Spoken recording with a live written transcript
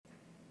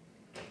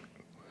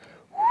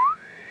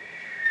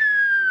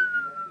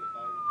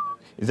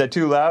Is that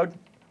too loud?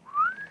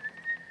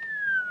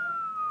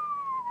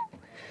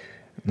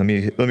 Let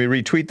me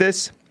retweet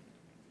this.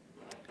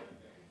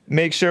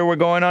 Make sure we're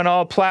going on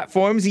all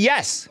platforms.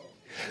 Yes.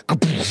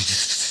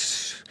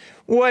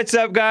 What's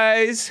up,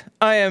 guys?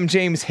 I am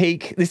James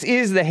Hake. This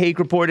is the Hake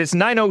Report. It's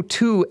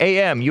 9:02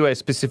 a.m.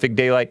 U.S. Pacific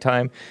Daylight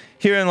Time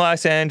here in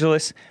Los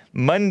Angeles,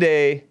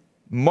 Monday,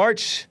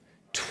 March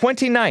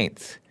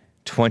 29th,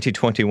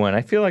 2021.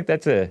 I feel like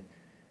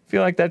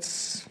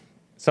that's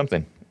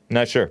something.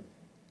 Not sure.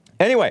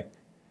 Anyway,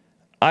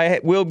 I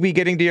will be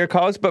getting to your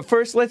calls, but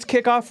first let's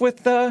kick off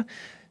with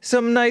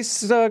some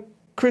nice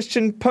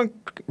Christian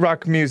punk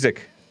rock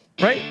music,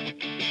 right?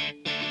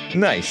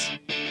 Nice.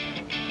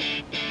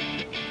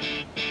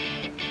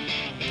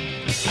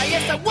 I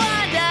guess I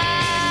wonder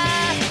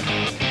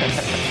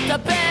to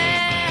be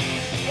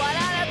 100%.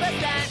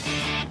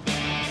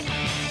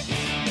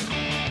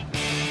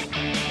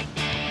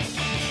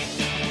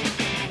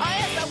 I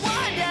guess I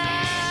wonder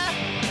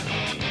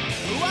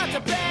what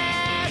to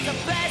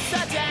place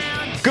her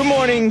down. Good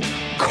morning,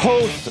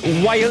 Coast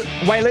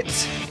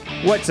Wiolets.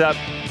 What's up?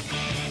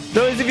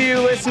 Those of you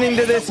listening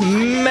to this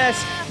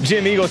mess,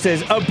 Jim Eagle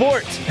says,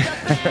 abort.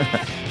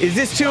 Is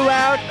this too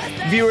loud?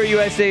 Viewer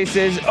USA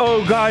says,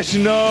 oh gosh,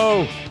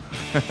 no.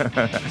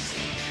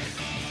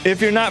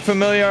 If you're not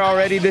familiar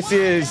already, this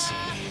is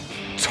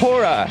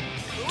Torrance,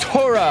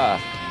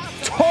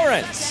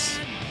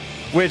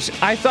 which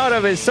I thought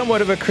of as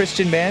somewhat of a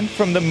Christian band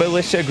from the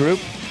Militia group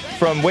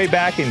from way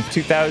back in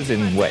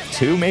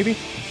 2002 maybe?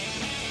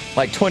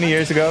 Like 20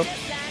 years ago.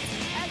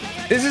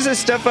 This is the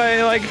stuff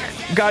I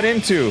got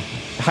into.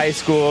 High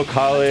school,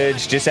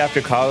 college, just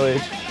after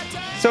college.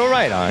 So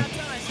right on.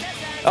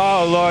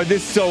 Oh, Lord,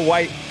 this is so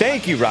white.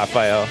 Thank you,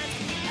 Raphael.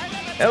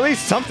 At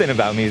least something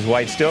about me is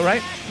white still,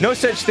 right? No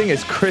such thing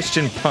as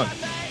Christian punk,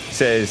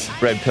 says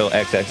Red Pill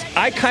XX.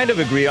 I kind of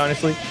agree,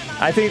 honestly.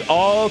 I think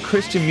all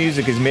Christian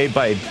music is made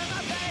by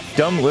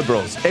dumb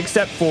liberals,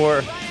 except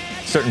for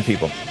certain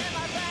people.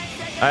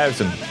 I have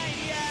some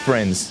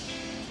friends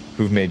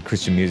who've made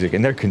Christian music,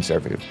 and they're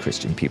conservative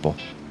Christian people.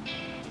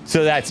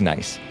 So that's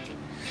nice.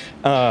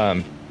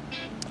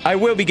 I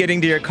will be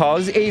getting to your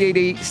calls,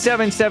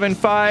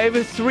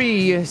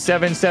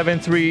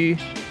 888-775-3773.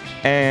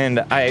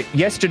 And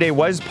yesterday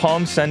was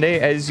Palm Sunday,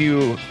 as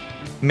you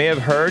may have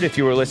heard if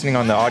you were listening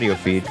on the audio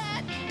feed.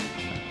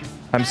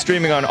 I'm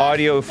streaming on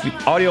audio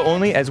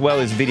only, as well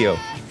as video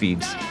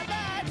feeds.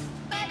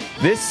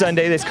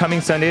 This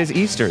coming Sunday is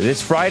Easter.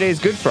 This Friday is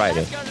Good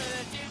Friday.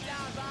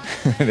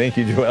 Thank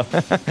you, Joel.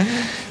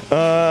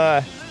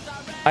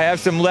 I have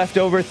some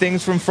leftover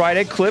things from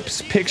Friday,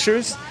 clips,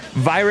 pictures,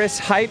 virus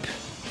hype,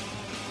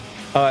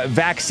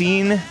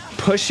 vaccine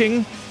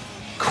pushing,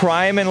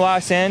 crime in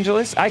Los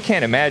Angeles. I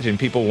can't imagine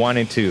people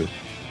wanting to.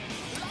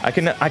 I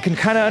can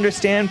kind of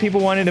understand people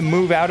wanting to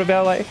move out of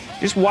LA.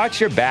 Just watch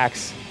your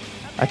backs.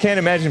 I can't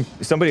imagine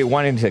somebody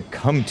wanting to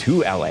come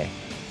to LA.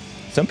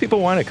 Some people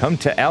want to come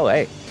to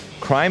LA.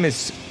 Crime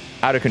is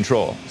out of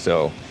control,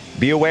 so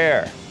be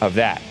aware of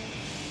that.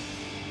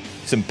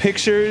 Some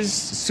pictures,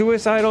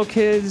 suicidal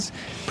kids,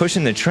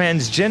 pushing the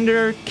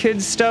transgender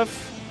kids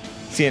stuff.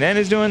 CNN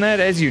is doing that,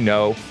 as you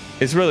know.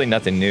 It's really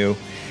nothing new.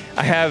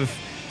 I have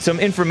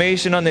some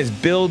information on this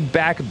Build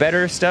Back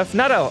Better stuff.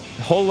 Not a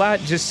whole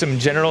lot, just some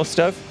general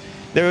stuff.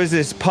 There was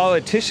this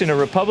politician, a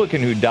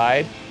Republican, who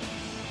died,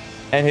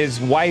 and his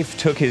wife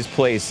took his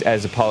place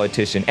as a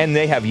politician, and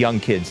they have young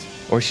kids,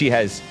 or she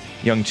has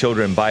young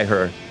children by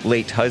her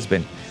late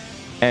husband.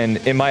 And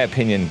in my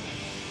opinion,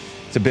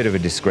 it's a bit of a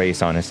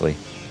disgrace, honestly.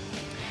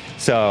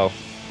 So,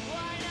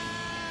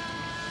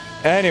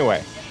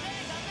 anyway,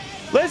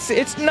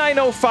 it's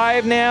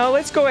 9:05 now.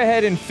 Let's go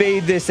ahead and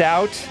fade this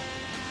out.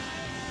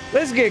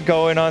 Let's get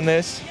going on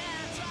this.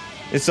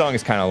 This song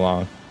is kind of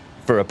long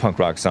for a punk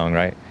rock song,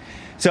 right?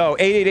 So,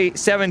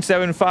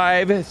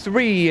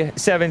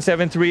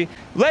 888-775-3773.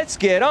 Let's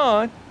get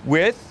on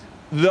with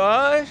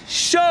the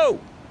show.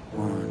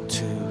 1,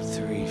 2,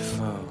 3,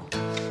 4.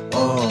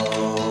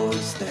 Oh,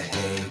 it's the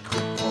Hake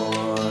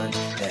Report.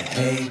 The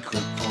Hake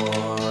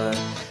Report.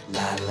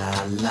 La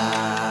la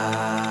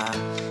la.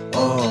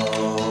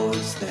 Oh,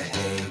 it's the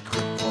Hake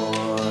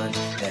Report.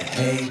 The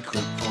Hake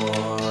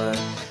Report.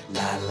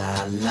 La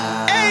la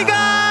la. Hey,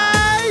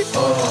 guys!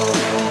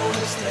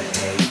 Oh, it's the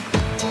Hake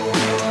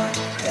Report.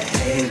 The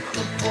Hake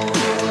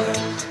Report.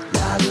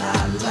 La la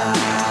la.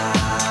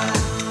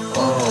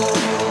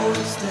 Oh,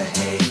 it's the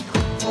Hake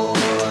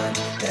Report.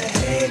 The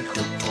Hake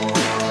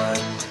Report.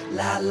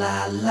 La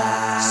la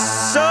la.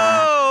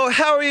 So,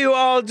 how are you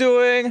all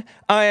doing?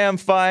 I am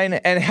fine.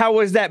 And how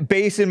was that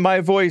bass in my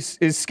voice?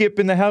 Is Skip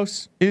in the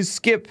house? Is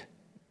Skip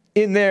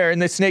in there in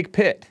the snake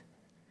pit?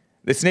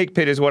 The snake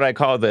pit is what I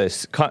call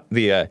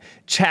the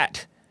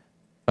chat,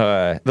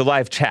 the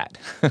live chat.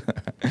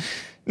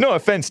 No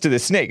offense to the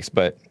snakes,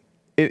 but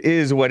it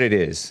is what it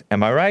is.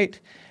 Am I right?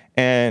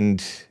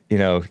 And, you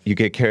know, you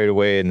get carried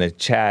away in the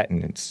chat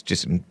and it's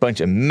just a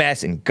bunch of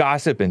mess and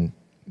gossip and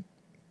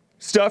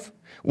stuff.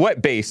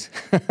 What bass?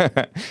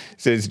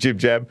 Says Jib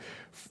Jab.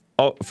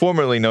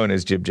 Formerly known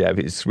as Jib Jab.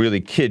 He's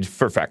really Kid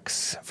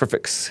Furfax.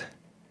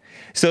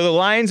 So the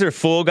lines are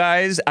full,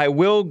 guys. I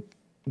will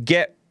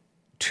get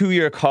to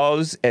your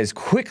calls as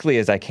quickly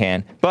as I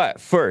can. But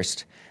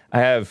first, I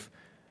have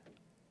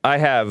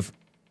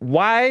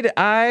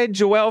wide-eyed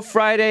Joel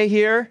Friday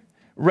here,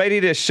 ready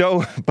to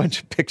show a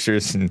bunch of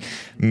pictures and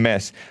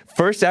mess.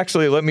 First,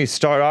 actually, let me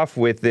start off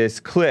with this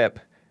clip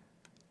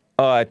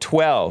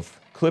 12.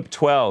 Clip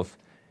 12.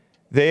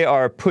 They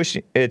are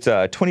pushing, it's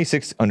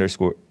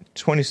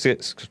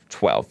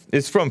 2612.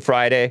 It's from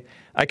Friday.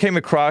 I came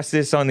across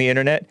this on the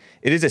internet.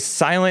 It is a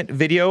silent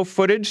video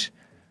footage,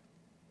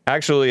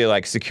 actually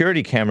like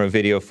security camera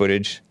video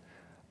footage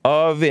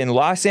of in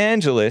Los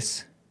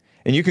Angeles.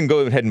 And you can go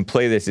ahead and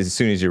play this as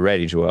soon as you're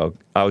ready, Joel.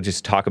 I'll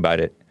just talk about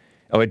it.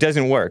 Oh, it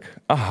doesn't work.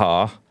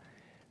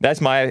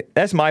 That's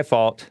my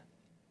fault.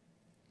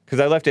 Because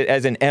I left it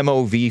as an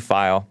MOV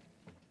file.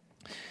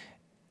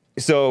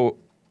 So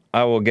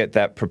I will get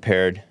that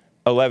prepared.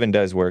 11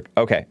 does work.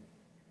 Okay.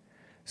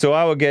 So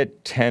I will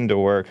get 10 to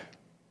work.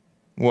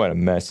 What a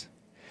mess.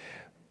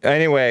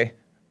 Anyway,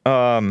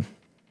 let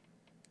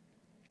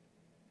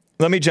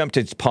me jump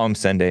to Palm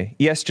Sunday.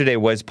 Yesterday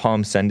was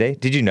Palm Sunday.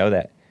 Did you know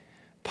that?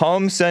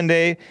 Palm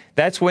Sunday,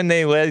 that's when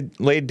they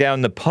laid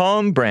down the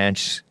palm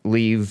branch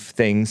leaf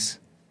things,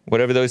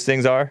 whatever those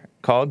things are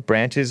called,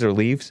 branches or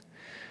leaves,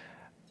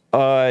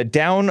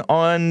 down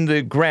on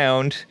the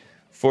ground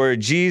for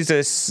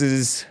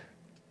Jesus's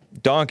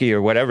donkey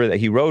or whatever that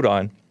he rode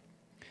on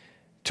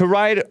to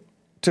ride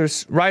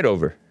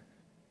over.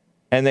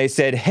 And they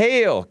said,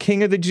 "Hail,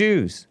 King of the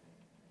Jews."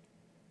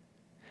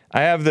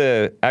 I have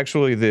the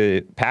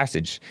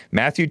passage,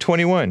 Matthew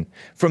 21,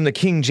 from the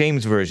King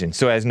James Version,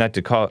 so as not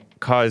to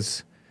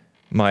cause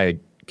my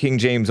King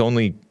James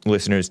only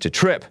listeners to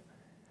trip.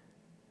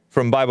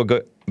 From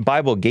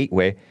Bible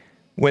Gateway,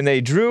 when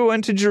they drew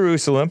unto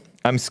Jerusalem,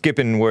 I'm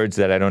skipping words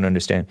that I don't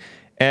understand,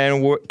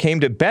 and came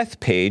to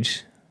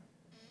Bethpage,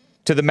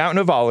 to the Mountain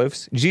of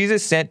Olives,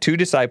 Jesus sent 2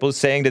 disciples,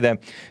 saying to them,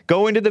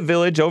 "Go into the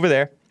village over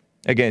there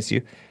against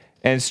you,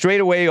 and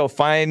straightway you'll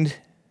find,"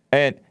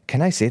 and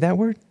can I say that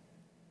word?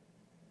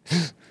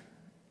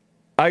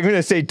 I'm going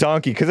to say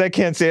donkey because I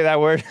can't say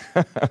that word.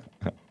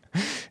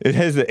 It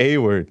has the A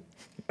word.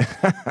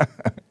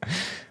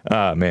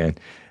 Oh, man.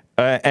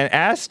 An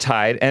ass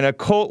tied and a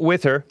colt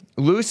with her,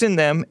 loosen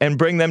them and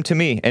bring them to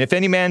me. And if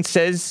any man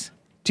says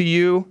to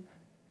you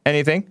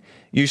anything,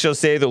 you shall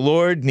say, the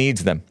Lord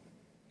needs them,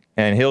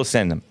 and he'll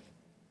send them.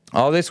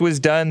 All this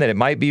was done that it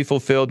might be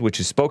fulfilled, which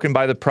is spoken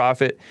by the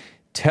prophet.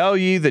 Tell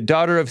ye the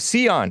daughter of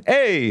Sion,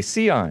 hey,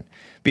 Sion,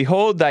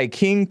 behold, thy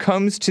king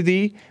comes to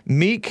thee,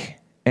 meek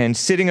and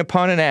sitting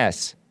upon an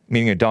ass,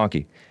 meaning a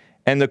donkey,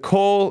 and a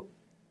colt,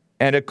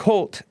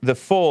 the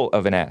foal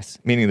of an ass,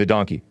 meaning the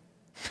donkey.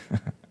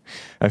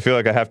 I feel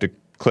like I have to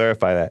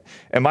clarify that.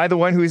 Am I the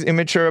one who's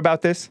immature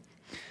about this?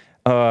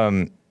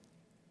 And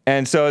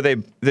so the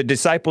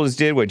disciples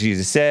did what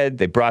Jesus said.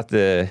 They brought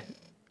I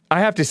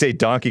have to say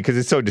donkey because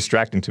it's so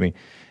distracting to me,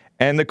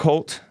 and the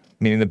colt,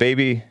 meaning the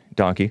baby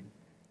donkey,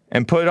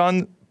 and put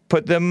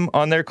them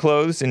on their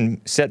clothes and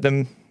set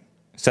them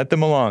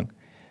along.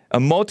 A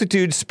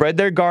multitude spread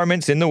their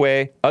garments in the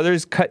way.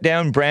 Others cut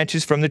down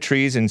branches from the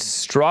trees and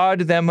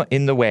strawed them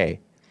in the way.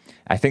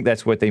 I think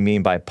that's what they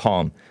mean by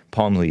palm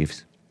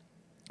leaves,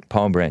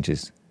 palm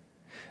branches.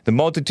 The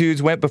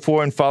multitudes went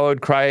before and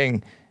followed,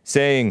 crying,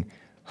 saying,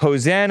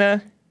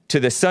 Hosanna to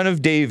the Son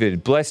of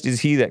David. Blessed is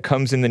he that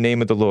comes in the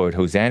name of the Lord.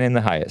 Hosanna in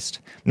the highest.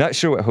 Not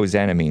sure what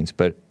Hosanna means,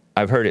 but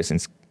I've heard it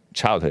since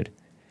childhood.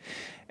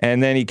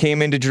 And then he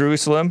came into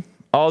Jerusalem.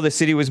 All the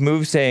city was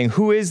moved, saying,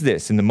 Who is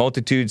this? And the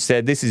multitude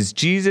said, This is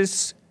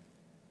Jesus,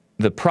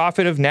 the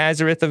prophet of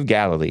Nazareth of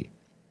Galilee.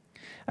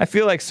 I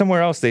feel like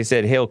somewhere else they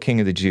said, Hail, King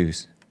of the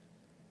Jews.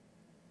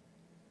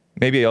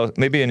 Maybe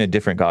in a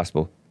different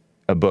gospel,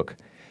 a book.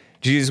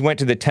 Jesus went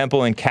to the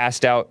temple and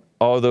cast out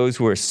all those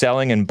who were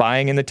selling and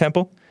buying in the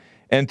temple,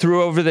 and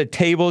threw over the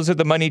tables of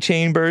the money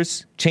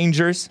changers,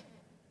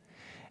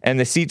 and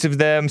the seats of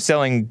them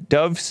selling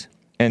doves,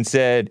 and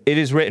said, It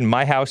is written,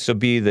 my house shall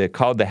be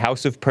called the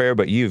house of prayer,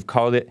 but you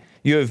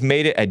have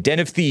made it a den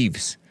of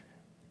thieves.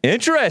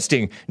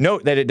 Interesting.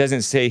 Note that it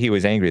doesn't say he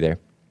was angry there.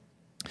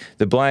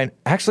 The blind,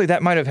 actually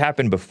that might have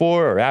happened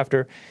before or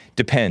after.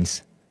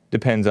 Depends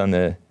on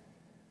the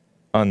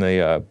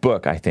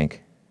book, I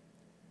think.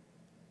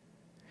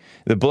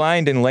 The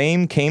blind and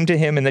lame came to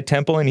him in the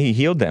temple, and he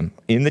healed them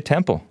in the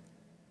temple.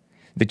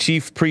 The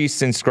chief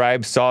priests and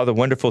scribes saw the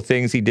wonderful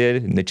things he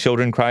did, and the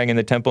children crying in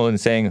the temple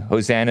and saying,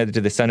 Hosanna to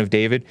the Son of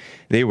David.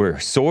 They were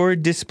sore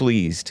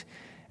displeased,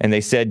 and they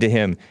said to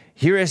him,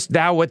 Hearest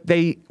thou what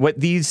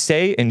these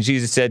say? And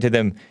Jesus said to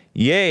them,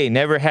 Yea,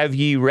 never have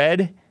ye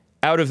read,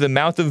 Out of the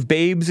mouth of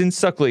babes and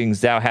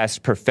sucklings thou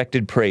hast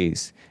perfected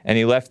praise. And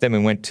he left them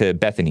and went to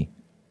Bethany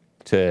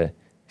to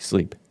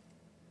sleep.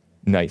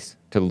 Nice,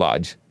 to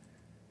lodge.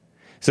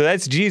 So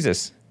that's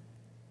Jesus.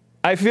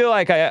 I feel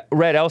like I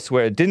read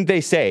elsewhere, didn't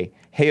they say,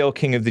 Hail,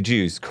 King of the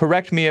Jews?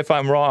 Correct me if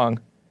I'm wrong.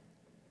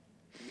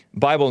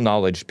 Bible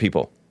knowledge,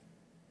 people.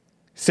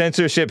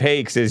 Censorship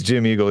hake, says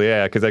Jim Eagle.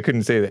 Yeah, because I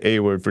couldn't say the A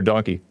word for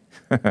donkey.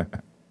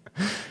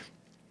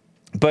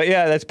 But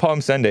yeah, that's Palm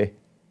Sunday.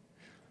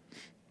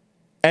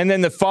 And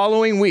then the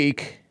following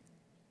week,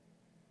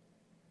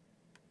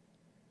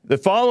 the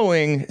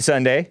following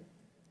Sunday,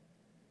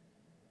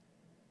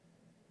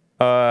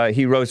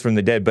 he rose from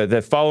the dead. But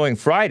the following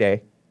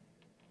Friday,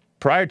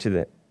 prior to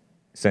that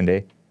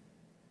Sunday,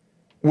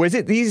 was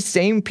it these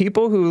same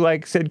people who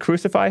like said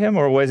crucify him,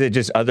 or was it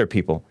just other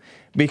people?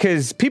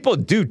 Because people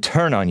do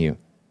turn on you.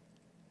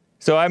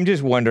 So I'm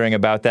just wondering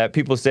about that.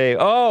 People say,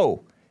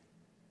 oh,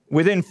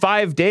 within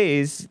 5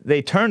 days,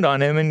 they turned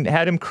on him and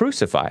had him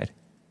crucified.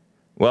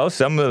 Well,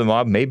 some of the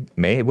mob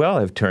may well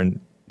have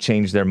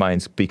changed their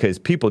minds, because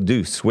people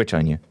do switch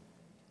on you.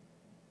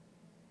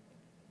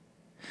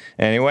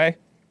 Anyway,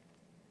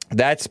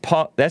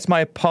 that's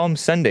my Palm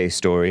Sunday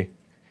story.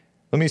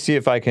 Let me see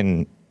if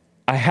I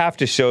have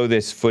to show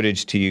this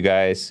footage to you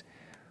guys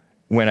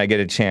when I get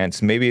a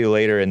chance, maybe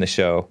later in the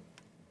show.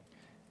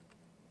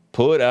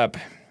 Pull it up.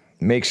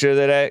 Make sure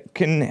that I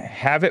can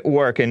have it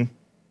working.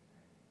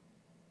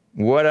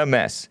 What a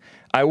mess.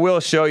 I will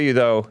show you,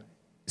 though,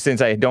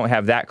 since I don't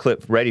have that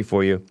clip ready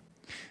for you.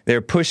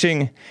 They're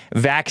pushing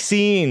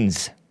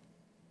vaccines.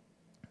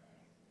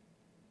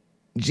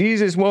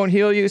 Jesus won't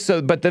heal you,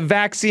 but the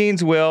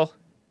vaccines will.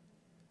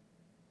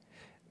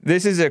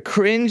 This is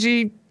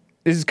this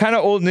is kind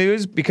of old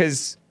news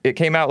because it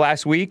came out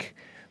last week,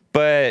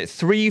 but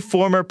 3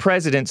 former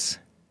presidents,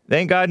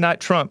 thank God not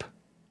Trump,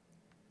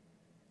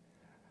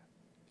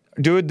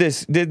 did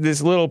this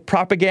little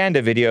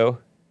propaganda video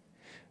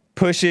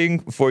pushing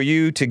for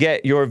you to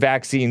get your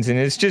vaccines. And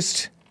it's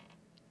just,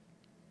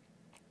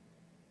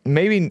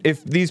 maybe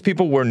if these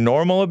people were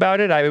normal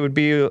about it, I would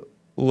be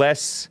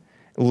less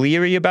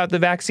leery about the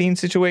vaccine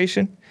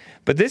situation.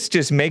 But this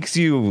just makes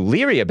you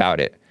leery about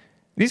it.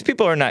 These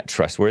people are not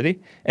trustworthy.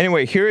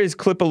 Anyway, here is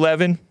clip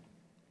 11.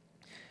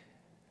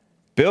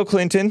 Bill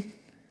Clinton,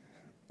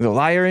 the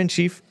liar in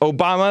chief,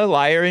 Obama,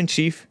 liar in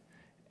chief,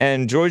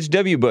 and George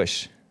W.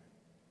 Bush,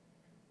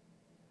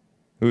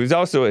 who is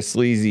also a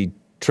sleazy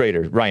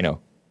traitor,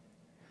 rhino.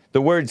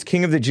 The words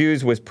King of the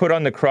Jews was put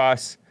on the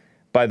cross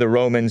by the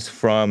Romans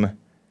from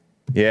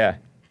the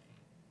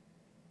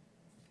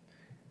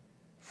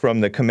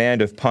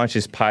command of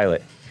Pontius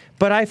Pilate.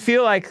 But I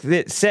feel like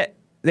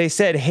they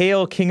said,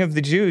 Hail King of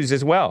the Jews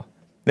as well.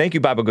 Thank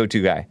you, Bible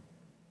Go-To Guy.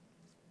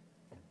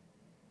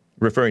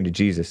 Referring to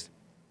Jesus.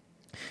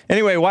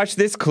 Anyway, watch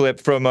this clip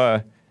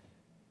from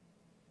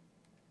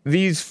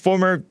these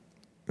former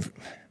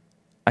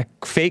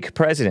fake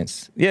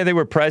presidents. Yeah, they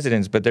were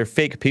presidents, but they're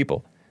fake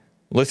people.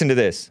 Listen to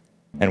this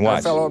and watch.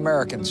 Our fellow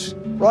Americans.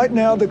 Right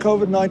now, the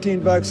COVID-19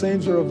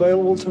 vaccines are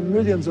available to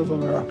millions of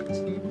Americans.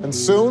 And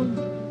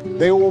soon,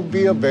 they will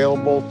be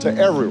available to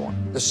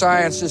everyone. The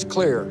science is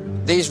clear.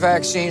 These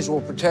vaccines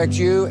will protect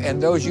you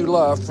and those you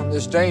love from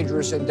this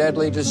dangerous and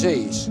deadly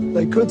disease.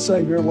 They could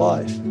save your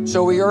life.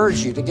 So we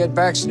urge you to get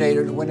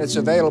vaccinated when it's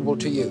available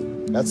to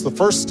you. That's the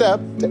first step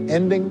to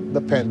ending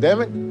the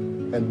pandemic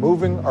and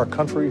moving our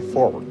country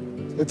forward.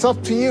 It's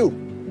up to you.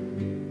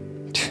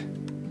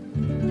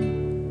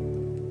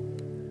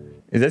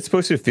 Is that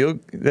supposed to feel...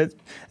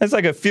 That's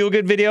like a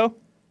feel-good video?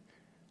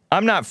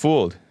 I'm not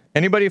fooled.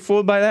 Anybody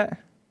fooled by that?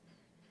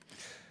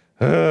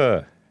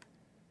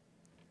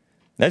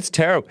 That's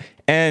terrible.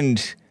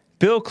 And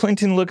Bill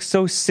Clinton looks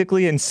so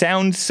sickly and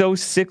sounds so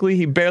sickly,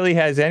 he barely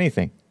has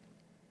anything.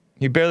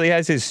 He barely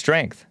has his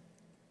strength.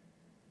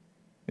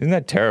 Isn't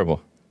that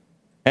terrible?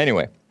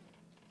 Anyway,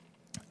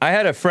 I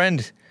had a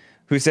friend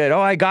who said,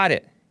 oh, I got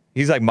it.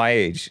 He's like my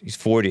age. He's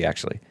 40,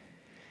 actually.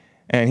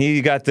 And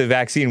he got the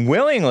vaccine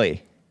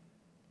willingly.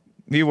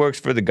 He works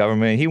for the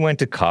government. He went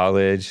to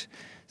college.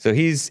 So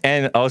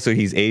and also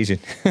he's Asian.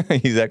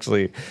 He's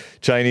actually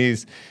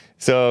Chinese.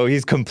 So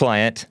he's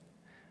compliant.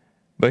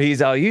 But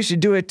he's all, you should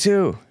do it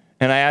too.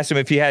 And I asked him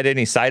if he had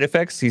any side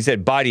effects. He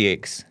said body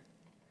aches.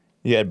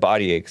 He had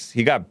body aches.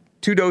 He got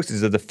 2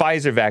 doses of the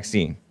Pfizer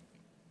vaccine.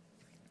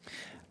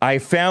 I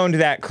found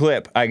that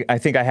clip. I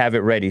think I have it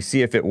ready.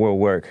 See if it will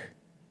work.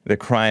 The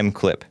crime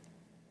clip.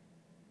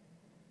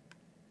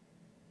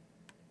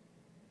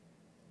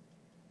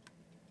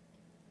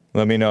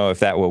 Let me know if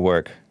that will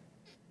work.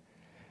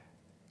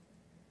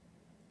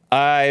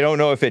 I don't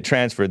know if it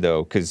transferred,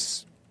 though,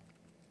 because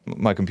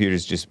my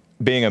computer's just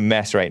being a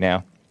mess right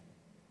now.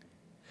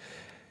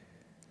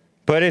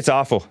 But it's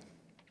awful.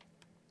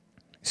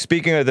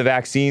 Speaking of the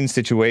vaccine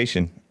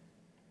situation,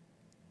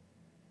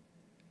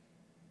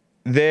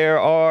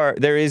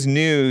 there is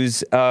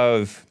news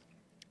of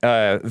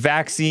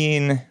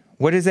vaccine,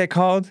 what is that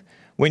called?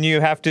 When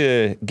you have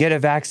to get a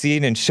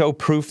vaccine and show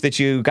proof that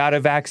you got a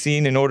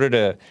vaccine in order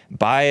to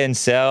buy and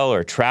sell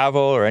or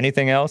travel or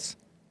anything else.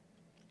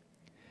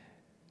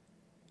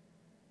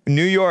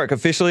 New York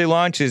officially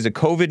launches a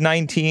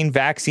COVID-19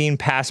 vaccine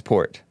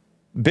passport.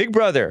 Big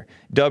Brother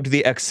dubbed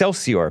the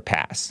Excelsior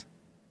Pass.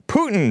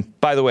 Putin,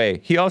 by the way,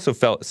 he also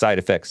felt side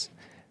effects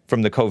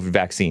from the COVID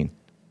vaccine.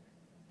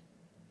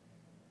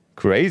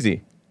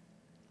 Crazy.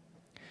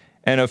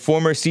 And a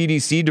former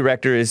CDC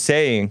director is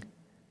saying,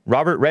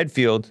 Robert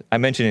Redfield, I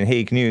mentioned in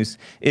Hague News,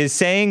 is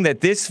saying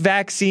that this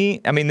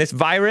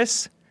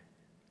virus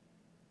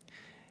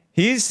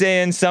He's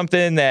saying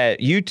something that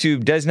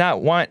YouTube does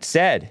not want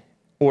said,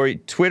 or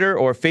Twitter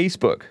or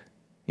Facebook.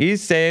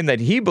 He's saying that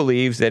he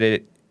believes that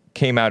it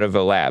came out of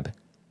a lab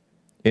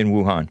in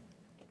Wuhan.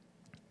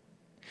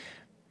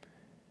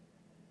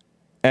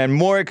 And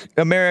more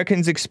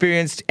Americans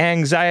experienced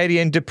anxiety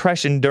and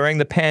depression during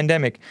the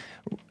pandemic.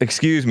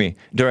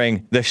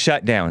 During the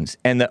shutdowns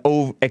and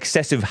the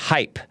excessive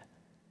hype.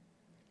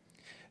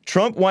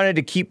 Trump wanted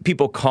to keep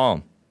people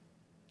calm,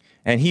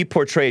 and he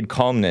portrayed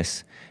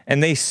calmness,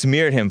 and they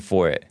smeared him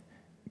for it.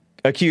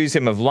 Accused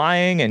him of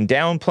lying and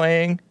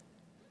downplaying.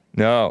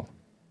 No,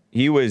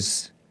 he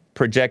was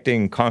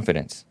projecting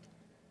confidence.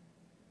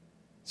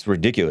 It's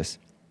ridiculous.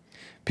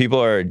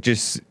 People are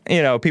just,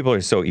 people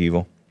are so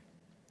evil.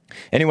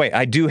 Anyway,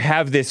 I do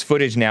have this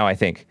footage now, I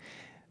think.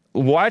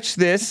 Watch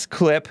this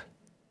clip.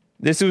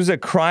 This was a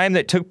crime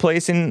that took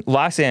place in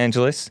Los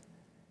Angeles.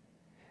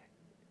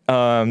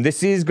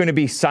 This is going to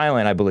be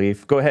silent, I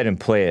believe. Go ahead and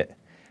play it.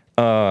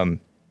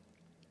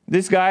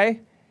 This guy,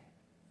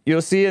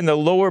 you'll see in the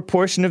lower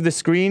portion of the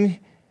screen,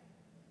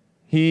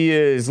 he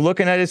is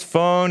looking at his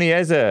phone. He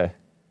has a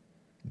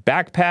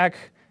backpack.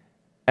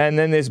 And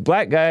then this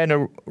black guy in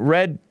a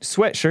red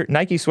sweatshirt,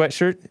 Nike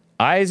sweatshirt,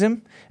 eyes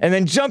him and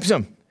then jumps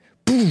him.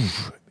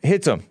 Poof,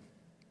 hits him.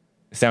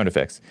 Sound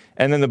effects.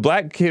 And then the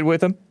black kid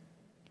with him,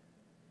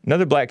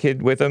 another black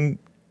kid with him,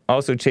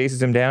 also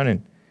chases him down,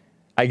 and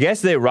I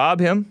guess they rob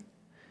him.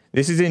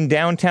 This is in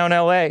downtown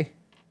LA.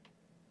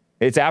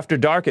 It's after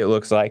dark, it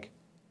looks like.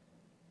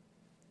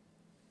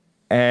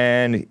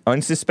 And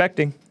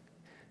unsuspecting.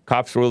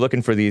 Cops were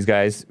looking for these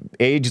guys,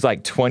 aged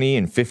like 20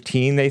 and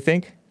 15, they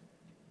think.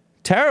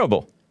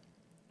 Terrible.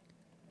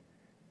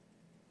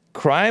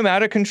 Crime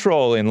out of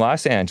control in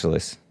Los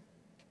Angeles.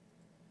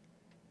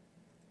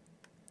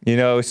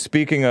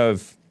 Speaking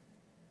of,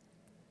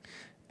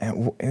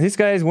 this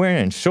guy is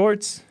wearing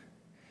shorts.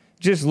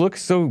 Just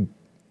looks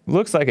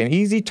like an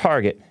easy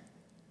target.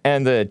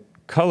 And the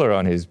color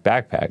on his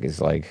backpack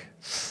is like,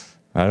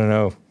 I don't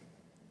know.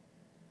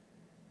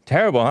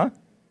 Terrible, huh?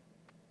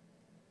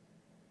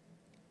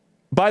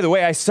 By the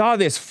way, I saw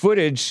this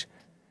footage,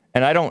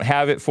 and I don't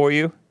have it for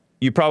you.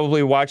 You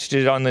probably watched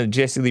it on the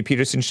Jesse Lee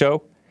Peterson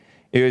show.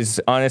 It was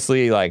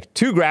honestly like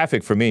too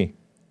graphic for me.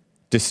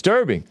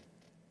 Disturbing.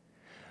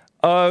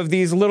 Of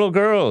these little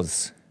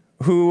girls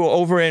who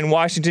over in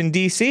Washington,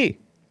 D.C.,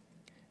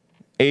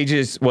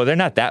 ages, well, they're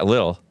not that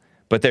little,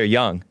 but they're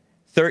young,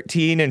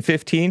 13 and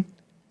 15.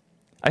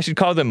 I should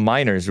call them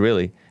minors,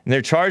 really, and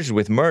they're charged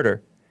with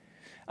murder.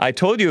 I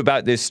told you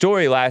about this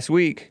story last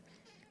week.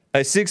 A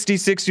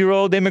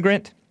 66-year-old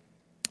immigrant,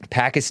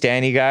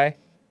 Pakistani guy,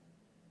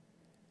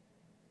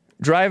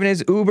 driving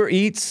his Uber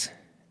Eats,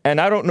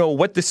 and I don't know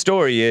what the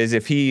story is,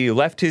 if he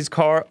left his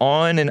car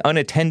on and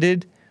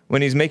unattended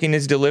when he's making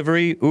his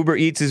delivery. Uber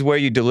Eats is where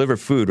you deliver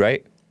food,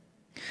 right?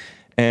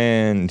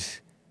 And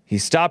he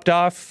stopped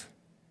off,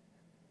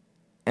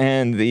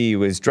 and he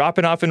was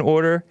dropping off an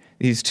order.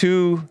 These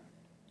two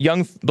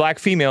young black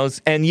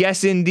females, and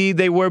yes, indeed,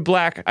 they were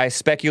black. I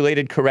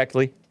speculated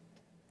correctly.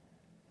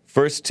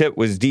 First tip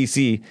was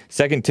DC.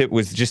 Second tip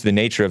was just the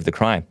nature of the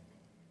crime,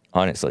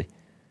 honestly.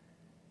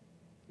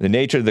 The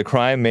nature of the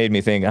crime made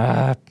me think,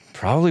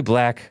 probably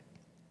black.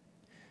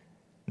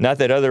 Not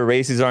that other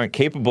races aren't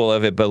capable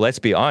of it, but let's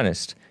be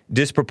honest.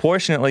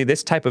 Disproportionately,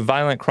 this type of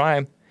violent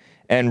crime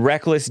and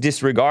reckless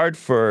disregard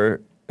for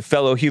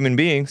fellow human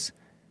beings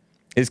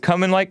is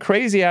coming like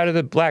crazy out of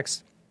the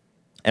blacks.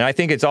 And I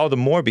think it's all the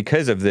more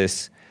because of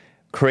this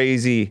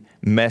crazy,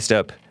 messed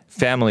up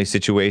family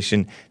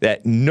situation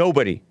that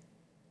nobody,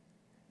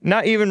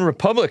 not even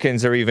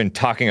Republicans, are even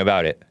talking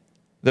about it.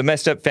 The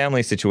messed up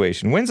family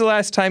situation. When's the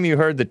last time you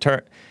heard the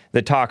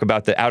talk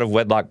about the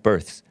out-of-wedlock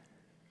births?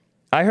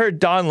 I heard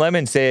Don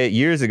Lemon say it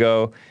years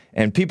ago,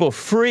 and people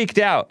freaked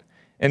out.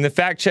 And the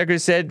fact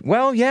checkers said,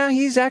 well, yeah,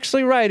 he's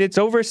actually right. It's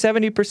over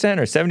 70%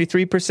 or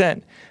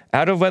 73%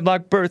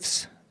 out-of-wedlock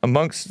births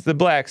amongst the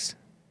blacks.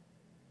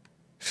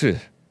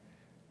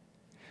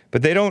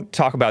 But they don't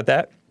talk about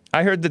that.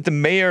 I heard that the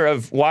mayor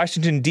of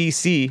Washington,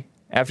 D.C.,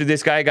 after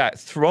this guy got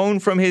thrown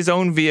from his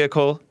own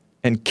vehicle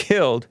and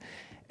killed,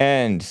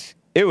 and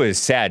it was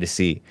sad to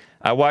see.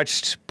 I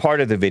watched part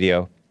of the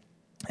video,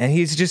 and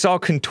he's just all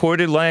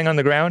contorted laying on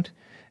the ground,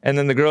 and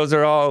then the girls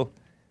are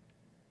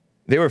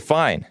they were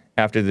fine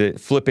after the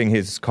flipping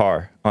his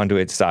car onto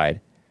its side.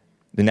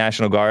 The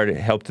National Guard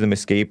helped them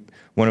escape.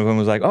 One of them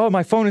was like, oh,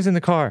 my phone is in the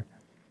car.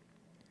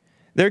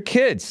 They're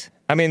kids.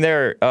 I mean,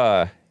 they're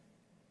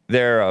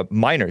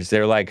minors.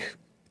 They're like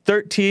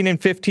 13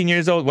 and 15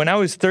 years old. When I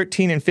was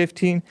 13 and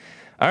 15,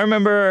 I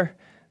remember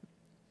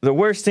the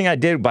worst thing I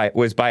did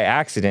was by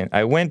accident.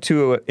 I went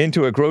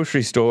into a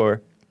grocery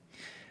store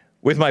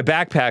with my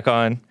backpack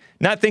on,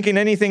 not thinking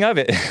anything of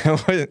it.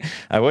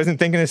 I wasn't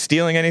thinking of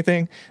stealing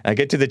anything. I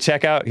get to the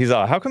checkout. He's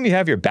like, how come you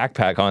have your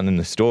backpack on in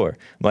the store?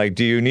 I'm like,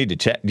 do you need to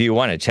check? Do you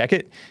want to check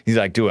it? He's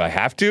like, do I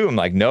have to? I'm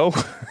like, no.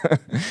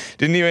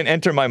 Didn't even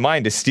enter my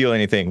mind to steal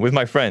anything with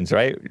my friends,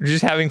 right? We're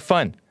just having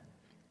fun.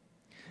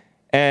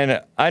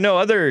 And I know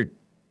other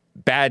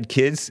bad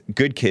kids,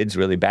 good kids,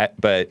 really bad,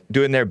 but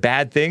doing their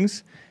bad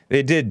things,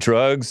 they did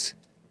drugs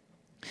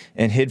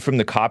and hid from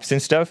the cops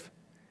and stuff.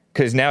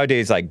 Because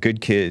nowadays, like,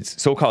 good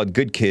kids, so-called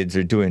good kids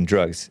are doing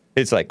drugs.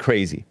 It's, like,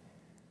 crazy.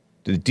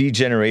 The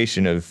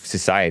degeneration of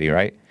society,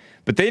 right?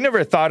 But they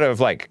never thought of,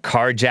 like,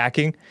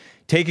 carjacking,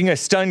 taking a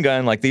stun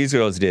gun like these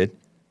girls did,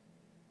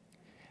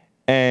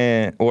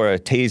 or a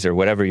taser,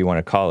 whatever you want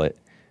to call it,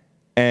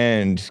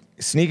 and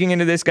sneaking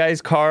into this guy's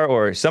car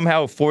or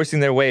somehow forcing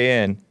their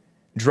way in,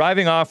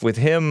 driving off with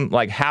him,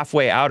 like,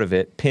 halfway out of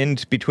it,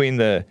 pinned between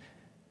the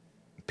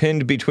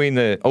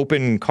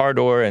open car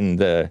door and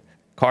the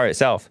car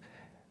itself,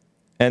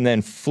 and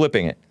then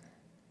flipping it.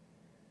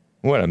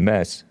 What a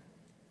mess.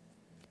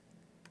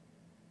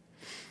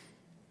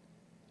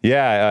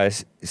 Yeah,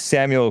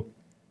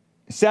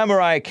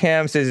 Samurai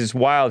Cam says it's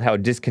wild how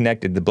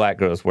disconnected the black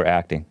girls were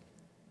acting.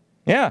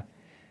 Yeah,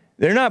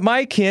 they're not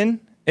my kin.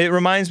 It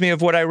reminds me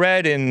of what I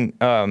read in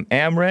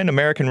AmRen,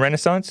 American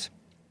Renaissance.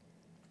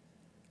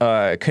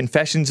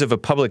 Confessions of a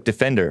Public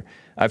Defender.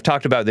 I've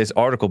talked about this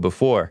article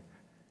before.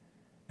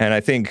 And I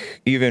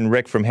think even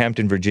Rick from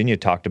Hampton, Virginia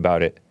talked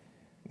about it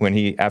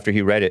after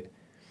he read it.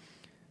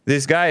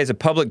 This guy is a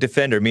public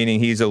defender, meaning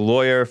he's a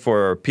lawyer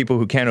for people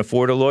who can't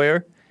afford a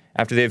lawyer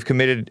after they've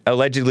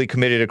allegedly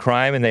committed a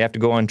crime and they have to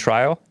go on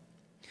trial.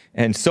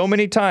 And so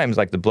many times,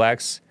 like, the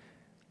blacks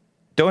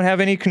don't have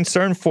any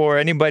concern for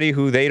anybody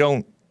who they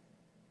don't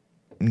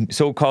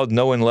so-called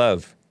know and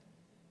love.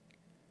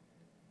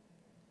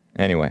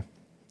 Anyway,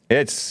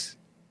 it's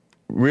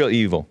real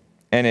evil.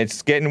 And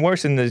it's getting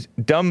worse. And the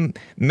dumb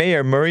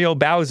Mayor Muriel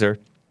Bowser,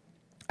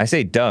 I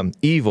say dumb,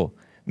 evil,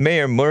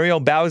 Mayor Muriel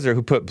Bowser,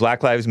 who put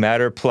Black Lives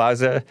Matter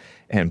Plaza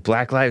and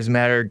Black Lives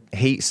Matter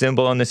hate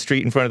symbol on the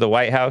street in front of the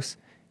White House.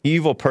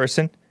 Evil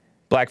person,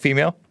 black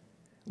female,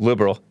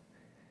 liberal,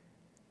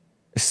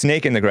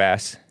 snake in the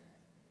grass,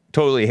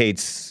 totally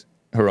hates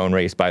her own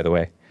race, by the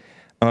way.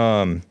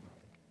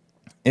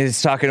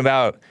 Is talking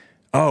about,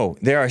 oh,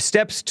 there are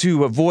steps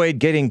to avoid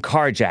getting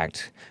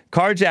carjacked.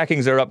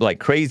 Carjackings are up like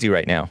crazy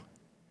right now.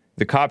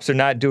 The cops are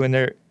not doing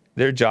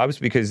their jobs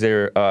because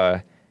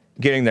they're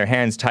getting their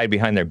hands tied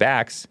behind their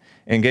backs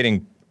and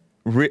getting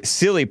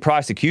silly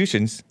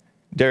prosecutions.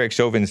 Derek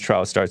Chauvin's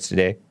trial starts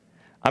today.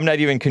 I'm not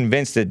even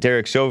convinced that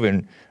Derek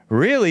Chauvin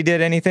really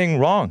did anything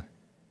wrong,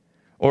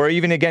 or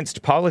even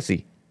against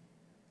policy,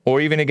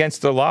 or even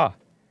against the law.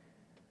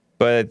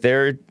 But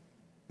the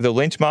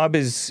lynch mob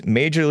is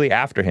majorly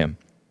after him.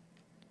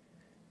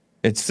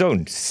 It's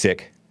so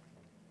sick.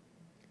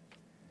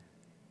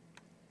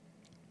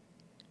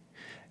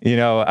 You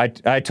know,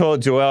 I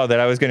told Joel that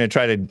I was going to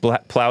try to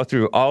plow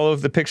through all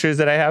of the pictures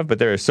that I have, but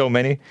there are so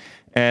many,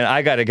 and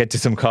I got to get to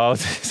some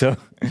calls, so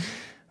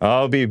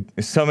I'll be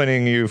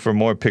summoning you for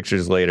more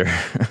pictures later.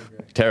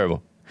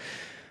 Terrible.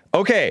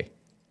 Okay.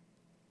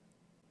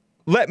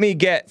 Let me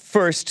get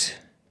first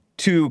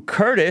to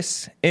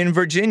Curtis in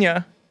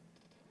Virginia,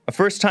 a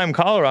first-time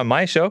caller on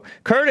my show.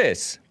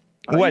 Curtis,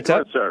 what's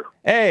up, sir?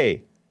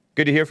 Hey,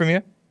 good to hear from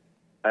you.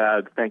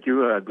 Thank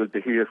you. Good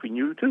to hear from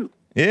you, too.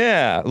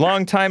 Yeah,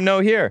 long time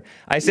no hear.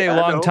 I say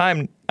long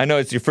time. I know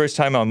it's your first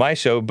time on my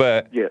show,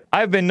 but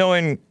I've been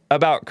knowing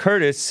about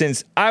Curtis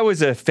since I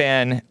was a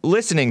fan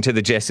listening to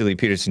the Jesse Lee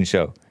Peterson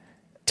show.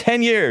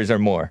 10 years or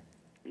more.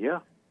 Yeah,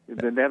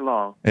 it's been that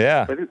long.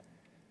 Yeah. But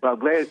I'm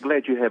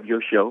glad you have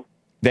your show.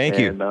 Thank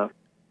you.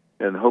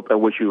 And I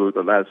wish you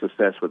a lot of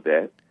success with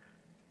that.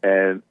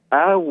 And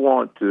I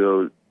want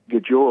to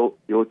get your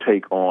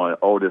take on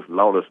all this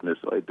lawlessness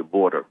at the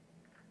border.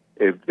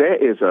 If there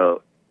is an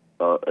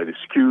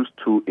excuse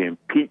to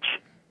impeach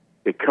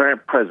the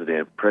current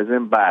president,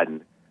 President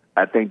Biden,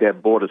 I think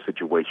that border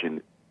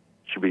situation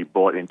should be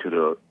brought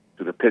into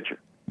the picture.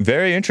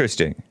 Very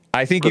interesting.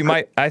 I think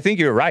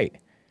you're right.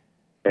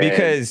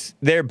 Because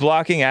they're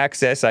blocking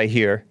access, I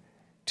hear,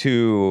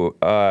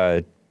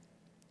 to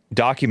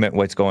document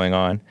what's going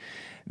on.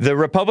 The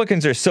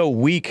Republicans are so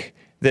weak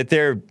that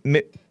they're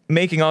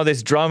making all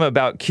this drama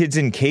about kids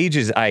in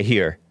cages, I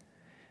hear.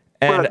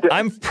 And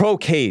I'm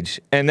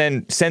pro-cage, and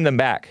then send them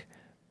back.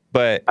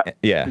 But,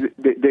 yeah.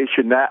 They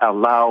should not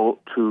allow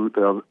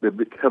them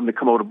to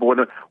come over the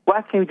border.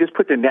 Why can't you just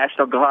put the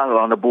National Guard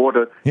on the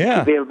border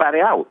and keep everybody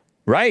out?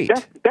 Right.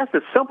 That's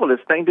the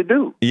simplest thing to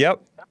do.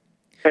 Yep.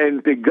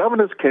 And the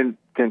governors can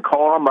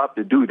call them up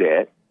to do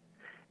that.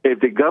 If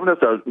the governors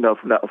are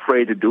not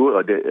afraid to do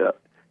it, or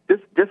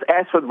just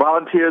ask for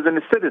volunteers and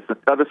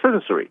the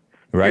citizenry.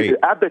 Right.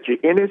 I bet you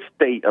any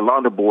state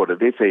along the border,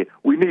 they say,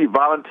 we need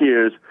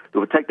volunteers to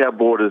protect our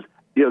borders.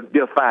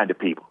 They'll find the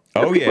people.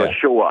 Oh, people will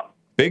show up.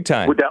 Big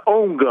time. With their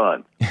own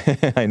guns.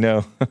 I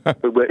know.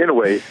 But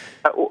anyway,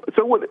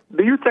 so what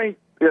do you think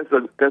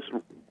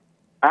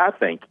I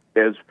think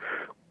there's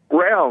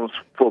grounds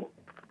for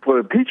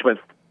impeachment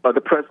of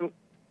the president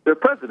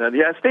of the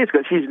United States,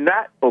 because he's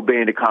not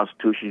obeying the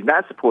Constitution. He's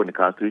not supporting the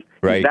Constitution.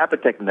 Right. He's not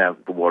protecting the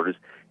borders.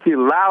 He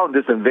allowed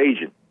this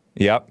invasion.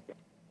 Yep.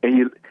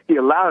 And he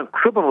allowed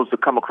criminals to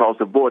come across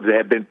the border that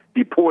had been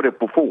deported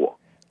before.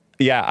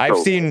 Yeah,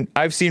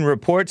 I've seen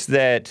reports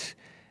that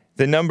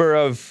the number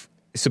of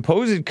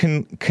supposed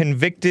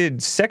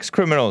convicted sex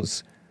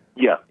criminals,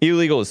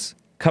 illegals,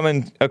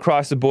 coming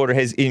across the border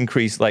has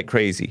increased like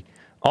crazy.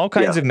 All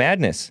kinds of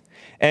madness.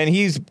 And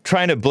he's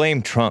trying to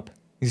blame Trump.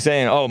 He's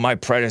saying, oh, my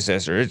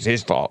predecessor, it's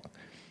his fault.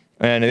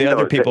 And the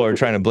other people are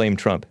trying to blame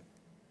Trump.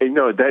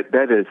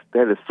 That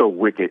is so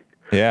wicked.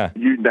 Yeah.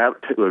 You now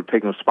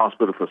taking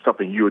responsibility for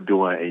something you're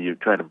doing, and you're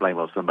trying to blame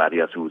on somebody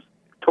else who's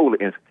totally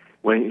innocent.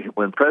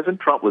 When President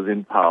Trump was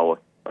in power,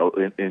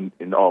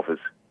 in office,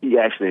 he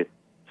actually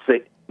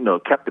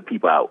kept the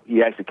people out.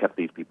 He actually kept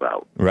these people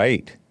out.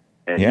 Right.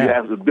 And you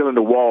have to build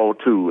the wall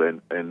too,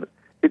 and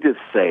it's just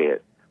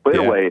sad. But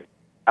anyway,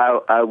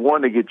 I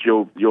want to get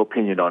your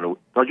opinion on it.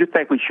 Don't you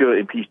think we should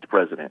impeach the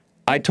president?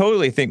 I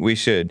totally think we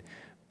should,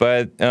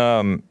 but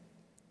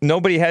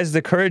nobody has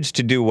the courage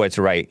to do what's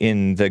right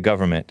in the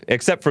government,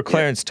 except for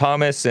Clarence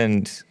Thomas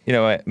and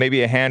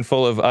maybe a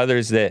handful of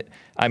others that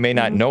I may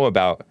not know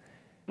about.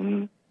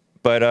 Mm-hmm.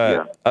 But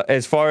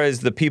as far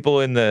as the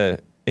people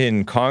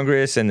in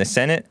Congress and the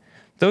Senate,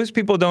 those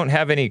people don't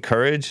have any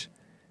courage.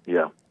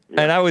 Yeah.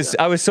 And I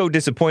was so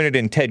disappointed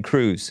in Ted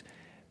Cruz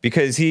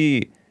because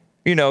he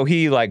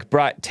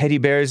brought teddy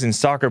bears and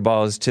soccer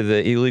balls to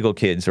the illegal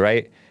kids,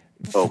 right?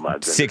 Oh my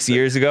goodness. 6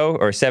 years ago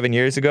or 7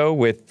 years ago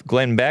with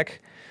Glenn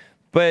Beck.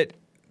 But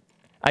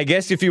I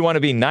guess if you want to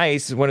be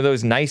nice, one of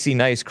those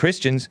nice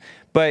Christians,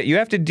 but you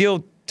have to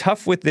deal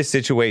tough with this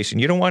situation.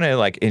 You don't want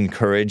to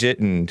encourage it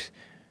and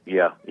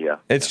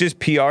it's just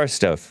PR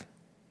stuff.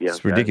 Yeah,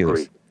 it's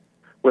ridiculous.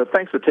 Well,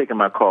 thanks for taking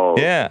my call.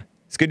 Yeah.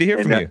 It's good to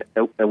hear from you.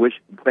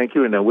 Thank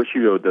you, and I wish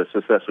you the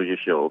success of your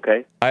show,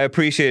 okay? I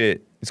appreciate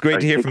it. It's great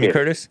to hear from you,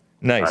 Curtis.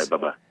 Nice. All right,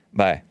 bye-bye.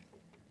 Bye.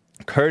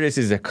 Curtis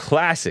is a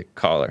classic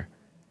caller.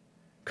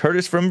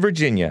 Curtis from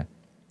Virginia.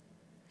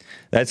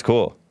 That's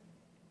cool.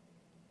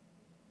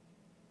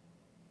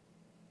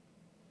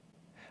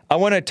 I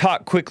want to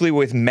talk quickly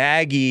with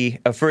Maggie,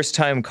 a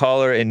first-time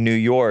caller in New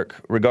York,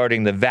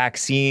 regarding the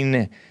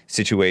vaccine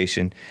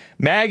situation.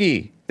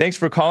 Maggie, thanks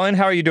for calling.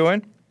 How are you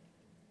doing?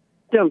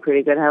 Doing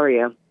pretty good. How are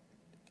you?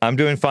 I'm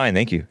doing fine,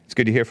 thank you. It's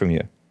good to hear from you.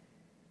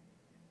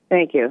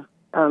 Thank you.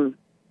 I've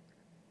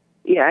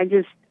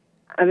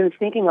been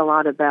thinking a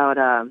lot about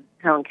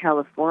how in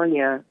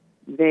California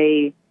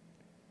I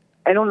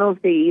don't know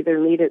if they either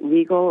made it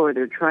legal or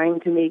they're trying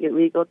to make it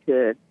legal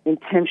to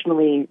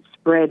intentionally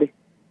spread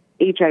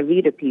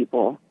HIV to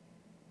people.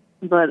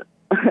 But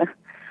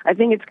I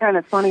think it's kind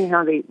of funny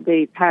how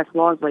they pass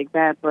laws like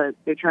that, but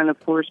they're trying to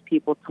force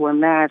people to wear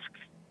masks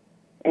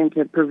and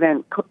to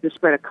prevent the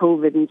spread of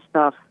COVID and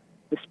stuff.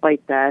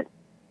 Despite that,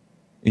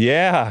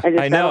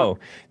 I know.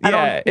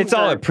 It's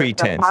all a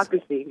pretense.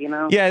 Hypocrisy,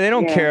 Yeah, they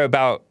don't care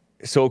about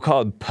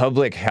so-called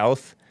public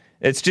health.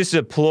 It's just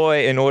a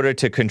ploy in order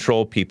to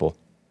control people.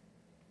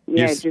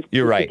 Yeah,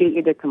 you're right. To get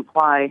you to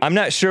comply. I'm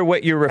not sure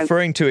what you're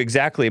referring to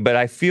exactly, but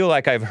I feel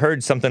like I've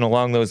heard something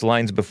along those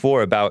lines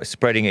before about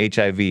spreading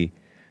HIV.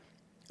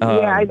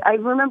 I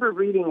remember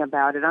reading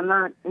about it. I'm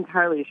not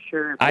entirely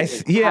sure. I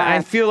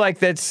feel like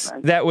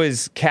that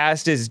was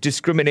cast as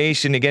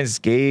discrimination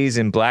against gays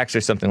and blacks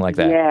or something like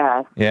that.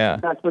 Yeah.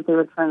 That's what they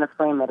were trying to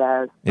frame it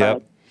as.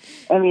 Yep.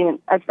 I mean,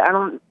 I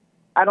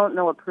don't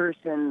know a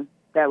person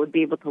that would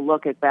be able to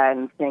look at that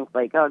and think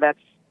like, oh,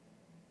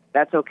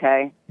 that's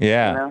okay.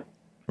 Yeah.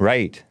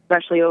 Right.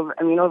 Especially over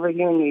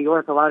here in New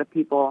York, a lot of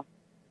people.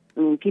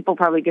 People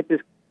probably get this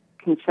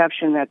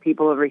conception that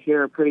people over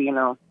here are pretty,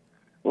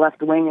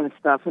 left wing and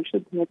stuff, which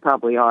they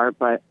probably are,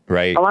 but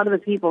right. A lot of the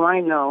people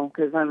I know,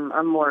 because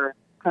I'm more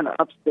kind of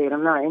upstate,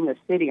 I'm not in the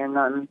city or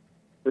nothing,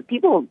 but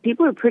people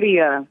are pretty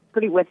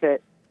with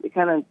it.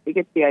 They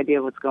get the idea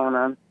of what's going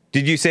on.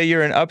 Did you say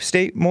you're in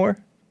upstate more?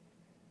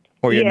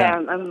 Or you're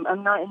not?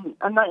 I'm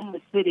not in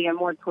the city. I'm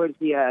more towards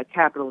the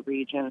capital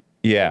region.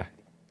 Yeah.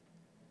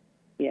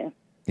 Yeah.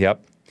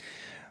 Yep.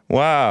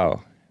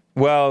 Wow.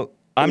 Well,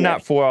 I'm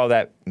not for all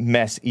that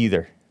mess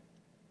either.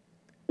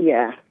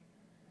 Yeah.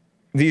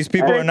 These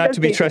people are not to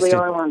be trusted.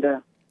 All I wanted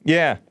to...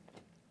 Yeah.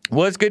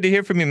 Well, it's good to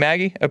hear from you,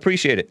 Maggie.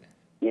 Appreciate it.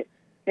 Yeah.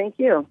 Thank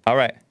you. All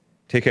right.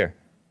 Take care.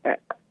 All right.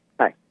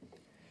 Bye.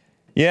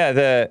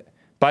 Yeah,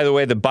 by the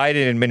way, the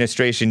Biden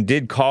administration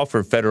did call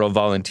for federal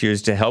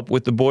volunteers to help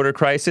with the border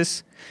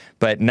crisis,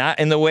 but not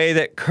in the way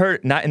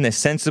that not in the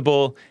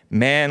sensible,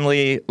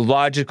 manly,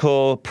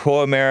 logical,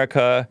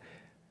 pro-America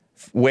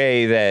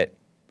way that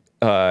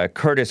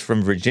Curtis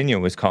from Virginia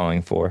was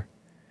calling for.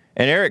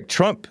 And Eric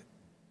Trump,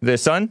 the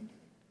son,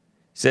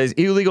 says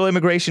illegal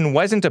immigration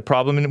wasn't a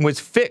problem and was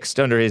fixed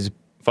under his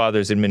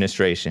father's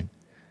administration.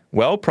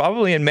 Well,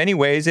 probably in many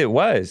ways it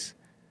was.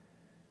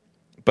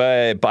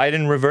 But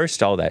Biden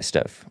reversed all that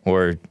stuff.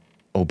 Or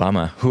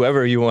Obama,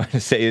 whoever you want to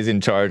say is in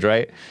charge,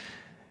 right?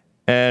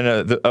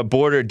 And a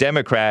border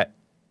Democrat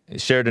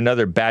shared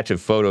another batch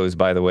of photos,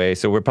 by the way,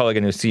 so we're probably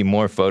going to see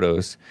more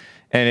photos.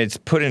 And it's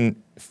putting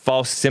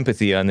false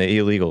sympathy on the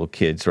illegal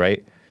kids,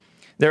 right?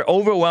 They're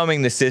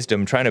overwhelming the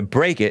system, trying to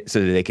break it so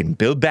that they can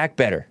build back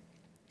better.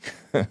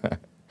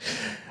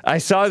 I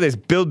saw this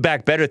Build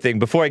Back Better thing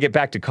before I get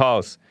back to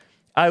calls.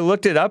 I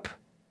looked it up.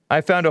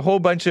 I found a whole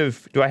bunch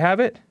of... Do I have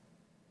it?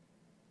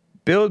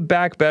 Build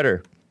Back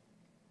Better.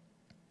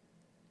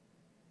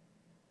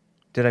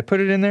 Did I put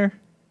it in there?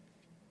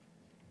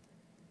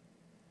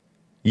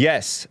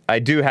 Yes, I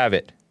do have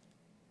it.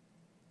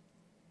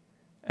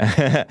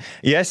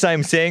 Yes,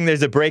 I'm saying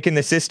there's a break in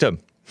the system.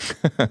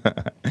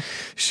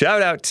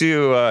 Shout out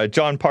to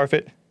John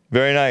Parfit.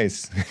 Very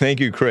nice. Thank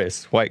you,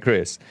 Chris. White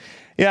Chris.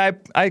 Yeah,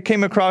 I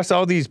came across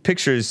all these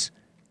pictures,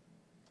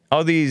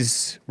 all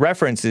these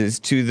references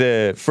to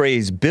the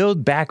phrase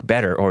build back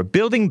better or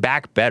building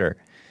back better.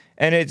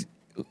 And it,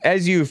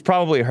 as you've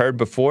probably heard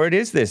before, it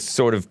is this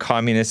sort of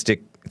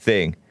communistic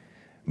thing.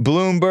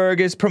 Bloomberg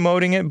is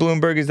promoting it.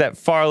 Bloomberg is that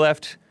far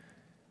left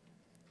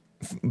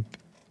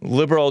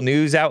liberal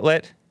news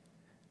outlet.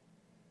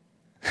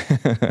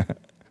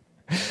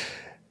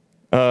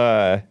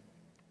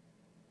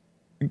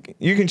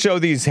 You can show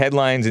these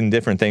headlines and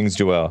different things,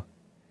 Joel.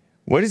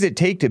 What does it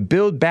take to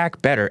build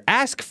back better?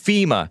 Ask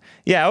FEMA.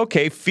 Yeah,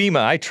 okay,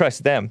 FEMA. I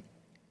trust them.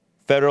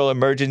 Federal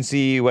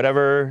Emergency,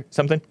 whatever,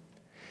 something.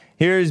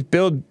 Here's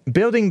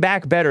building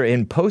back better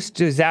in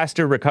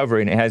post-disaster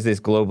recovery, and it has this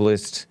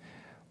globalist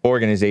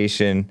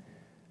organization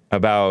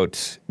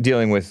about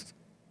dealing with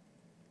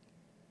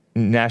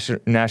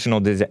natural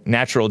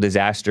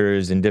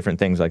disasters and different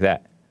things like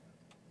that.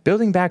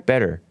 Building back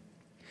better.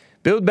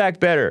 Build back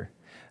better.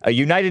 A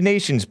United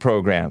Nations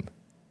program.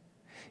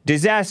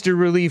 Disaster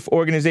relief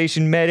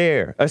organization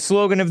MedAir. A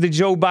slogan of the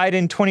Joe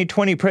Biden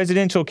 2020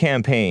 presidential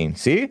campaign.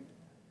 See?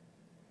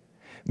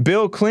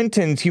 Bill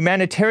Clinton's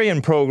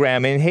humanitarian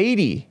program in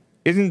Haiti.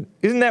 Isn't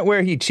that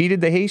where he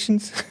cheated the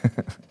Haitians?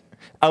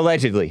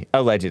 Allegedly.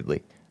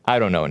 I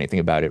don't know anything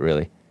about it,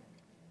 really.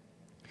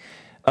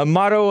 A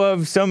motto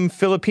of some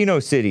Filipino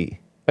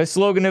city. A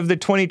slogan of the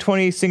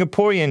 2020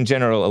 Singaporean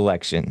general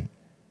election.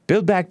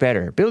 Build back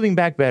better. Building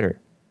back better.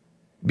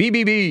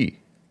 BBB.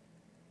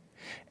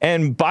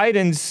 And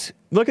Biden's,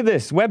 look at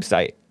this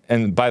website.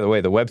 And by the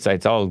way, the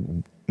website's all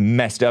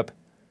messed up.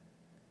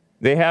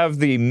 They have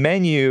the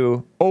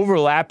menu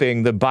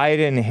overlapping the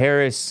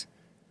Biden-Harris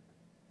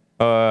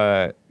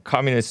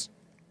communist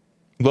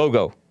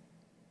logo.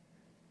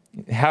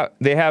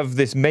 They have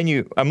this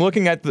menu. I'm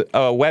looking at the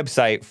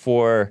website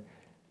for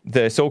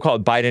the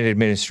so-called Biden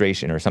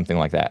administration or something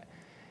like that.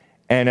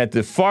 And at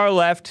the far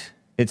left,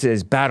 it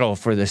says battle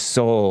for the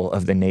soul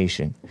of the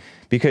nation.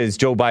 Because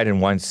Joe Biden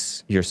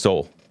wants your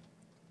soul.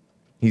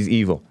 He's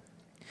evil.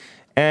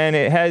 And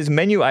it has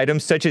menu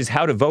items such as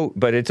how to vote,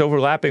 but it's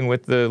overlapping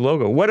with the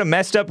logo. What a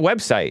messed up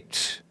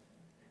website.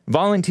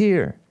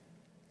 Volunteer.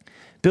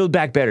 Build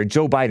back better.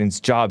 Joe Biden's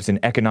jobs and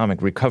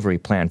economic recovery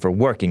plan for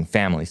working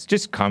families.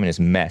 Just communist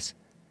mess.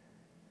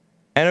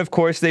 And of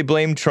course, they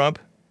blame Trump.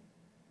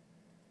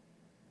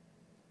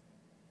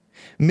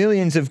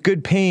 Millions of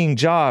good paying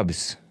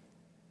jobs.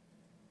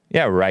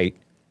 Yeah, right.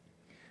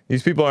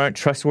 These people aren't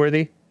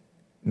trustworthy.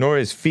 Nor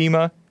is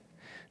FEMA.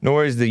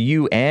 Nor is the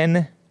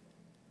UN.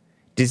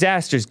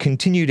 Disasters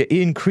continue to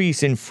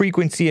increase in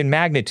frequency and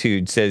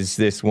magnitude, says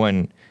this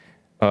one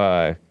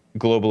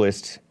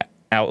globalist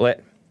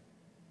outlet.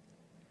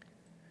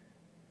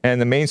 And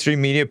the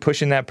mainstream media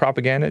pushing that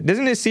propaganda.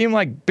 Doesn't it seem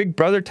like Big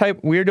Brother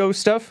type weirdo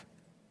stuff?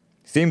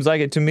 Seems like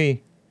it to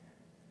me.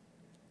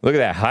 Look at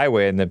that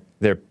highway and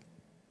they're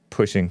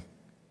pushing.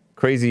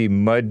 Crazy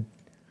mud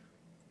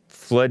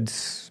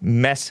floods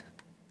mess.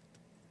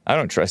 I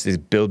don't trust this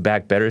build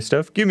back better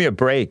stuff. Give me a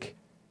break.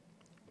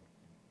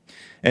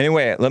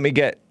 Anyway, let me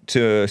get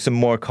to some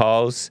more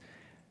calls.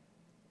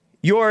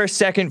 Your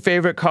second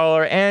favorite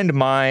caller and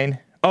mine.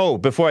 Oh,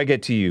 before I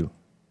get to you,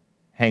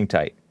 hang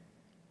tight.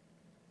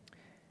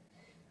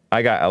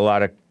 I got a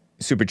lot of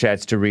super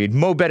chats to read.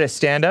 Mo Betta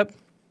Stand Up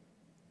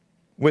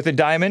with a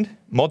diamond,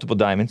 multiple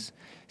diamonds,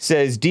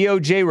 says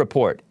DOJ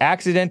report,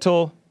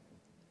 accidental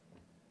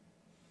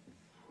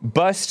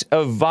bust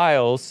of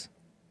vials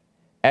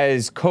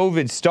as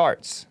COVID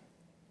starts.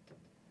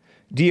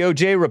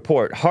 DOJ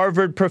report,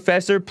 Harvard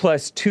professor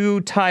plus 2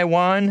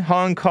 Taiwan,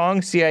 Hong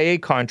Kong CIA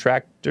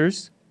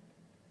contractors.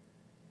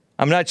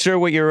 I'm not sure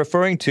what you're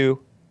referring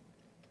to,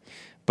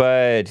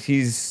 but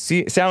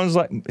sounds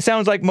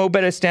like Mo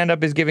Betta Stand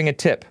Up is giving a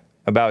tip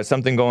about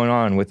something going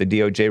on with the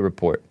DOJ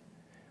report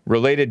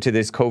related to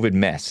this COVID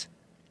mess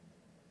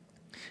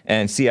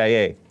and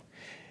CIA.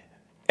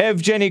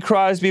 Jenny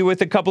Crosby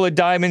with a couple of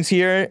diamonds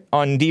here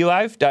on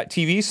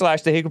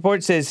DLive.tv/The Hake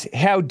Report says,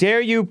 how dare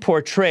you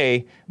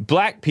portray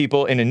black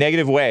people in a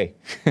negative way?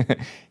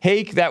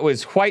 Hake, that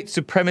was white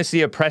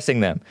supremacy oppressing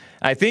them.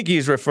 I think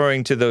he's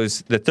referring to the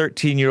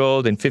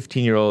 13-year-old and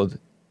 15-year-old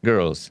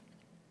girls.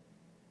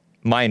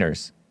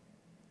 Minors.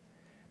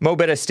 Mo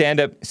Betta Stand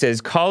Up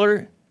says,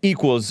 caller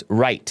equals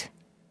right.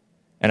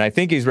 And I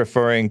think he's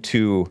referring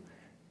to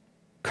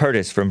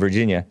Curtis from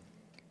Virginia.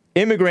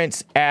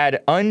 Immigrants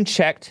add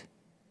unchecked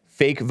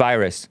fake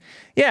virus.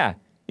 Yeah,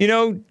 you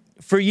know,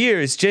 for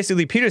years, Jesse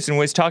Lee Peterson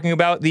was talking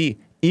about the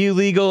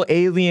illegal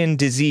alien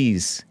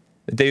disease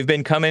that they've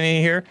been coming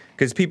in here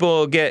because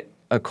people get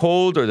a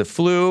cold or the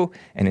flu,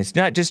 and it's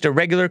not just a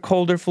regular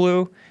cold or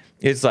flu.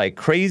 It's like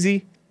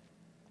crazy.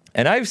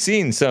 And I've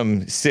seen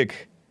some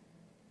sick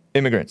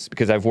immigrants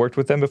because I've worked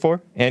with them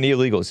before, and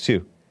illegals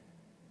too.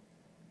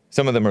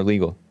 Some of them are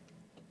legal.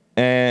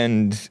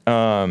 And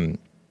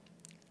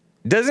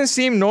doesn't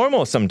seem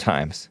normal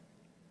sometimes.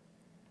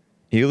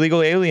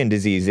 Illegal alien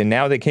disease. And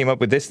now they came up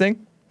with this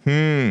thing?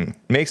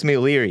 Makes me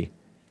leery.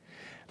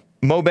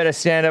 Mo Better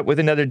Stand Up with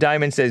another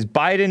diamond says,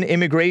 Biden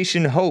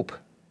immigration hope.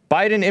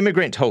 Biden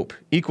immigrant hope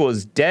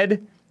equals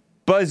dead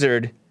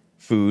buzzard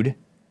food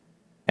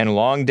and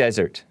long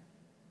desert.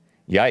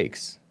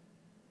 Yikes.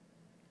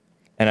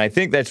 And I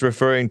think that's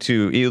referring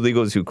to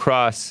illegals who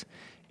cross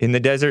in the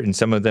desert, and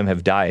some of them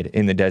have died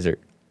in the desert.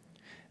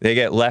 They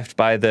get left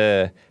by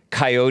the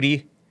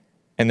coyote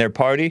and their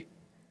party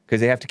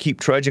because they have to keep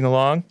trudging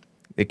along.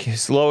 They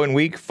slow and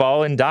weak,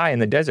 fall and die in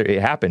the desert.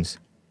 It happens.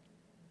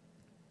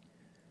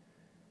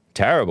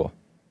 Terrible.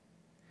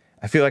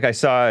 I feel like I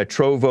saw a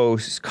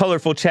Trovo's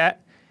colorful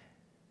chat.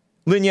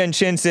 Lin Yun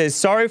Chin says,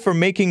 sorry for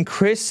making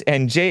Chris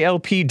and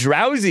JLP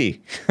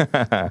drowsy.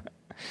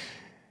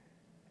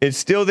 It's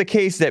still the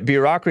case that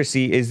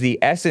bureaucracy is the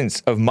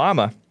essence of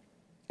mama,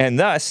 and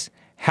thus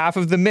half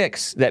of the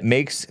mix that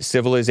makes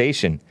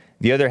civilization.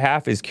 The other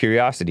half is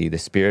curiosity, the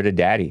spirit of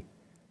daddy.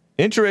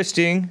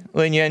 Interesting,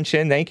 Lin Yun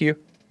Chin, thank you.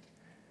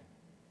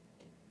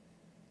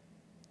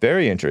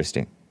 Very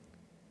interesting.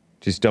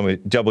 Just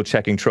double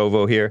checking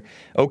Trovo here.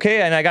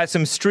 Okay, and I got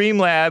some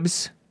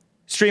Streamlabs,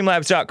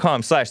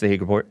 streamlabs.com/The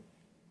Hake Report.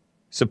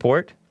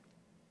 Support.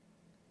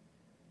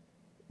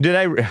 Did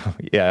I?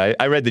 Yeah,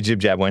 I read the Jib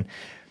Jab one.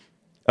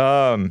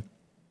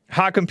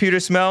 Hot Computer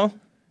Smell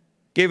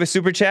gave a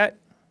super chat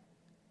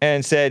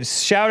and said,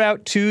 shout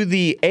out to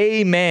the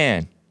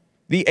A-Man.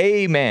 The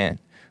A-Man.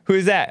 Who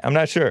is that? I'm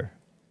not sure.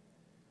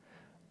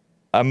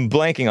 I'm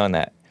blanking on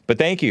that, but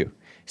thank you.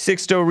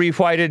 Sixto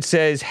Refwhited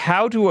says,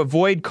 how to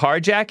avoid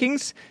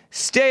carjackings?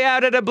 Stay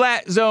out of the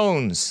black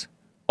zones.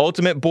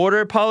 Ultimate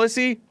border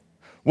policy?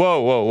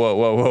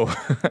 Whoa.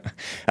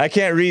 I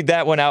can't read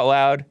that one out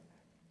loud.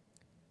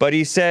 But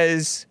he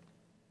says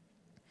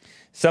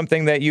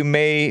something that you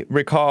may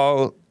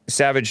recall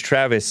Savage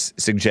Travis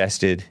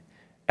suggested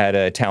at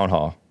a town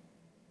hall.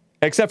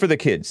 Except for the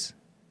kids.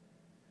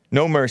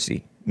 No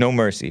mercy. No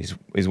mercy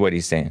is what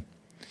he's saying.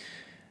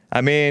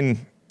 I mean,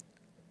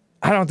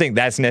 I don't think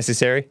that's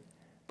necessary.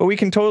 But we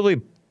can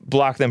totally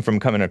block them from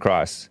coming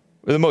across.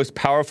 We're the most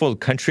powerful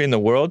country in the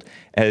world,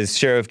 as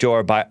Sheriff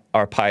Joe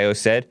Arpaio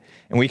said,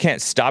 and we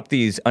can't stop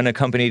these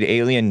unaccompanied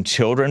alien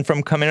children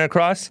from coming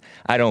across.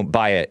 I don't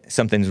buy it.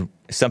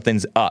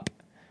 Something's up.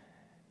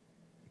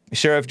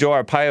 Sheriff Joe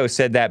Arpaio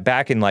said that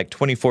back in like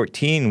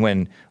 2014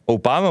 when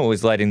Obama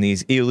was letting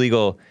these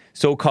illegal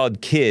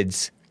so-called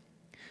kids,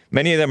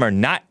 many of them are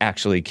not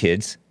actually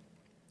kids,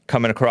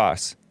 coming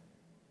across.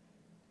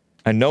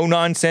 A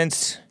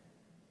no-nonsense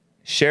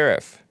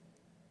sheriff.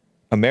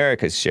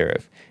 America's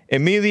sheriff.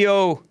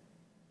 Emilio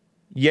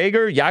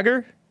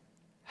Jaeger?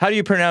 How do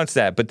you pronounce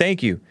that? But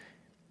thank you.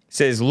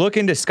 Says, look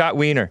into Scott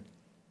Wiener.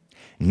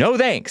 No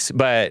thanks,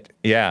 but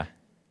yeah.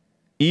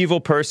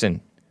 Evil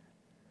person.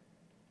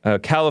 A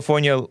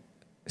California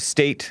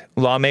state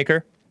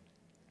lawmaker.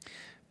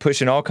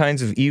 Pushing all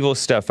kinds of evil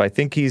stuff. I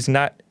think he's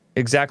not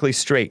exactly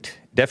straight.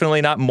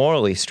 Definitely not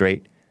morally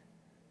straight.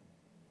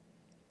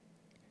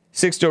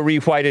 Sixto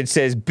Refwhited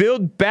says,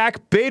 build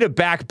back beta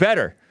back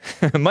better.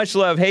 Much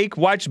love, Hake.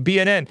 Watch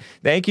BNN.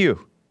 Thank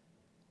you.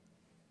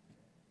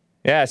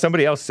 Yeah,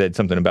 somebody else said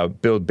something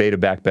about build beta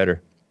back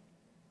better.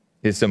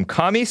 Is some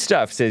commie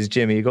stuff, says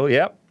Jim Eagle.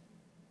 Yep.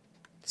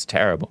 It's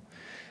terrible.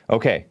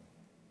 Okay.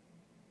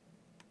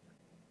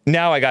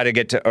 Now I got to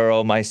get to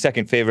Earl, my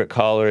second favorite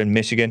caller in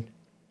Michigan.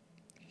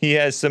 He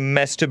has some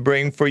mess to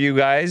bring for you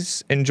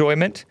guys.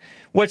 Enjoyment.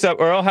 What's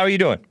up, Earl? How are you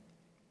doing?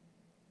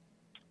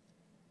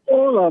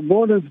 Hola,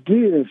 buenos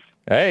dias.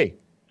 Hey.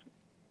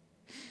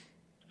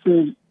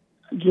 To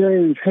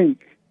James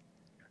Hake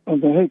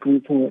of the Hake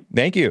Report.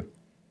 Thank you.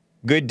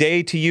 Good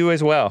day to you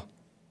as well.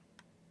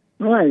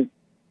 Right.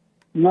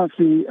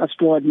 Nazi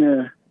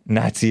extraordinaire.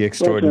 Nazi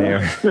extraordinaire.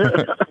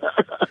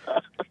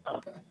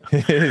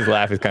 His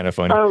laugh is kind of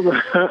funny.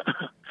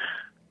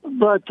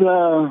 But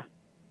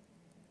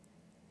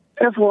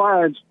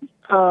FYI,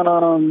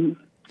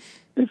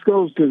 this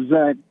goes to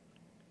Zach.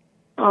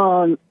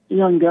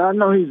 Young guy, I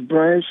know he's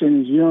brash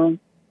and he's young.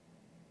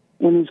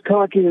 When he's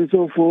cocky and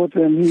so forth,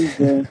 and he's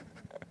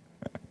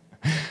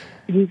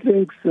he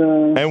thinks.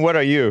 And what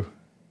are you?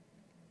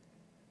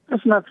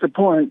 That's not the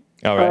point.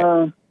 All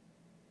right.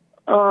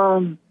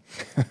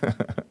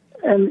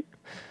 And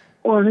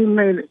well, he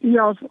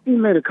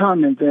made a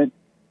comment that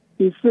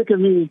he's sick of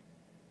me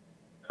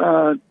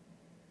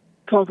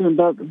talking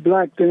about the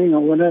black thing or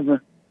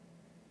whatever,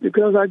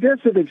 because I guess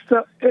it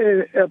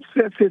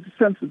upsets his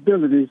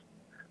sensibilities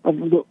of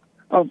the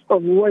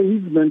way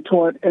he's been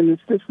taught and his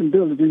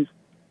sensibilities,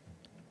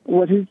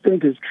 what he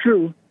thinks is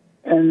true,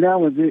 and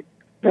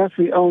that's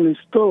the only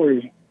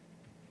story,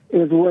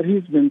 is what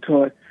he's been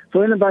taught.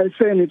 So anybody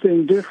say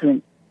anything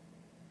different,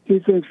 he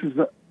thinks is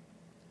an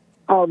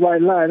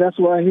outright lie. That's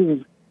why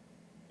he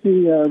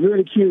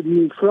ridiculed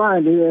me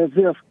Friday as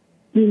if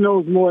he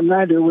knows more than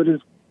I do with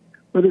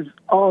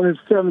all his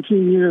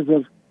 17 years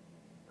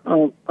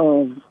of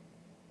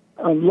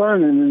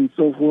learning and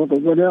so forth or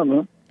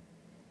whatever,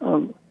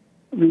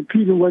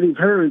 repeating what he's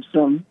heard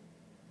some.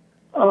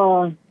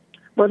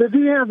 But if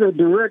he has a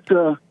direct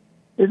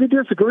if he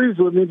disagrees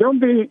with me, don't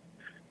make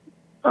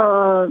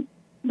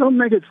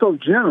it so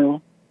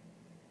general.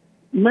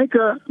 Make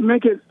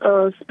it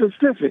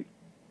specific.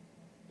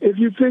 If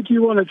you think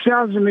you want to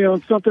challenge me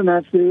on something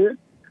I said,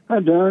 I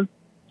done,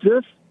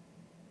 just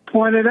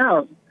point it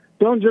out.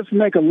 Don't just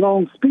make a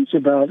long speech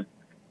about it,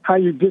 how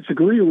you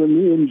disagree with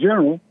me in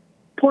general.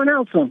 Point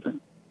out something.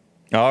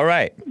 All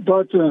right.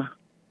 But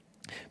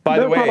by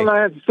the that's way, all I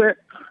have to say.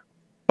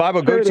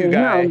 Bible say go-to to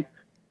guy. him.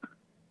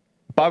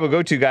 Bible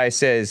go-to guy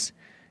says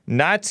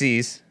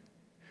Nazis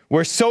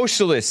were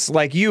socialists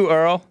like you,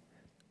 Earl.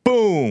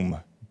 Boom.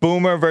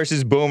 Boomer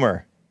versus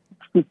boomer.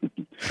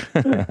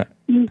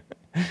 You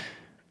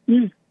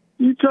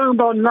talking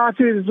about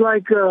Nazis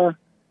like the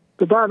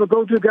Bible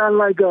go-to guy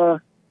like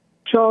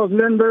Charles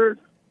Lindbergh?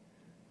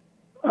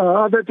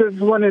 I bet this is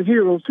one of his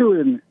heroes too,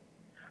 isn't it?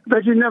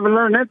 Bet you never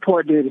learned that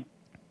part, did he?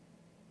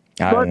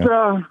 I don't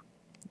know.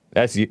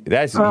 That's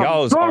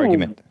y'all's boom.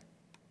 argument.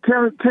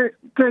 Tell him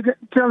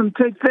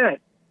take that.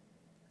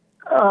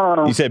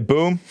 You said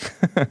boom?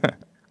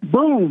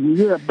 Boom,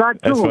 yeah,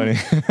 back to That's him.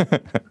 funny.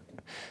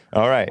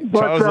 All right. But,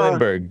 Charles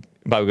Lindbergh,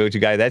 Bible go-to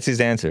guy. That's his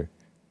answer.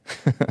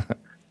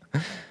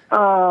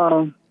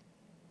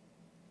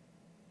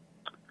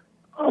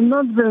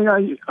 Another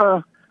thing,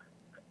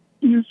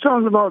 you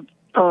talking about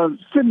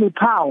Sidney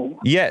Powell.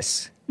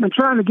 Yes. I'm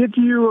trying to get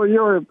to you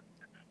your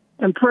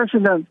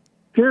impression that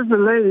here's the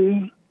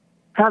lady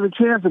have a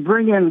chance to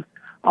bring in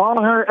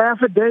all her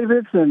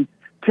affidavits and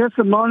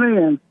testimony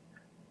and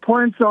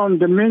points on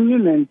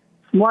Dominion and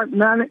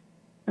Smartmatic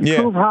and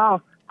Yeah. prove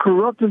how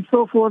corrupt and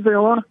so forth they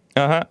are.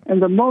 Uh-huh. And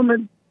the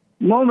moment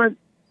the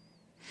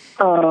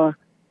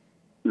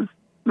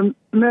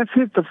mess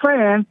hit the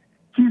fan,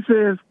 she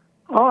says,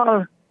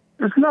 "Oh,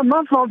 it's not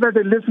my fault that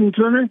they listen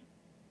to me.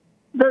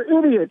 They're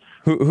idiots."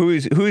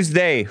 Who's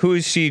they? Who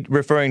is she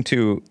referring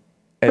to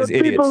as The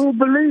idiots? people who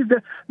believe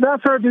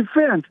that's her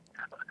defense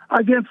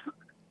against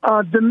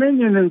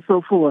Dominion and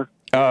so forth.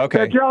 Oh, okay.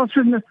 That y'all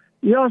shouldn't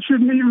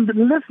even be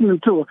listening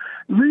to her.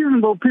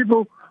 Reasonable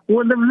people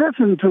wouldn't have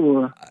listened to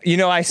her. You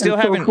know, I still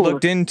and so haven't forth.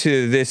 looked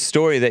into this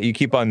story that you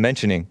keep on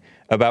mentioning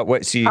about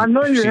what she I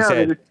know you she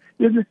haven't.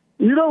 said.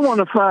 You don't want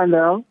to find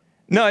out.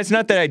 No, it's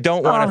not that I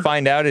don't want to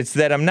find out. It's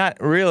that I'm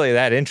not really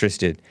that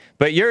interested.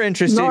 But you're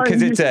interested No,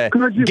 because it's a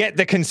 'cause you- get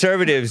the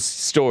conservatives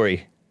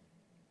story.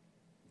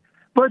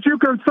 But you're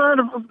concerned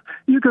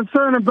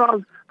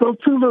about those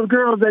two little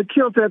girls that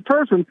killed that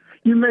person.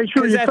 You made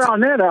sure 'Cause you that's-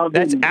 found that out.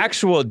 That's didn't you?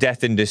 actual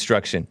death and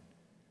destruction.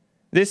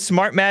 This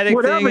Smartmatic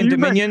Whatever, thing in you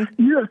Dominion,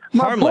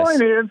 my harmless.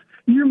 point is,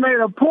 you made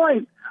a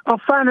point of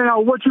finding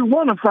out what you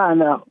want to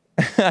find out.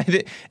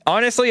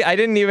 Honestly, I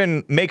didn't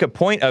even make a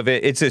point of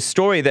it. It's a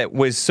story that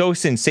was so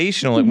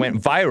sensational it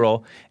went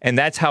viral, and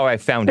that's how I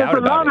found There's out a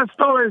about lot it. of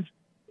stories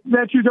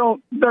that you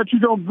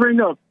don't bring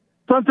up.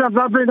 Sometimes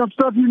I bring up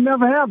stuff you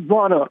never have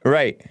brought up,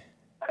 Right.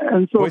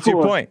 and so What's forth.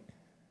 your point?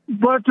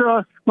 But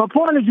my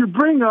point is, you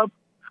bring up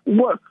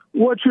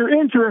what you're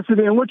interested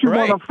in, what you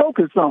Right. want to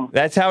focus on.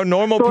 That's how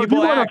normal So if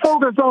people you want act. to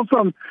focus on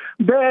some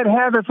bad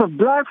habits of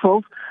black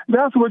folks,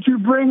 that's what you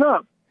bring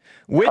up.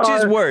 Which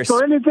is worse? So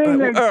anything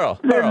that Earl.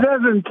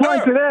 doesn't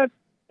point to that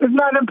is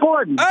not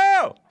important.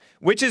 Oh!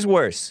 Which is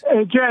worse?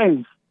 Hey,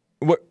 James.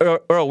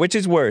 Earl, which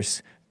is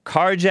worse?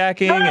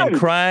 Carjacking and James!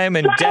 crime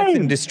and death and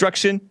James!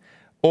 destruction?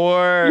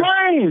 Or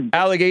James!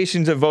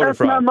 allegations of voter That's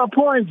fraud? not my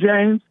point,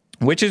 James.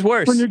 Which is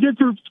worse? When you get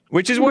to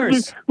Which is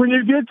worse? When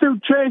you get to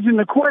changing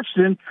the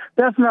question,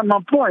 that's not my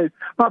point.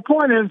 My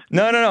point is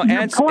No. you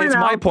It's point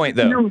my out- point,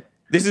 though.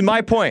 This is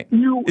my point.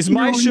 This is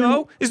my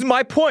show. This is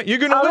my point. You're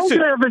going to I don't listen.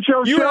 care if it's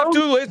your you show. have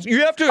to listen.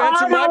 You have to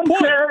answer I my don't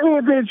point. care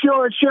if it's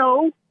your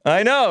show.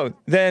 I know.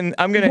 Then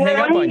I'm going to hang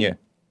up on you.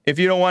 If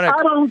you don't want I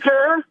to don't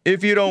care.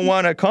 if you don't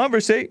want to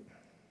conversate.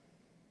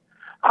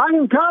 I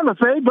can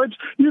conversate, but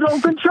you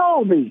don't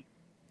control me.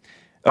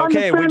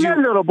 Okay, Understand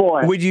that, little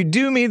boy? Would you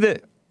do me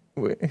the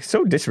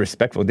so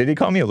disrespectful. Did he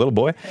call me a little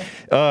boy?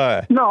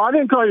 No, I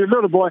didn't call you a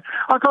little boy.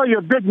 I call you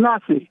a big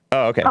Nazi.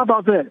 Oh, okay. How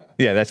about that?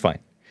 Yeah, that's fine.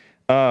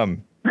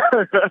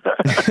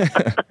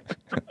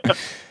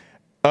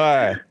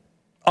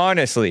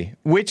 Honestly,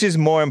 which is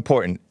more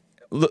important?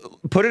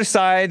 Put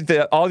aside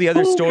all the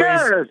other Who stories.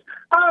 cares?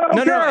 I don't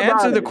No, care about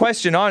answer the it.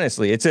 question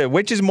honestly. It's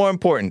which is more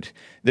important?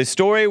 The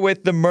story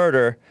with the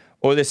murder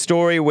or the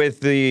story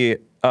with the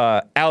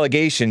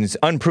allegations,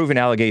 unproven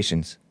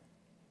allegations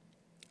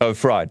of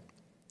fraud?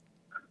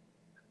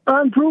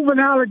 Unproven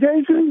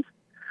allegations?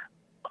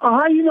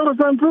 How you know it's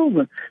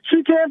unproven?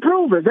 She can't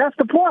prove it. That's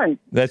the point.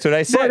 That's what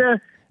I said.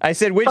 But, I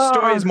said, which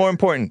story is more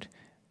important?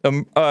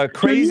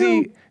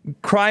 Crazy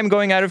crime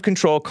going out of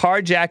control.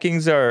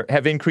 Carjackings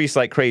have increased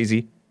like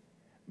crazy.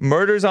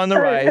 Murders on the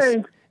rise.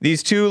 hey.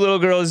 These two little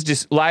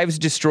girls, lives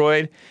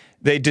destroyed.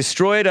 They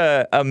destroyed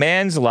a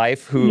man's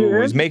life who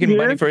Yes, was making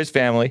money yes. for his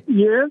family.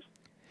 Yes,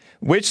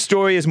 Which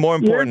story is more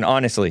important,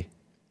 honestly?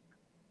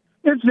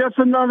 it's just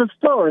another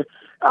story.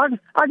 I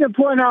can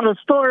point out a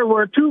story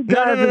where two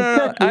guys in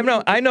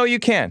Texas. I know you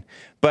can.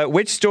 But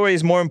which story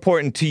is more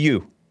important to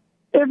you?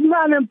 It's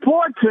not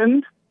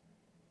important.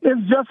 It's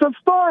just a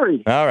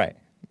story. All right.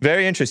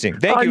 Very interesting.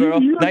 Thank you, Earl.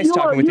 Nice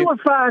talking with you.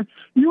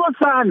 You would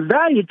find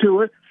value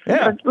to it.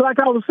 Yeah. Like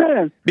I was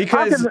saying.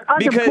 Because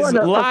I can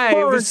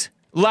point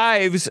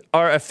lives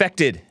are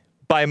affected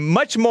by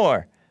much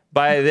more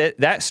by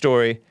that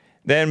story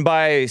than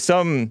by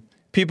some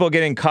people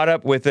getting caught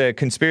up with a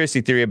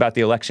conspiracy theory about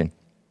the election.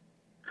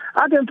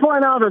 I can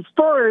point out a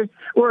story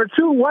where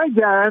two white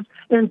guys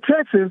in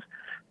Texas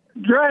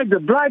dragged a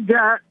black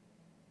guy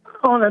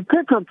on a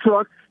pickup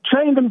truck,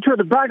 chained him to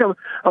the back of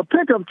a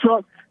pickup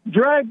truck,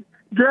 dragged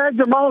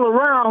him all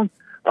around,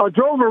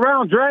 drove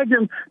around, dragged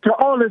him till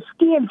all his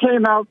skin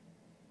came out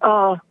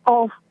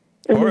off.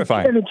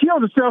 Horrifying. And he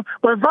killed himself.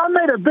 But if I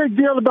made a big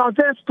deal about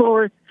that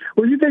story,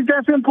 well, you think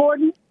that's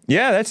important?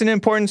 Yeah, that's an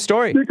important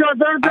story. Because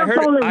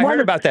I heard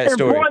about that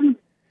story.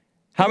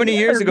 How many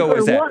years ago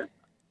was that?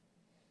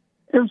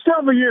 It was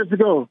several years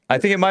ago. I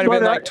think it might have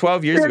been like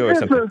 12 years ago or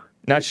something.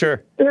 Not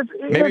sure.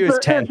 Maybe it was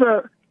 10.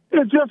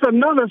 It's just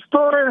another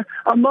story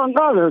among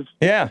others.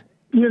 Yeah.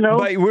 You know?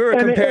 But we were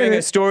comparing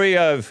a story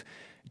of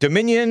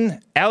Dominion,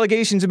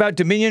 allegations about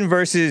Dominion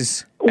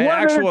versus an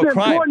actual it's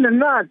crime. Important or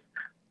not,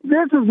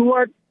 this is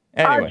what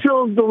I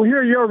chose to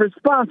hear your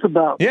response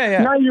about.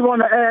 Yeah. Now you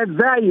want to add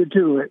value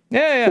to it.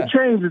 Yeah. To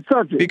change the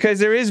subject. Because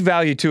there is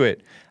value to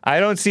it. I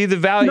don't see the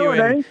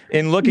value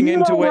in looking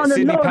into what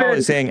Sidney Powell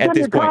is saying at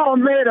this point. Sidney Powell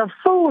made a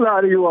fool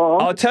out of you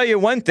all. I'll tell you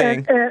one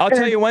thing. And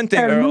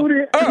Earl.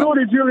 Rudy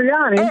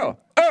Giuliani.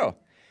 Earl.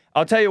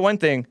 I'll tell you one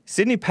thing.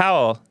 Sidney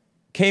Powell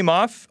came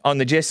off on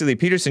the Jesse Lee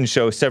Peterson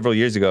show several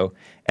years ago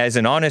as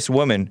an honest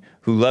woman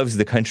who loves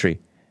the country.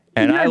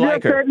 And I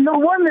like her. No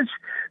wonder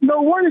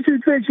she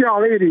thinks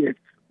y'all idiots.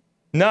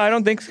 No, I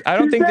don't think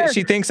that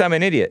she thinks I'm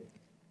an idiot.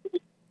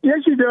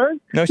 Yes, she does.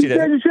 No, she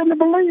doesn't. You shouldn't have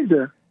believed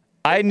her.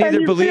 I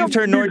neither believed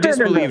her nor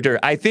disbelieved her.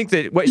 I think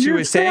that what she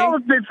was saying... You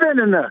still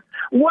defending her.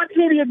 What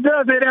idiot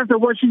does that after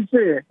what she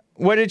said?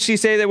 What did she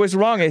say that was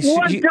wrong?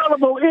 What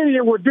gullible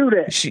idiot would do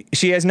that?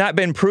 She has not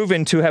been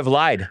proven to have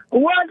lied.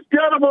 What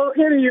gullible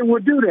idiot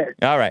would do that?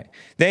 All right.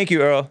 Thank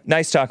you, Earl.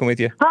 Nice talking with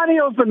you.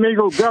 Adios,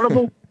 amigo,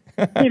 gullible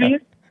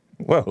idiot.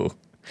 Whoa.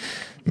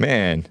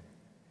 Man.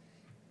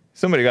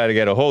 Somebody got to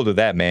get a hold of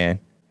that, man.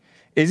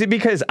 Is it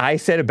because I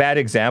set a bad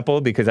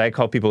example because I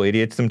call people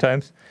idiots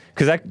sometimes?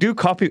 Because I do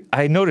call people,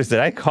 I notice that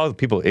I call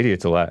people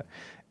idiots a lot.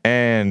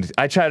 And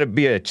I try to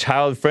be a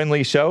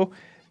child-friendly show,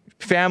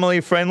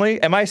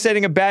 family-friendly. Am I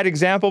setting a bad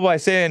example by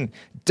saying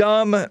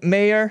dumb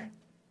mayor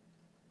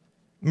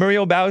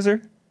Muriel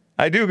Bowser?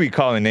 I do be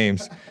calling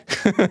names,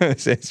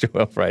 says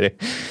Joel Friday.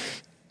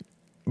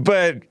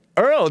 But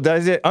Earl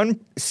does it,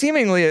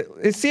 seemingly,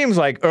 it seems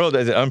like Earl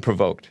does it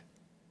unprovoked.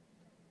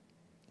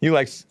 He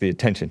likes the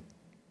attention.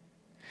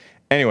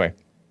 Anyway,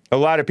 a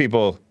lot of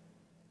people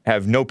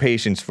have no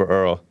patience for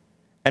Earl.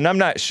 And I'm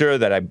not sure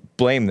that I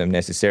blame them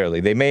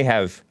necessarily. They may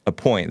have a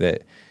point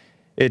that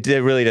it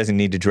really doesn't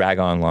need to drag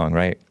on long,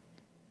 right?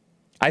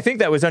 I think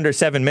that was under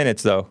 7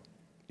 minutes, though.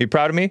 You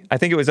proud of me? I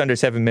think it was under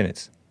 7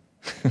 minutes.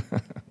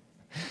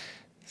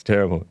 It's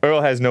terrible.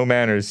 Earl has no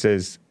manners,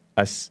 says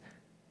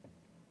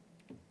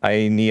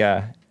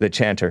Aenia the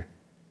Chanter.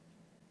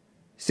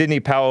 Sidney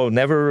Powell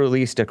never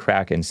released a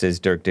Kraken, says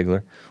Dirk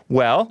Diggler.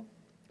 Well,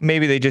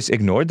 maybe they just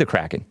ignored the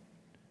Kraken.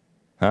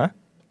 Huh?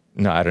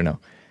 No, I don't know.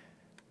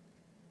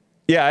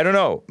 Yeah, I don't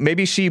know.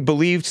 Maybe she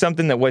believed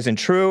something that wasn't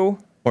true,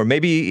 or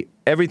maybe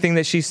everything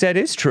that she said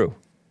is true.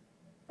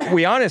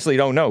 We honestly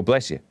don't know.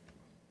 Bless you.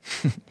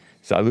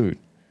 Salud.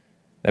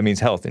 That means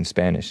health in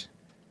Spanish.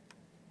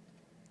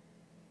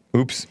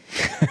 Oops.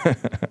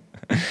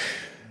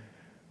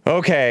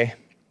 Okay.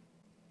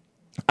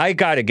 I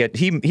gotta get,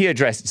 he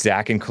addressed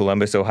Zach in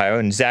Columbus, Ohio,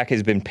 and Zach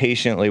has been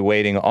patiently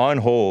waiting on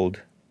hold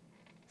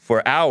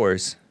for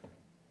hours,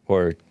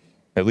 or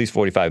at least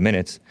 45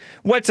 minutes.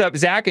 What's up,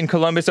 Zach in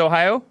Columbus,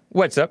 Ohio?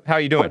 What's up? How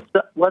are you doing?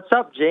 What's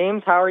up,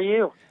 James? How are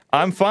you?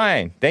 I'm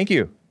fine. Thank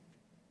you.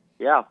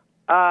 Yeah.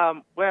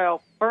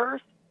 Well,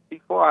 first,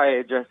 before I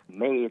address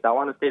Maze, I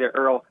want to say to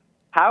Earl,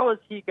 how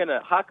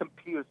come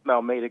Peter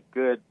Smell made a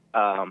good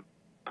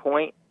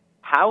point?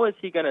 How is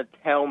he going to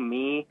tell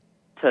me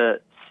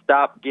to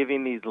stop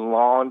giving these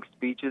long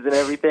speeches and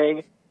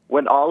everything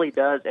when all he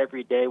does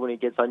every day when he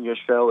gets on your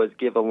show is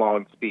give a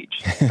long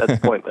speech? That's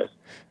pointless.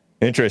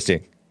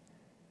 Interesting.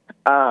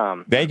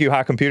 Thank you,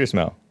 Hot Computer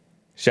Smell.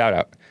 Shout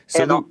out.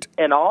 Salute.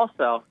 And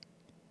also,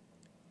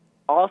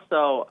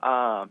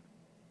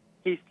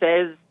 he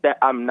says that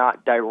I'm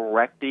not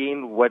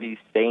directing what he's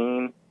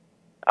saying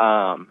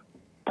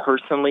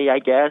personally, I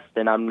guess,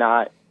 and I'm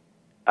not...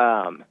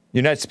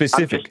 You're not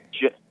specific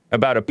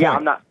about a point. Yeah,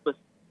 I'm not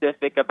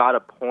specific about a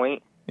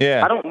point.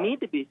 Yeah. I don't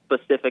need to be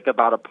specific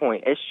about a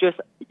point. It's just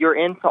you're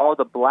into all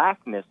the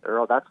blackness,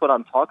 Earl. That's what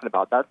I'm talking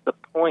about. That's the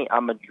point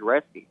I'm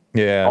addressing.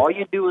 Yeah. All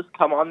you do is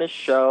come on this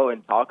show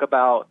and talk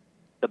about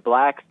the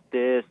blacks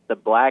this, the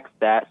blacks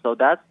that. So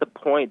that's the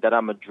point that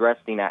I'm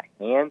addressing at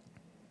hand.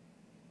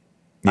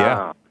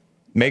 Yeah.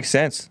 Makes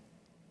sense.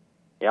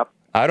 Yep.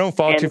 I don't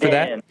fault you for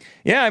that.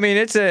 Yeah, I mean,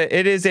 it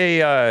is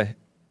a,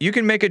 you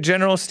can make a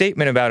general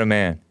statement about a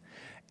man.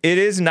 It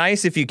is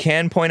nice if you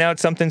can point out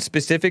something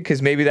specific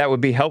because maybe that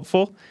would be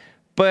helpful.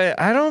 But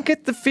I don't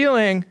get the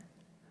feeling,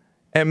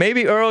 and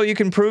maybe Earl, you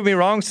can prove me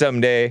wrong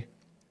someday,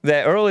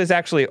 that Earl is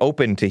actually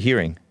open to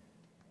hearing.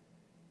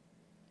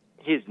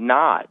 He's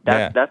not.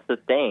 That's the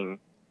thing.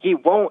 He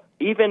won't,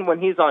 even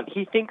when he's on,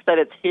 he thinks that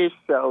it's his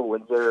show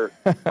when you're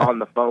on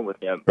the phone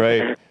with him.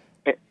 Right.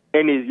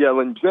 And he's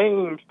yelling,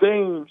 James,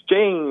 James,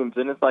 James.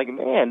 And it's like,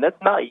 man,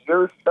 that's not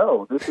your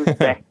show. This is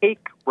the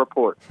Hake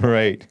Report.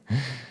 Right.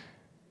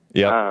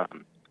 Yeah.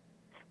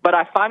 But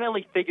I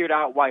finally figured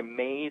out why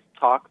Maze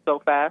talks so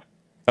fast.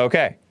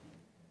 Okay.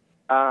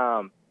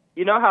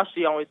 You know how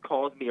she always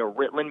calls me a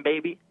Ritalin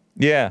baby?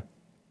 Yeah.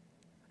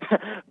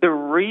 The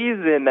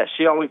reason that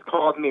she always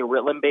calls me a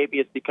Ritalin baby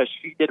is because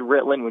she did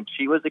Ritalin when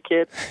she was a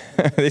kid.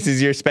 This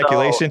is your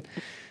speculation?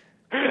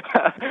 So,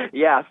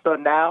 yeah, so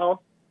now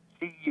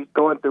she's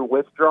going through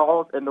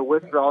withdrawals, and the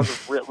withdrawals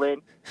of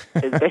Ritalin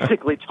is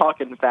basically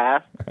talking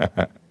fast.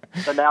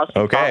 So now she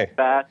talks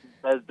fast and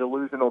says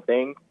delusional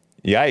things.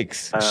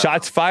 Yikes.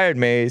 Shots fired,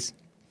 Maze.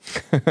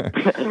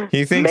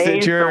 He thinks Maze,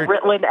 that you're the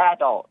Ritalin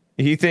adult.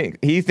 He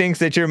thinks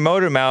that your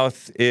motor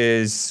mouth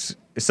is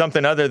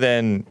something other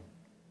than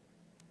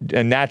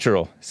a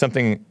natural,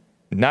 something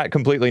not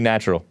completely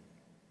natural.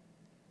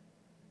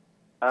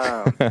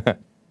 And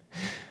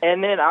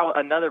then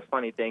another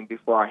funny thing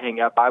before I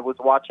hang up, I was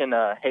watching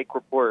a Hake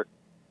Report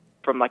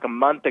from like a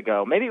month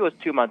ago, maybe it was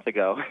 2 months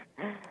ago,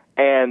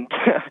 and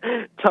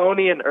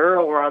Tony and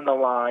Earl were on the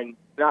line,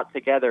 not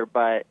together,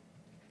 but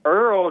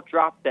Earl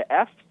dropped the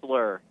F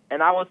slur,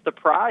 and I was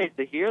surprised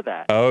to hear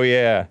that. Oh,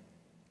 yeah.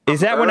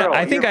 Is that Earl, when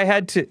I think I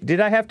had to, did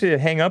I have to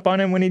hang up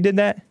on him when he did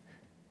that?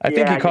 I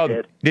think he called,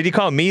 did he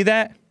call me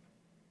that?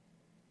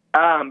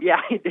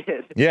 Yeah, he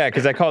did. Yeah,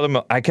 because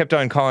I kept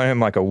on calling him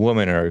like a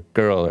woman or a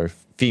girl or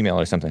female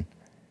or something.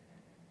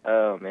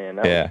 Oh, man,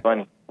 that was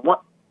funny.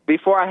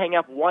 Before I hang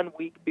up, 1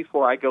 week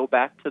before I go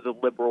back to the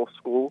liberal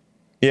school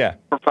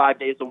for 5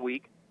 days a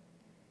week,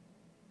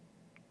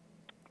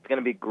 it's going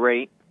to be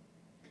great.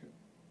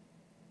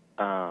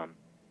 But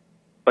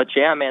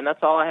yeah, man,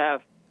 that's all I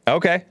have.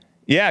 Okay.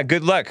 Yeah,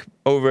 good luck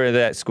over at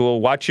that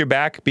school. Watch your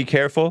back. Be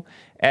careful.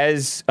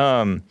 As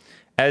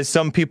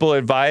some people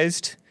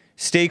advised,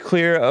 stay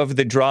clear of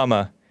the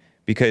drama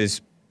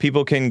because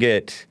people can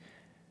get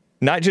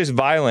not just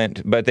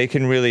violent, but they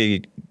can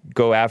really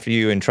go after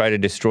you and try to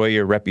destroy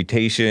your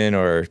reputation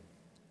or,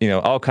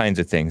 all kinds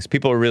of things.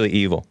 People are really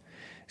evil.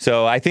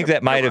 So I think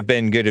that might have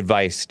been good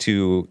advice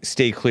to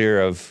stay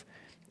clear of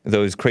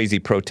those crazy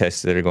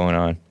protests that are going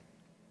on.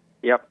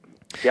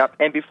 Yep.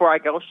 And before I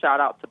go, shout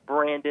out to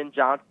Brandon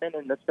Johnson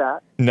in the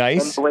chat.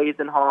 Nice. And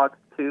Blazing Hogs,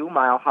 too,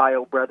 my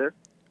Ohio brother.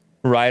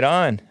 Right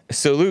on.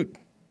 Salute.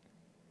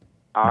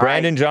 All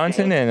Brandon right.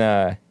 Johnson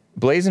and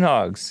Blazing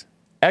Hogs.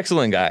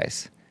 Excellent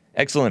guys.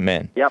 Excellent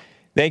men. Yep.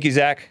 Thank you,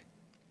 Zach.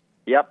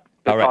 Yep.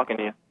 Good All right. talking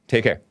to you.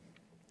 Take care.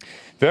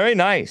 Very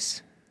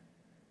nice.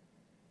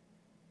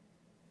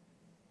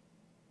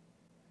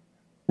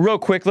 Real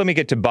quick, let me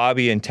get to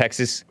Bobby in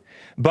Texas.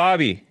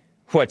 Bobby,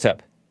 what's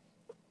up?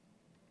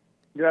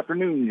 Good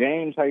afternoon,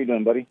 James. How you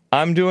doing, buddy?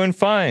 I'm doing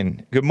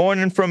fine. Good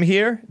morning from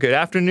here. Good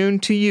afternoon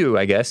to you,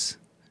 I guess.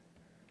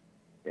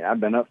 Yeah, I've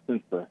been up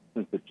since the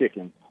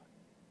chickens.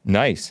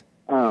 Nice.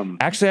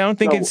 Actually, I don't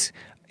think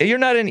you're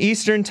not in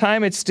Eastern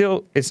time.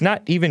 It's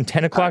not even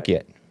 10 o'clock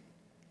yet.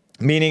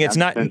 Meaning it's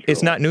not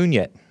noon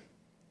yet.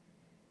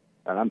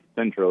 And I'm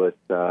Central.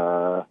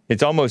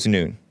 It's almost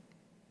noon.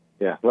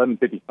 Yeah,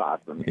 11:55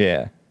 for me.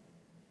 Yeah.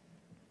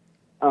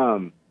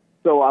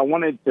 So I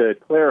wanted to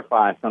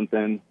clarify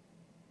something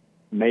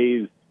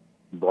Maze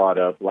brought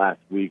up last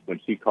week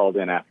when she called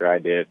in after I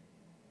did.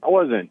 I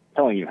wasn't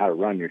telling you how to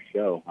run your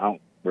show. I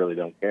don't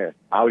care.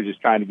 I was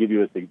just trying to give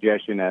you a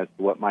suggestion as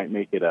to what might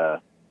make it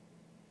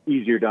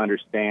easier to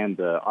understand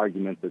the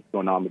argument that's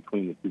going on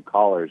between the two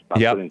callers by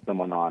putting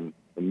someone on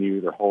the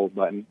mute or hold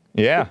button.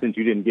 Yeah. But since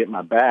you didn't get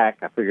my back,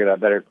 I figured I'd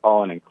better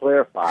call in and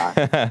clarify.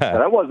 But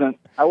I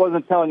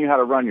wasn't telling you how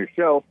to run your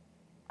show.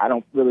 I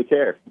don't really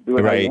care. Do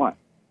it how you want.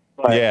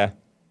 But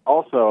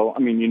also,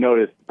 you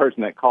notice the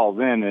person that calls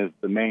in is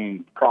the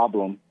main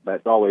problem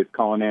that's always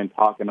calling in,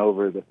 talking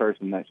over the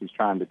person that she's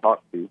trying to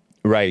talk to.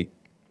 Right.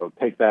 So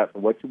take that for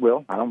what you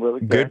will. I don't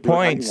really care. Good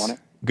points.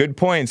 Good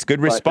points. Good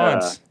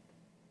response.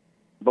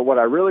 But what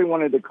I really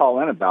wanted to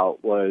call in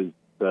about was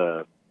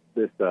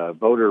this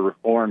voter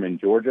reform in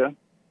Georgia.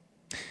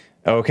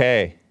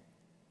 Okay.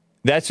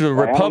 That's the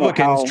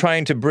Republicans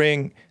trying to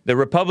bring, the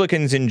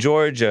Republicans in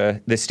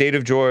Georgia, the state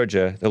of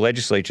Georgia, the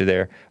legislature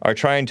there, are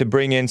trying to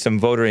bring in some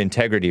voter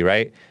integrity,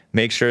 right?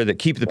 Make sure that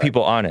keep the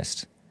people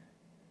honest.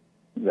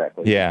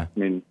 Exactly. Yeah.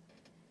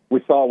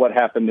 We saw what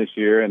happened this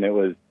year, and it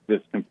was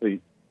this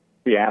complete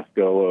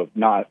fiasco of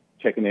not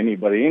checking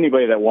anybody.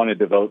 Anybody that wanted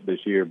to vote this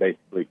year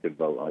basically could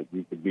vote. Like,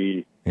 you could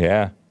be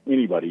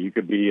anybody. You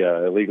could be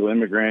an illegal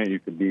immigrant. You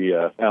could be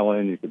a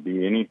felon. You could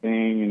be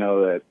anything,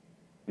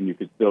 and you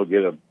could still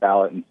get a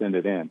ballot and send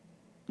it in.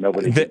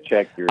 Nobody could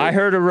check your. I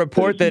heard a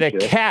report that a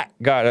cat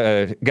got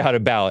a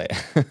ballot.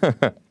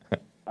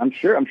 I'm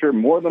sure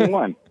more than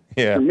one.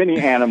 Yeah. Many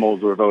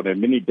animals were voting.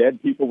 Many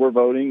dead people were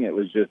voting. It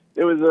was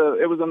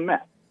a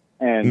mess.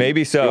 And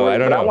maybe so. I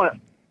don't know.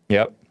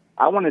 Yep.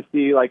 I want to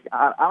see, like,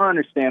 I don't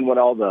understand what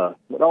all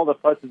the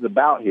fuss is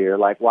about here.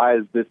 Like, why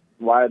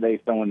are they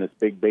throwing this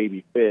big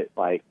baby fit,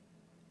 like,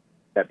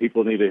 that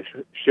people need to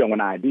show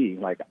an ID?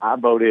 Like, I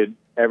voted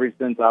ever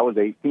since I was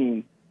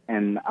 18,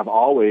 and I've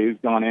always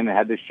gone in and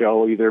had to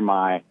show either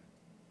my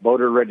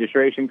voter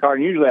registration card,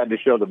 and usually I had to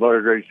show the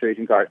voter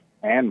registration card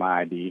and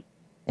my ID.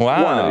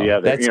 Wow. One or the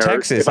other. That's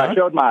Texas, if I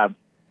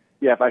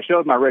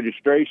showed my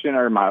registration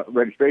or my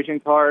registration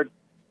card,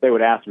 they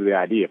would ask for the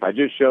ID. If I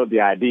just showed the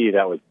ID,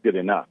 that was good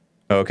enough.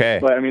 Okay.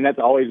 But, I mean, that's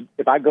always,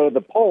 if I go to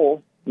the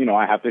poll,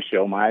 I have to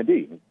show my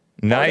ID.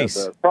 Nice.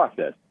 Part of the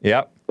process.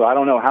 Yep. So I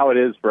don't know how it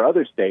is for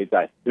other states,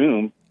 I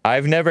assume.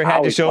 I've never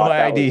had to show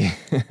my ID.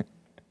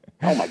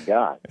 Oh, my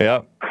God.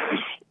 Yep.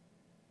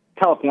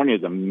 California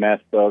is a mess,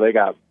 though. They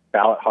got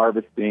ballot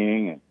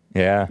harvesting, and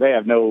Yeah. they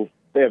have no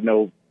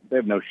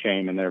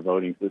shame in their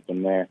voting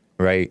system there.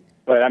 Right.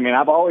 But, I mean,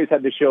 I've always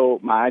had to show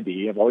my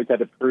ID. I've always had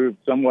to prove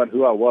somewhat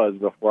who I was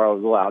before I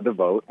was allowed to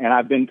vote. And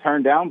I've been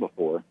turned down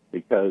before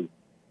because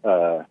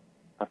I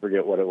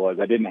forget what it was.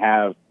 I didn't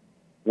have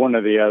one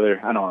or the other.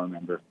 I don't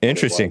remember.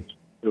 Interesting.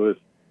 I was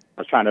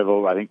trying to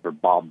vote, I think, for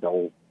Bob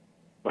Dole.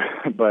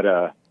 But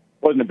it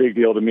wasn't a big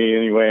deal to me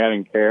anyway. I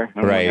didn't care.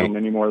 I don't know him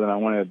any more than I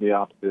wanted the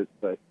opposite.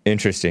 But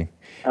Interesting.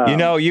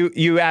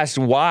 You asked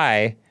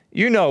why.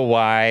 You know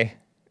why.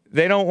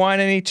 They don't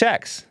want any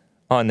checks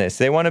on this.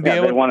 They want to be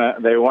able. They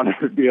want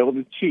to be able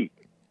to cheat.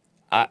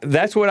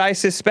 That's what I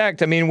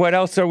suspect. I mean, what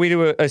else are we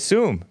to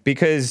assume?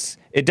 Because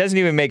it doesn't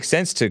even make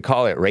sense to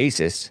call it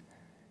racist.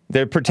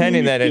 They're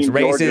pretending that it's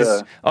racist.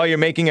 Georgia. Oh, you're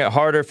making it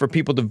harder for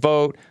people to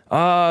vote. Oh,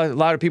 a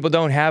lot of people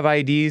don't have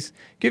IDs.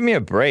 Give me a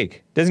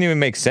break. Doesn't even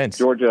make sense.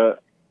 Georgia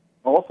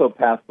also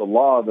passed a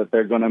law that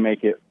they're going to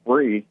make it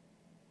free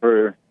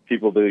for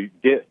people to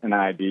get an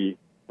ID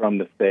from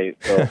the state.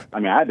 So, I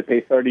mean, I had to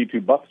pay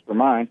 $32 for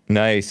mine.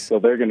 Nice. So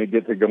they're going to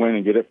get to go in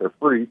and get it for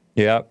free.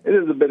 Yeah. It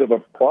is a bit of a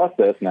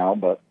process now,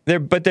 but they're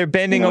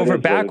bending over it is what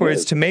it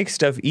backwards is. to make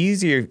stuff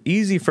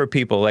easy for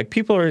people. Like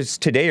people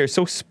today are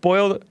so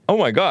spoiled. Oh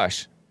my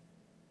gosh.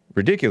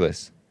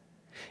 Ridiculous.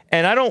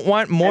 And I don't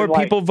want more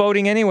people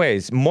voting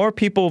anyways. More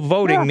people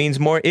voting means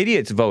more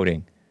idiots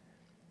voting.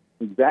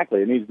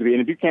 Exactly. It needs to be.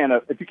 And if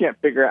you can't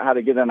figure out how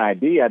to get an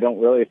ID, I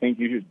don't really think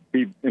you should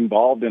be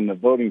involved in the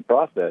voting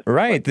process.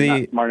 Right. If you're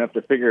not smart enough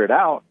to figure it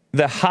out.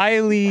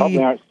 Probably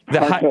aren't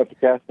smart enough to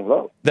cast a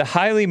vote. The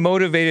highly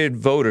motivated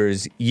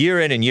voters,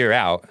 year in and year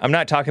out, I'm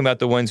not talking about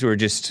the ones who are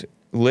just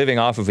living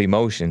off of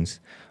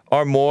emotions,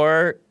 are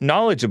more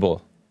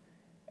knowledgeable.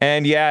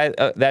 And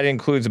that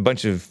includes a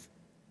bunch of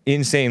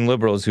insane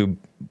liberals who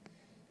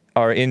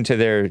are into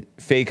their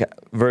fake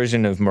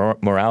version of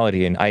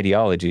morality and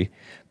ideology.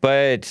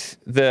 But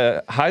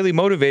the highly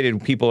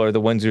motivated people are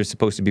the ones who are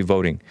supposed to be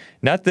voting,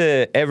 not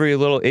the every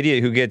little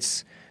idiot who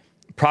gets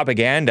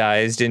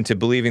propagandized into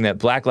believing that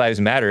Black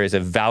Lives Matter is a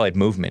valid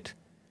movement.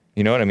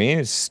 You know what I mean?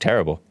 It's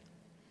terrible.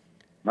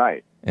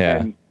 Right.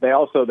 Yeah. And they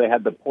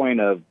had the point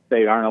of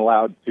they aren't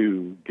allowed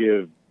to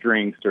give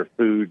drinks or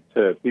food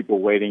to people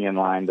waiting in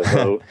line to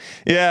vote.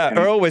 Yeah, and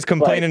Earl was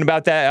complaining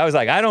about that. I was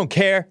like, I don't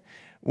care.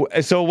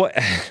 So what?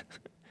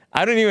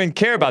 I don't even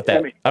care about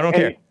that. I don't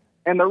care.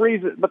 And the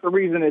reason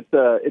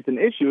it's an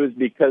issue is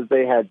because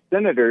they had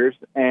senators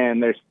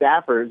and their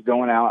staffers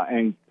going out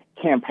and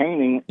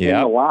campaigning in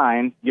the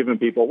line, giving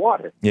people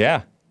water.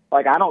 Yeah.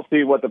 Like, I don't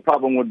see what the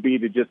problem would be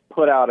to just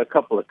put out a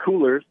couple of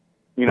coolers.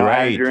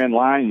 As you're in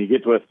line and you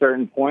get to a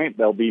certain point,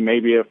 there'll be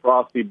maybe a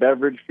frosty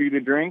beverage for you to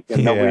drink,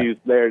 and nobody's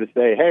there to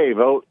say, "Hey,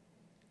 vote."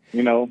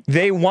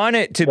 They want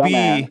it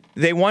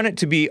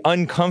to be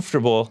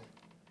uncomfortable,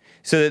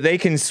 so that they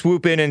can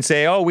swoop in and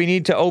say, "Oh, we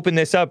need to open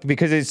this up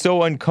because it's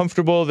so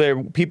uncomfortable.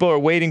 People are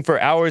waiting for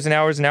hours and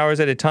hours and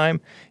hours at a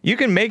time." You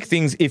can make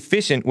things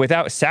efficient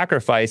without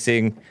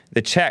sacrificing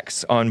the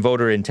checks on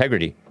voter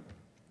integrity.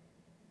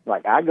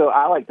 Like I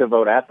like to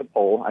vote at the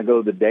poll. I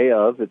go the day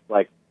of. It's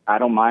like I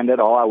don't mind at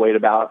all.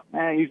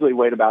 I usually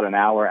wait about an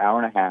hour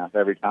and a half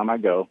every time I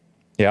go.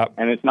 Yeah.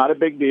 And it's not a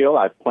big deal.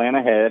 I plan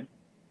ahead.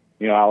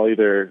 I'll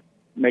either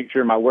make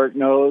sure my work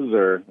knows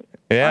or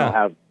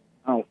I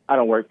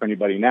don't work for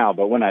anybody now,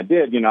 but when I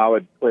did, I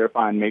would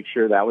clarify and make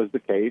sure that was the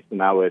case,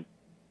 and I would,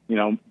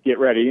 get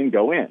ready and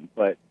go in.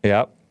 But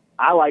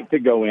I like to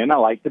go in. I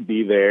like to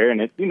be there,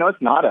 and it's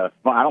not I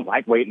don't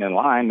like waiting in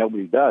line.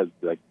 Nobody does.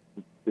 Like,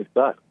 it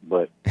sucks,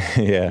 but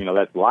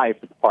that's life.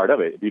 It's part of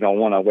it. If you don't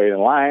want to wait in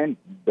line,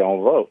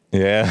 don't vote.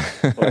 Yeah,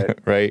 but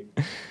right.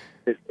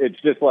 It's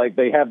just like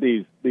they have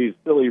these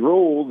silly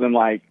rules, and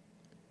like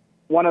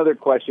one other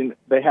question,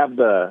 they're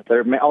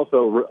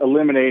also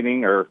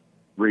eliminating or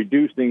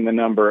reducing the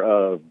number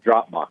of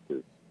drop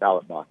boxes,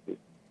 ballot boxes.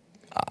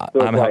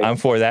 So I'm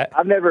for that.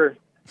 I've never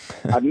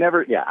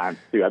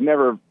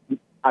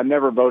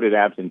voted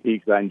absentee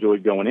because I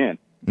enjoyed going in.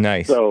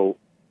 Nice. So,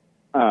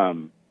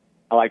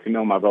 I like to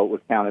know my vote was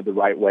counted the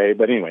right way.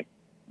 But anyway,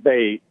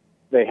 they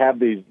have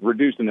these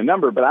reducing the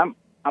number. But I'm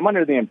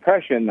under the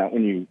impression that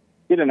when you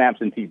get an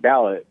absentee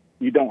ballot,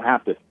 you don't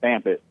have to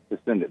stamp it to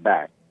send it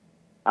back.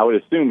 I would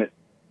assume it,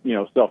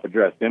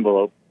 self-addressed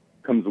envelope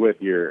comes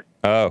with your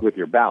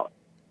ballot.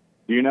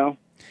 Do you know?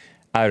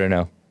 I don't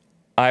know.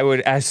 I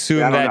would assume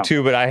Yeah, I don't that know.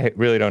 too, but I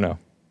really don't know.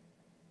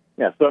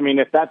 Yeah, so I mean,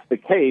 if that's the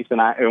case, and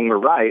we're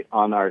right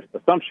on our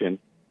assumption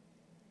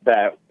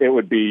that it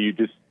would be you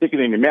just stick it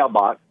in your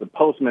mailbox, the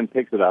postman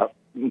picks it up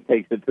and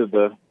takes it to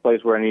the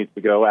place where it needs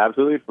to go,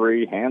 absolutely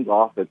free, hands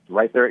off. It's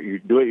right there. You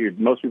do it.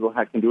 Most people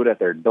can do it at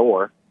their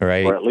door,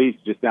 Right. or at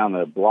least just down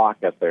the block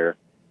at their,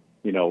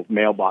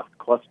 mailbox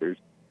clusters.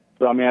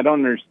 So I mean, I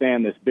don't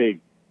understand this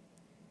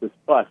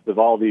fuss of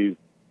all these,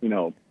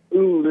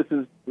 ooh, this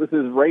is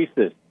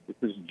racist. This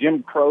is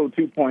Jim Crow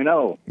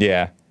 2.0.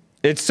 Yeah.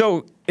 It's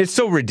so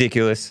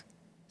ridiculous.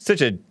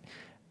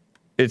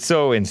 It's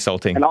so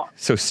insulting.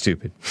 So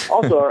stupid.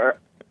 Also,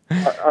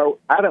 I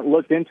haven't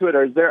looked into it.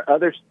 Is there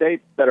other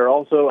states that are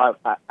also?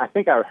 I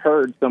think I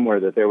heard somewhere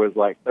that there was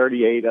like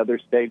 38 other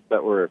states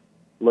that were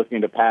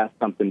looking to pass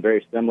something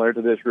very similar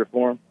to this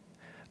reform.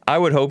 I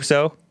would hope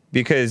so,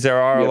 because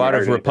there are a You lot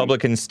haven't of heard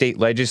Republican state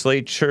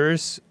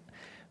legislatures,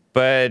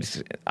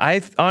 but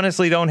I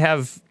honestly don't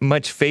have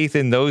much faith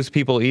in those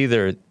people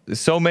either.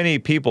 So many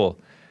people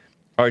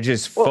are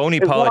just phony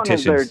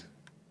politicians.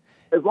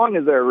 As long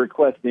as they're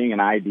requesting an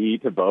ID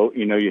to vote,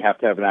 you have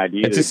to have an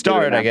ID. It's a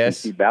start, I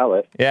guess.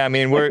 Ballot. Yeah, I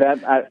mean, I'm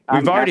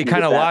we've already happy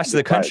kind of with that lost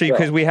the country by itself.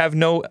 because we have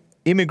no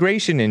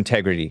immigration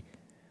integrity.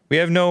 We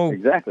have no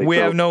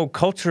have no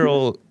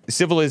cultural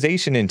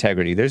civilization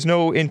integrity. There's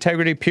no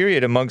integrity,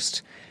 period,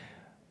 amongst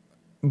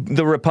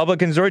the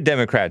Republicans or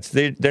Democrats.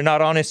 They're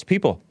not honest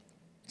people.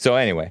 So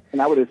anyway.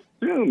 And I would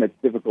assume it's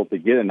difficult to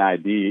get an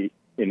ID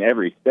in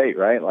every state,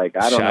 right? Like,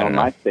 I don't know. In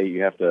my state,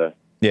 you have to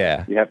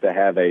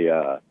have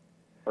a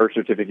birth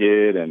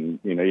certificate, and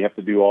you have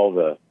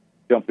to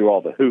jump through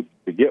all the hoops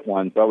to get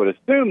one. So I would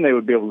assume they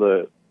would be able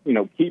to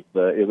keep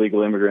the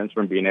illegal immigrants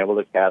from being able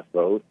to cast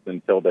votes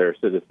until they're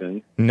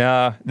citizens.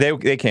 No,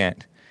 they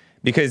can't,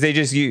 because they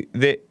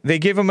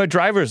give them a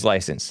driver's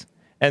license,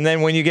 and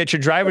then when you get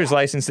your driver's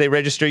license, they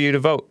register you to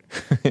vote.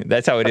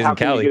 That's how it is in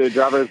Cali. How can you get a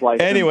driver's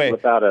license Anyway,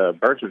 without a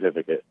birth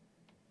certificate?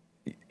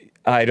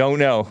 I don't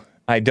know,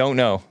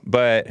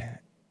 but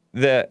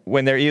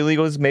when they're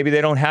illegals, maybe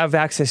they don't have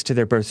access to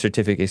their birth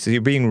certificates. So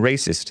you're being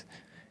racist.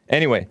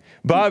 Anyway,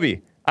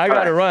 Bobby, I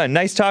gotta run.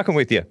 Nice talking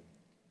with you.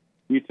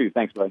 You too.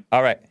 Thanks, bud.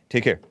 All right.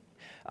 Take care.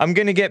 I'm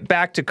going to get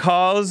back to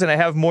calls, and I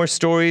have more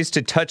stories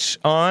to touch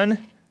on.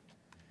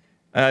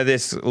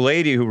 This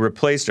lady who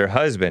replaced her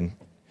husband.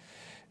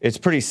 It's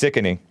pretty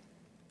sickening.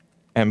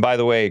 And by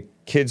the way,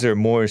 kids are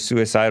more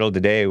suicidal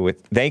today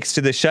thanks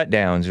to the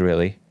shutdowns,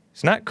 really.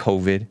 It's not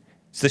COVID.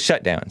 It's the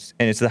shutdowns,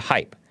 and it's the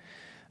hype.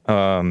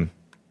 And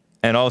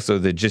also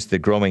the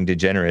growing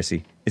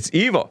degeneracy. It's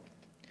evil.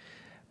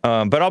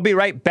 But I'll be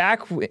right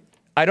back.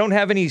 I don't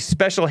have any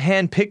special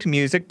hand-picked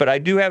music, but I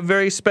do have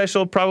very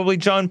special, probably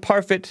John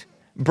Parfit,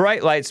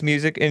 Bright Lights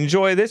music.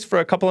 Enjoy this for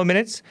a couple of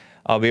minutes.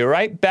 I'll be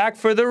right back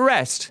for the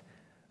rest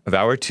of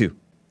hour 2.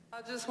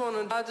 I just wanna,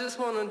 anytime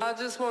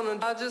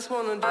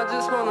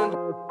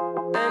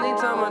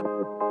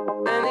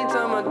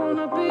I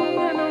wanna be,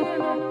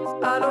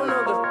 I don't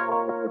know the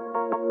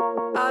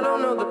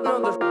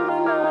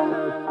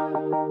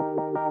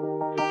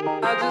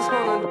I just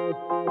wanna,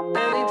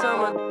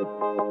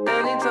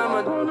 anytime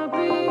I wanna be,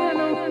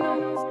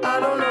 I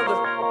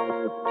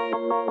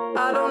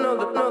don't know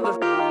the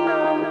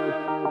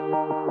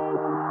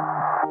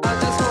I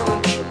just wanna,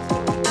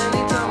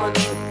 anytime I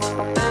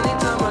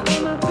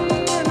wanna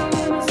be,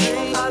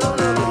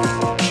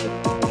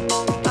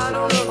 I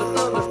don't know the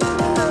hold it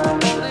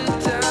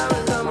down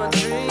inside my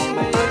dream,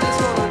 I just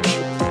wanna,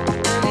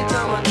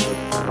 anytime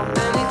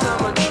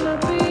I wanna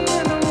be,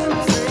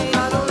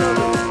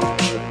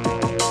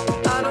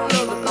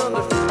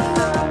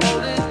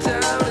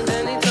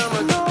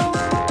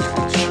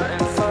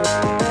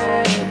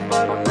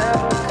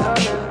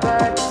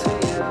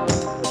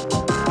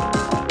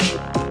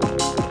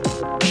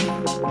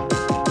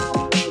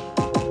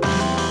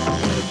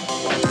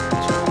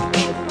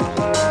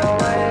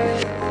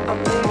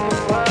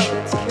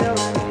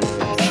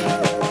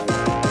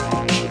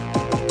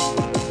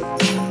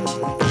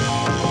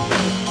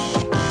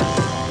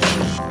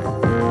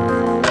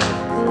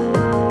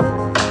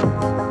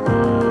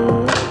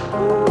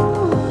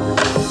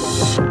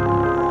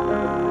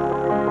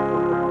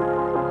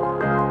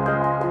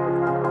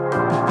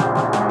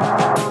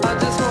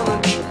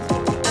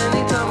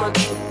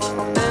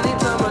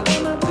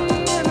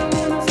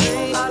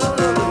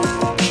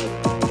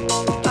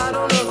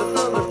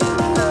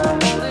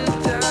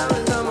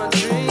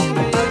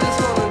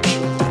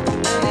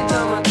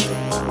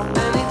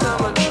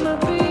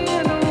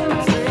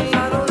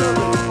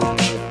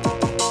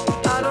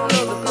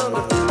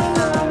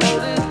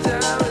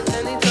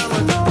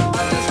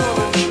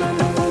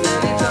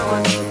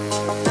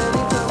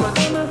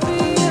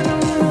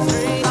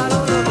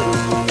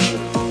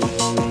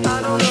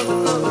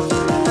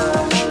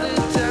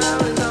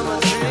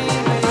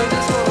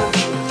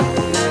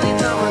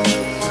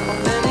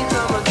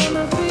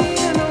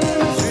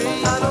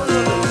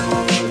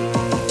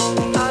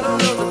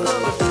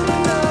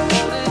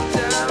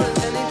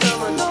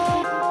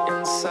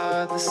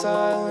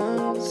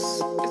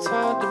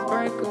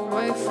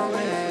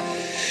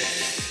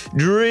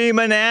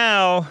 Dreama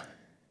Now.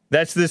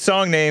 That's the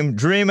song name,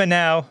 Dreama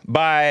Now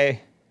by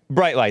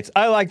Bright Lights.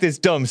 I like this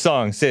dumb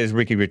song, says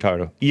Ricky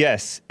Retardo.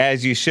 Yes,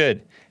 as you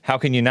should. How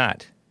can you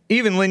not?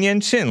 Even Lin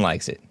Yan Chin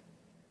likes it.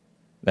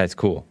 That's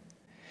cool.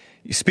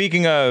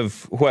 Speaking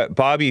of what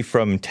Bobby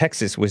from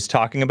Texas was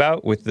talking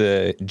about with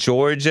the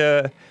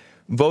Georgia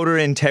voter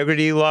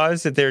integrity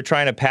laws that they're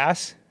trying to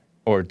pass,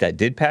 or that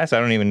did pass,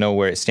 I don't even know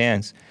where it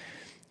stands.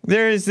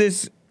 There is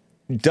this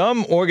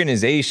dumb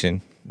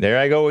organization. There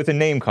I go with the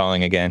name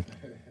calling again.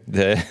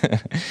 You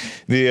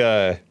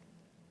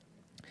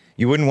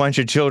wouldn't want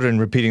your children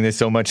repeating this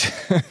so much.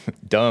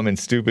 Dumb and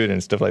stupid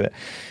and stuff like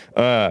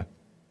that.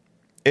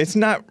 It's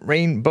not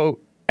rainbow,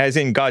 as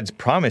in God's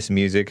promise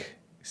music.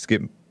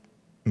 Skip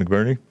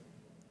McBurney.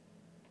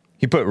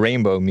 He put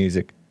rainbow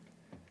music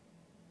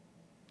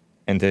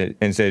and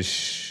says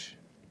shh,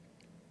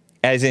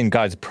 as in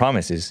God's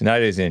promises,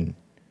 not as in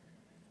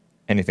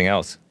anything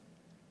else.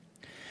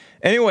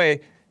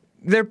 Anyway,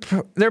 they're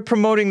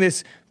promoting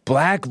this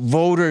Black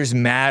Voters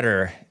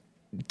Matter.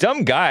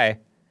 Dumb guy.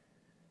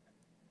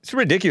 It's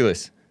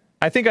ridiculous.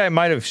 I think I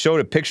might have showed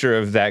a picture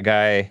of that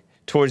guy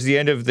towards the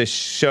end of the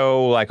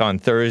show, like on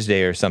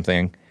Thursday or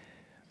something.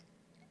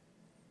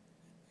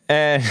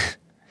 And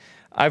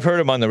I've heard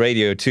him on the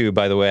radio too,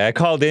 by the way. I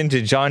called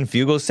into John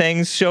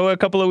Fugelsang's show a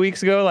couple of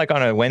weeks ago, like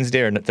on a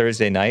Wednesday or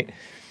Thursday night,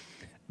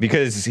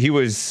 because he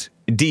was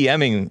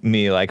DMing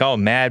me like all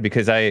mad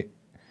because I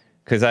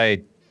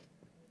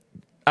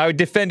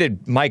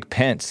defended Mike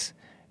Pence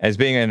as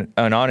being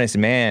an honest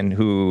man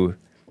who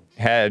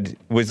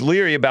was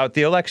leery about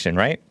the election,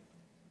 right?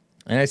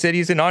 And I said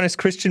he's an honest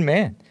Christian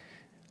man,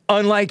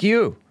 unlike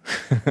you,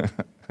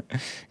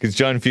 because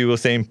John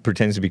Fugelsang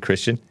pretends to be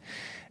Christian.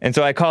 And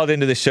so I called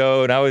into the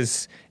show, and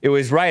it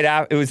was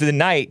the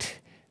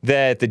night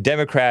that the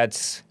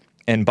Democrats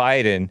and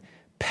Biden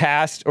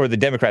passed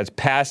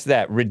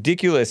that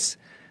ridiculous,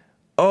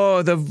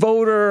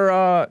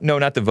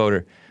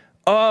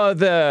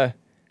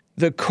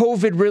 the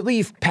COVID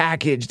relief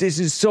package. This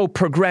is so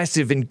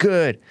progressive and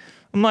good.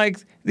 I'm like,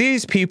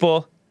 these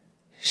people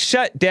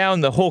shut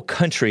down the whole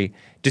country,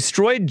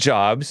 destroyed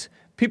jobs,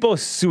 people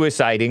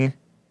suiciding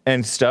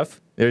and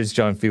stuff. There's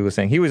John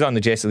Fugelsang. He was on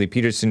the Jesse Lee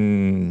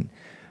Peterson,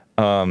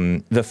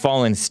 The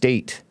Fallen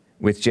State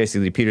with Jesse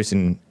Lee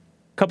Peterson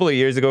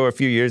a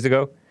few years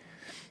ago.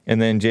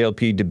 And then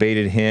JLP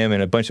debated him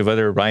and a bunch of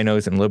other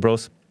rhinos and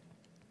liberals,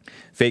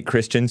 fake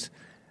Christians,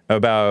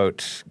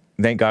 about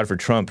thank God for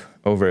Trump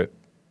over at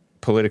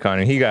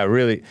Politicon. And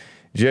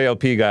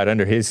JLP got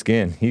under his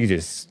skin.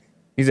 He's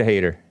a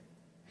hater.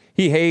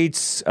 He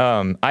hates,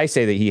 I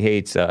say that he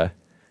hates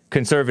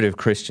conservative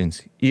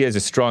Christians. He has a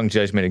strong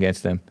judgment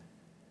against them.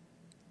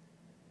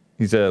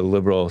 He's a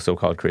liberal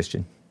so-called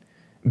Christian.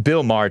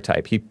 Bill Maher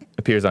type. He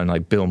appears on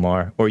like Bill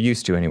Maher, or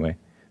used to anyway.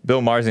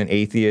 Bill Maher's an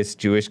atheist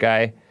Jewish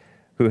guy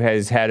who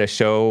has had a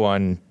show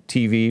on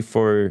TV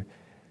for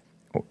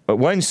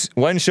one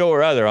show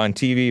or other on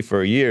TV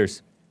for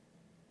years.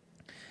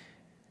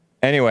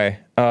 Anyway,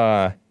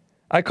 I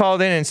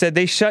called in and said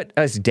they shut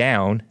us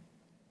down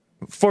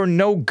for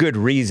no good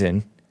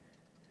reason.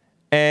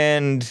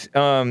 And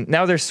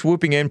now they're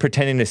swooping in,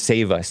 pretending to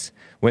save us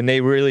when they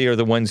really are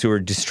the ones who are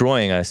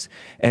destroying us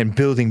and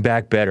building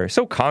back better.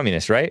 So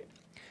communist, right?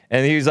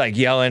 And he was like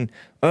yelling,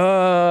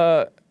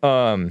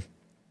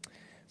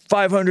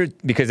 500,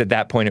 because at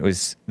that point it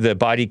was the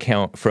body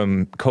count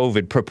from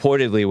COVID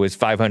purportedly was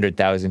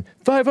 500,000.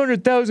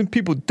 500,000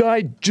 people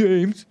died,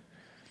 James.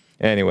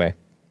 Anyway,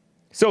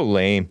 so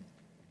lame.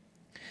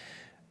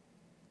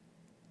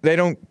 They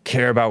don't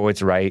care about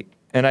what's right.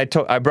 And I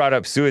brought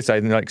up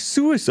suicide, and they're like,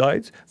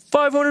 suicides?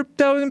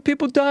 500,000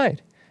 people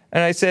died.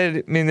 And I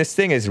said, I mean, this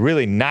thing is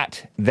really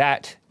not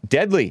that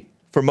deadly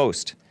for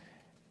most.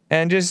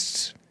 And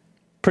just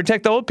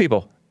protect the old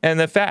people and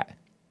the fat.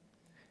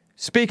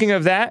 Speaking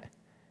of that,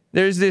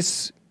 there's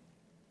this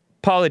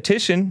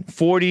politician,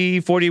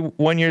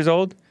 41 years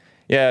old.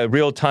 Yeah,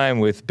 Real Time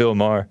with Bill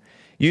Maher.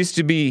 He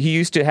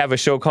used to have a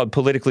show called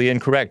Politically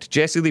Incorrect.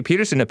 Jesse Lee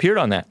Peterson appeared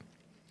on that.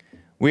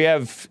 We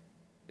have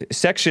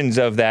sections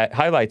of that,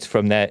 highlights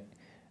from that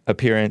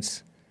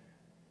appearance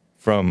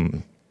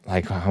from,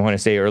 like, I want to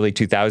say early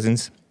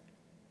 2000s.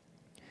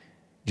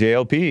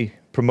 JLP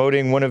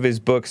promoting one of his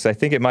books. I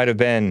think it might have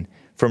been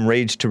From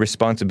Rage to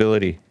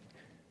Responsibility.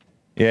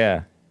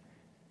 Yeah.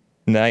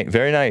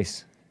 Very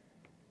nice.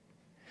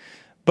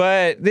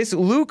 But this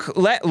Luke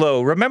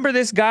Letlow, remember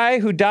this guy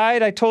who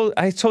died? I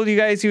told you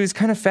guys he was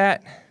kind of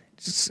fat.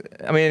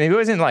 He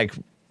wasn't like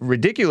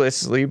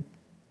ridiculously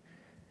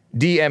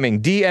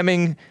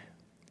DMing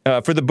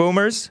for the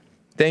boomers.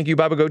 Thank you,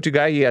 Baba Gotu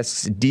guy.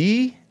 Yes,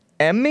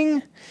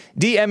 DMing?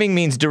 DMing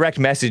means direct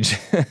message.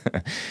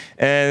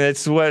 And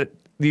it's what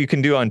you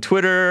can do on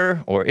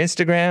Twitter or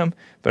Instagram.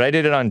 But I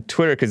did it on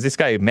Twitter because this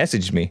guy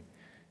messaged me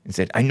and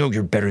said, I know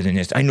you're better than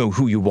this. I know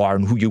who you are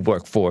and who you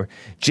work for.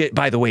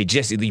 By the way,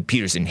 Jesse Lee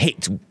Peterson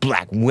hates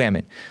black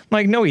women. I'm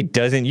like, no, he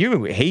doesn't.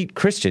 You hate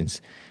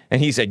Christians.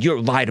 And he said,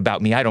 you're lied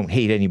about me. I don't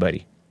hate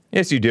anybody.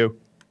 Yes, you do.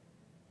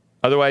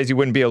 Otherwise, you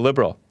wouldn't be a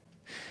liberal.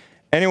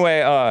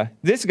 Anyway,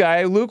 this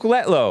guy, Luke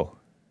Letlow,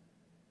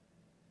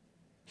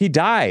 he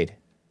died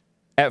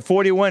at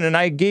 41, and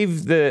I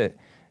gave the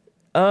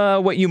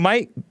what you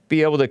might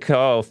be able to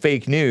call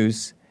fake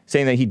news,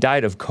 saying that he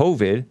died of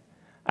COVID.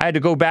 I had to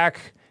go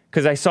back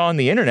because I saw on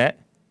the internet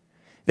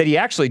that he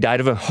actually died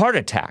of a heart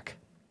attack.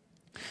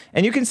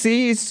 And you can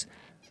see he's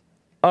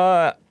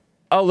a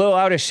little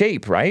out of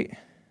shape, right?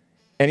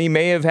 And he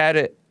may have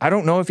had I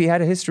don't know if he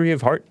had a history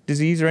of heart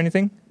disease or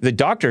anything. The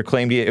doctor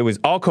claimed it was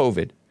all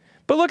COVID.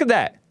 But look at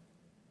that.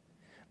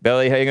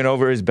 Belly hanging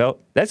over his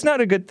belt. That's not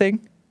a good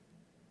thing.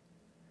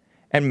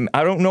 And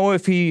I don't know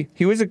if he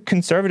was a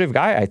conservative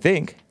guy, I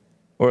think,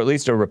 or at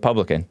least a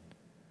Republican.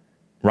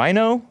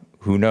 Rhino?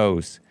 Who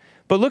knows?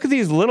 But look at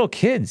these little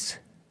kids.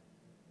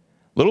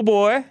 Little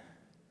boy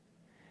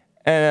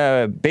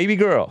and a baby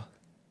girl.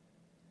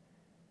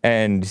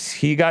 And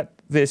he got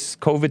this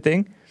COVID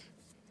thing.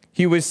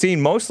 He was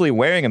seen mostly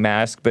wearing a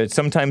mask, but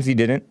sometimes he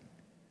didn't.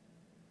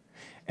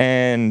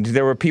 And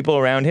there were people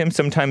around him.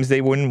 Sometimes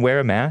they wouldn't wear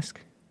a mask.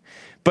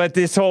 But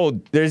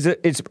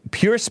it's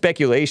pure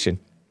speculation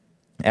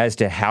as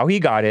to how he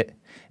got it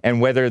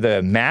and whether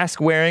the mask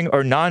wearing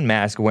or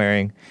non-mask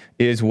wearing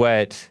is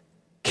what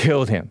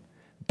killed him.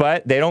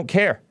 But they don't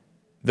care.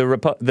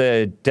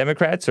 The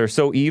Democrats are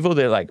so evil.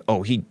 They're like,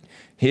 oh,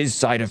 his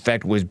side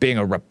effect was being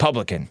a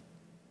Republican.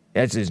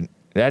 That's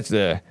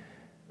the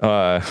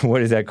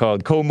what is that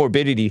called?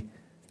 Comorbidity,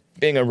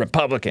 being a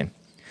Republican.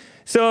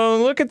 So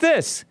look at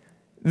this.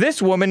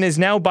 This woman is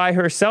now by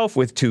herself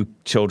with 2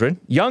 children,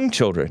 young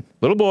children,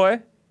 little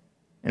boy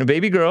and a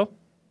baby girl.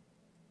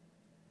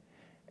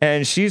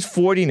 And she's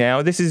 40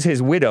 now. This is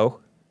his widow.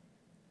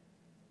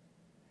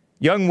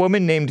 Young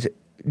woman named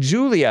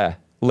Julia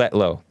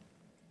Letlow.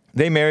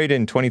 They married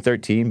in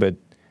 2013, but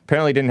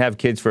apparently didn't have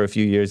kids for a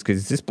few years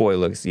because this boy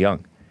looks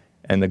young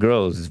and the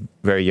girl is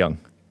very young.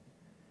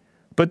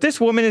 But this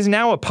woman is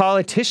now a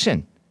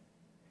politician.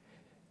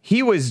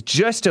 He was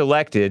just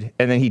elected,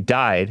 and then he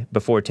died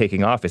before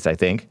taking office, I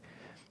think.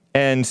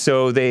 And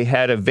so they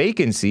had a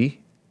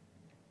vacancy.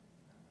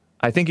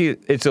 I think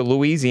it's a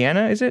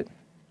Louisiana, is it?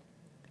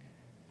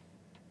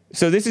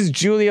 So this is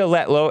Julia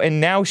Letlow, and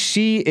now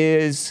she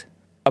is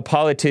a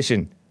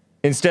politician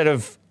instead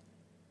of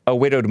a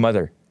widowed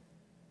mother.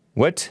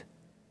 What?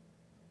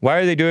 Why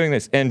are they doing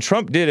this? And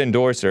Trump did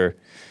endorse her.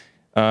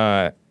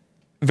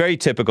 Very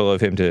typical of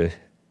him to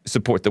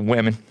support the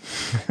women.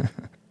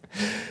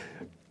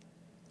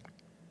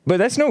 But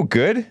that's no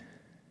good.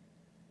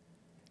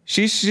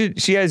 She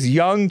has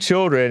young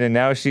children, and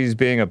now she's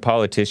being a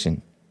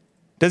politician.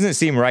 Doesn't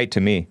seem right to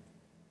me.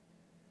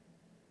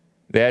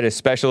 They had a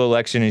special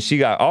election, and she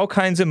got all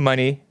kinds of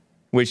money,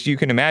 which you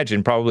can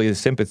imagine probably is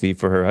sympathy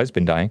for her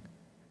husband dying.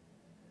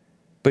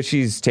 But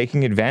she's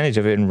taking advantage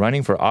of it and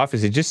running for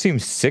office. It just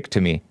seems sick to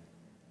me.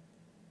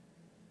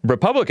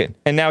 Republican.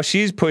 And now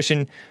she's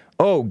pushing,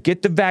 oh,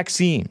 get the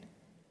vaccine.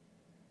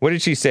 What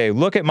did she say?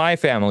 Look at my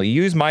family.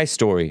 Use my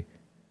story.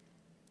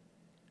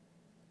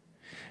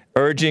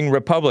 Urging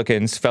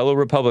Republicans, fellow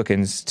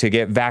Republicans, to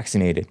get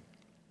vaccinated.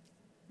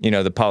 You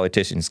know, the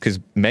politicians, because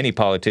many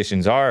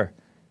politicians are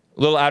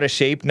a little out of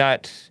shape,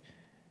 not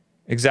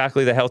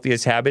exactly the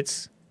healthiest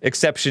habits,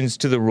 exceptions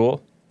to the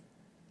rule.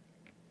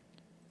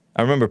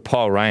 I remember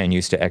Paul Ryan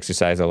used to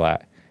exercise a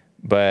lot,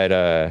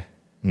 but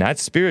not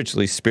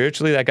spiritually.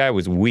 Spiritually, that guy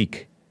was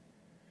weak.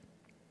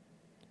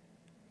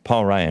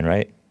 Paul Ryan,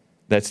 right?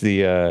 That's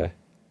the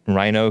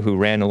rhino who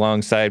ran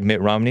alongside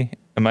Mitt Romney.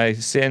 Am I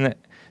saying that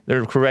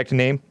the correct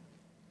name?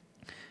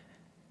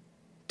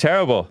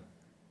 Terrible.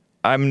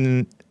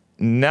 I'm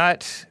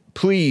not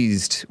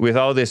pleased with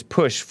all this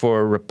push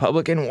for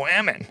Republican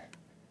women.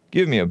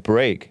 Give me a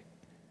break.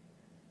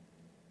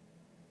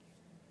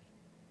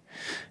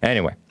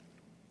 Anyway.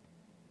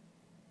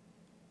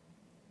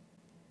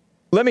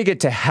 Let me get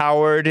to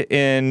Howard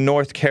in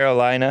North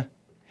Carolina.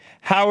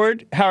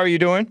 Howard, how are you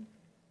doing?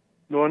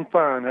 Doing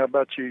fine. How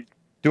about you?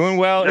 Doing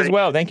well as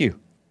well. Thank you.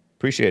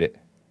 Appreciate it.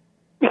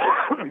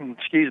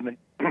 Excuse me.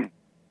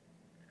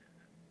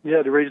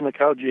 Yeah, the reason I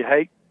called you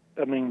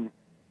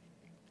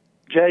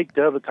Jake,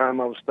 the other time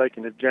I was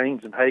thinking of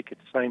James and Hake at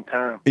the same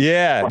time.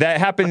 Yeah, that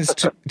happens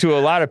to a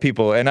lot of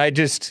people, and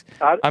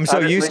I'm so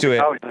used to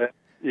it.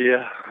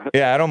 Yeah.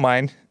 Yeah, I don't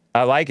mind.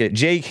 I like it.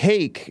 Jake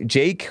Hake.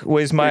 Jake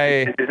was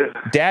my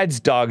dad's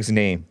dog's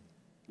name.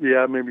 Yeah,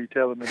 I remember you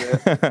telling me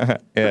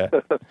that. Yeah.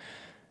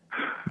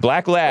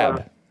 Black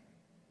Lab.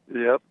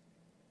 Yep.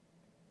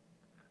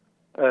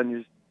 And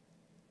you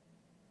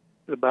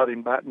about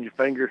him biting your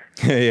finger.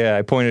 Yeah,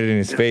 I pointed in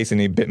his face and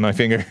he bit my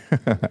finger.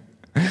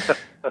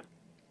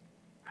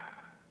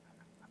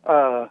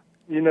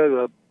 You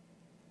know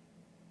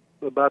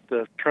about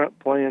the Trump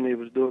plan, he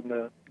was doing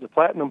the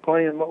platinum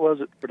plan. What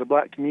was it for the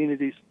black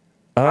communities?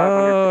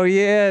 Oh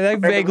yeah, I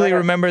vaguely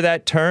remember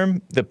that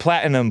term, the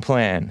platinum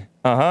plan.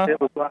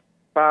 It was like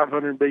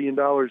 $500 billion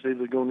he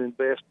was going to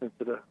invest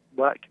into the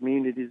black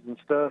communities and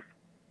stuff.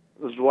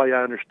 It was the way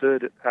I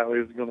understood it, how he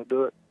was going to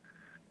do it.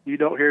 You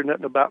don't hear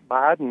nothing about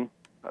Biden,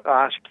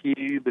 Ice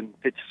Cube, and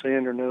 50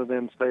 Cent or none of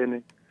them saying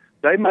it.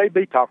 They may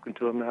be talking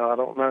to him now. I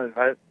don't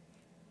know.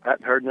 I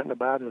hadn't heard nothing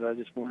about it. I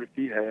just wondered if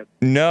you had.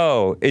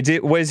 No.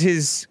 Was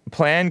his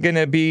plan going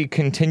to be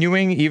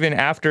continuing even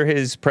after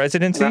his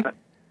presidency?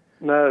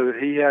 No,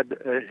 he had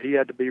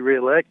to be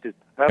reelected.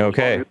 That was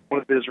Okay.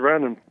 one of his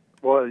running.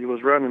 Well, he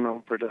was running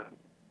on for the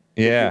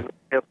Yeah.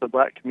 help the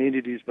black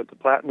communities with the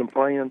Platinum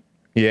Plan.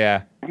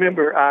 Yeah.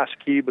 Remember Ice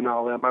Cube and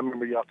all them? I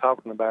remember y'all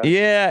talking about it.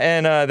 Yeah,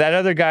 and that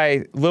other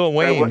guy, Lil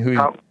Wayne, who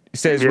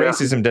says Yeah.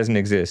 racism doesn't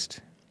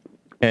exist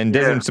and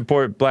doesn't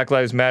support Black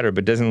Lives Matter,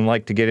 but doesn't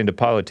like to get into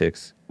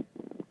politics.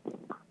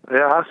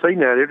 Yeah, I seen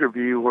that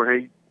interview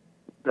where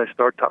they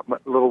started talking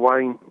about Lil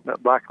Wayne,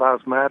 that Black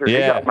Lives Matter. He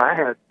Yeah. got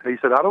mad. He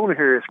said, "I don't want to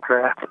hear this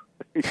crap."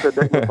 He said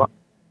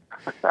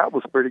that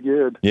was pretty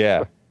good.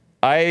 Yeah,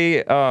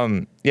 I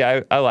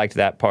liked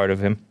that part of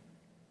him.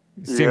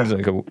 Seems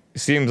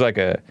like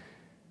a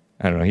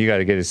I don't know. He got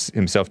to get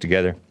himself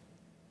together.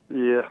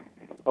 Yeah.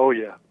 Oh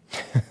yeah.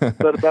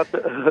 But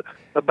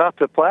about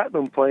the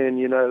Platinum Plan,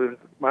 you know,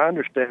 my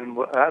understanding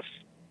was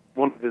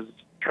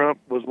Trump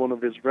was one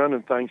of his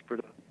running things for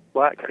the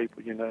black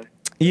people, you know.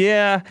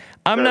 Yeah,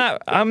 I'm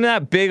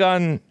not big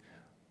on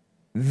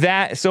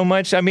that so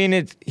much. I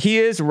mean, he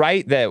is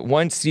right that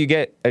once you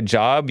get a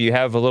job, you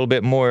have a little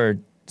bit more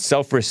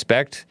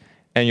self-respect,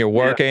 and you're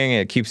working,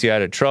 and it keeps you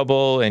out of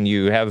trouble, and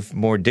you have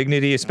more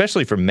dignity,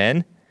 especially for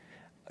men.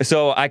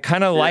 So I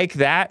kind of like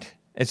that.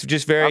 It's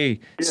just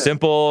very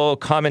simple,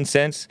 common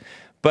sense.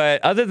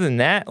 But other than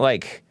that,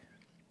 like,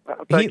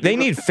 they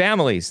need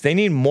families. They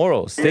need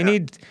morals. They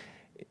need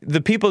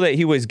the people that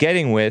he was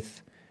getting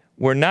with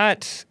were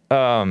not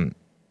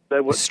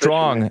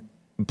strong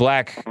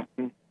black.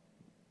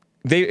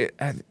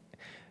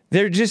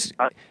 They're just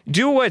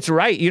do what's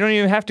right. You don't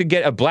even have to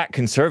get a black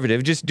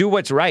conservative. Just do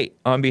what's right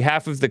on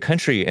behalf of the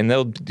country, and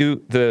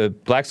the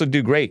blacks will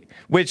do great.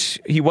 Which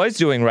he was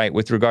doing right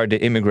with regard to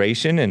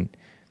immigration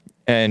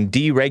and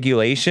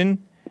deregulation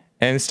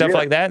and stuff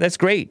like that. That's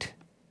great.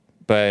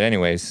 But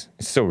anyways,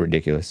 it's so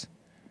ridiculous.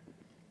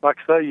 Like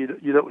I say, you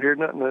don't hear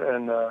nothing.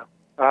 And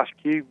Ice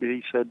Cube,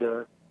 he said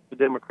the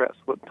Democrats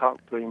wouldn't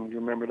talk to him. You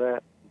remember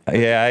that?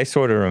 Yeah, I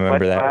sort of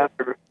remember that.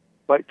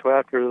 Wait till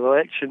after the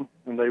election,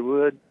 and they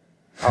would.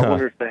 I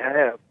wonder if they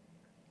have.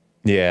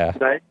 Yeah.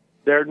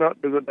 They're not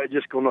doing. They're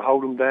just going to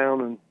hold them down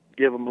and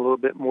give them a little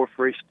bit more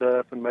free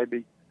stuff, and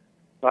maybe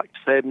like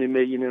 $70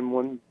 million in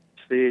one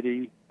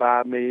city,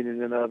 $5 million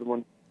in another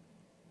one.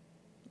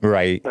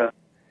 Right.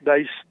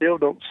 They still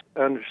don't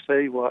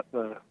understand what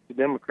the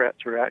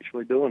Democrats are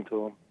actually doing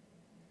to them,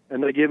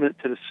 and they're giving it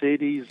to the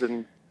cities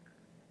and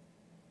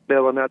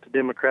bailing out the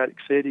Democratic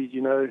cities.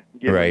 You know,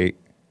 right.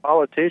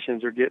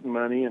 Politicians are getting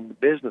money, and the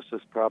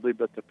businesses probably,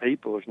 but the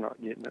people is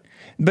not getting it.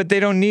 But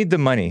they don't need the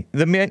money.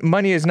 The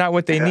money is not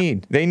what they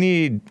need. They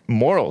need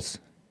morals.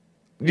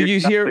 Did you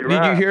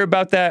hear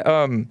about that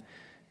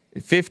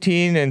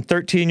 15 and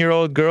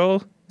 13-year-old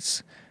girls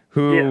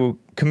who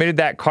committed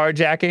that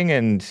carjacking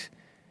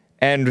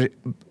and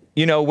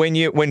you know,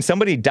 when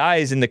somebody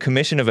dies in the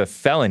commission of a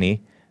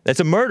felony,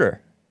 that's a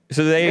murder.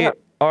 So they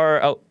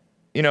are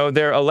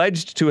they're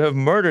alleged to have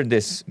murdered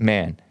this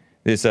man.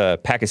 This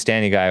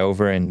Pakistani guy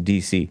over in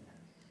D.C.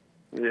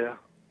 Yeah.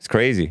 It's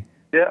crazy.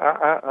 Yeah,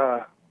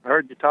 I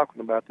heard you talking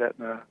about that.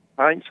 Now,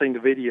 I ain't seen the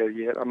video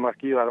yet. I'm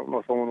like you. I don't know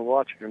if I want to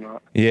watch it or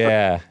not.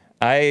 Yeah.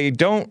 I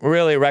don't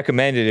really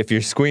recommend it if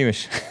you're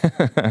squeamish.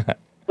 A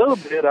little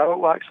bit. I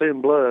don't like seeing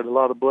blood. A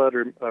lot of blood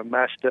or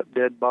mashed up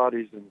dead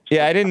bodies.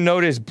 Yeah, I didn't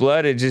notice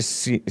blood. It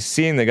just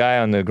seeing the guy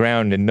on the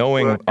ground and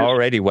knowing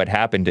already what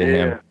happened to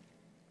him.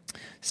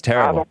 It's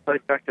terrible. I don't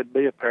think I could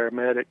be a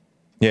paramedic.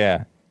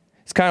 Yeah.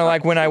 It's kind of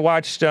like when I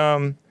watched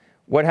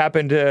what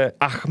happened to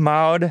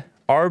Ahmaud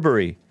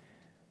Arbery,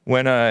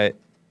 when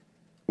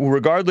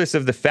regardless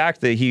of the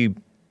fact that he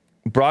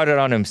brought it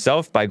on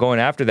himself by going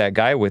after that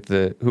guy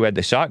who had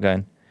the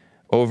shotgun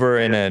over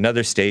in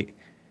another state,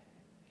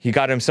 he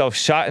got himself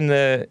shot in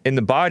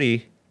the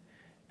body,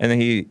 and then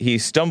he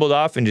stumbled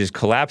off and just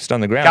collapsed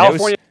on the ground.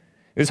 California.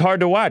 It was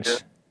hard to watch. Yeah.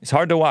 It's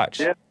hard to watch.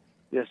 Yeah.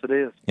 Yes, it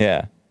is.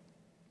 Yeah.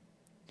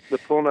 The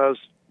point I was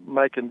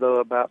making though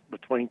about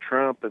between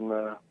Trump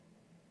and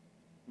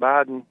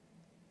Biden,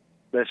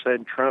 they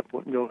said Trump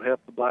wasn't going to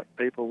help the black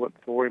people,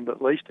 wasn't for him, but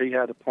at least he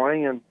had a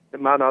plan. It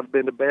might not have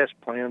been the best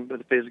plan,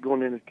 but if he was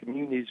going into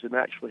communities and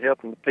actually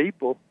helping the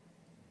people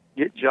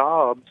get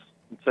jobs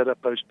and set up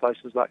those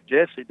places like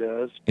Jesse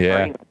does.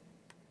 Yeah.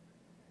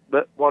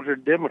 But what are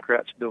the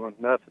Democrats doing?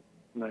 Nothing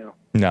now.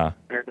 No.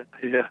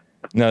 Yeah.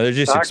 No, they're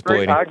just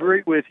exploiting. I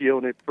agree with you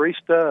on it. Free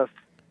stuff,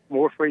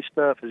 more free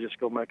stuff is just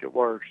going to make it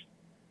worse.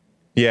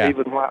 Yeah.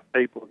 Even white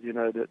people, you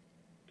know,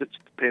 that's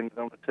dependent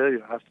on it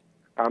too.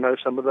 I know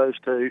some of those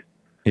too.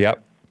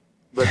 Yep.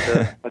 But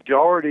the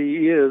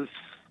majority is,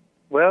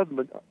 well,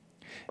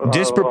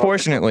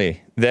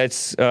 disproportionately.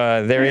 That's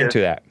they're into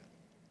that.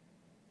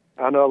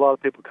 I know a lot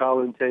of people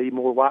call and tell you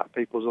more white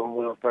people's on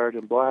welfare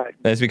than black.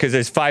 That's because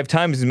there's 5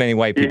 times as many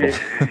white people.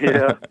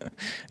 Yeah.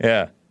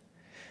 Yeah.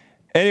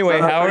 Anyway,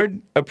 Howard,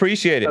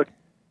 appreciate it.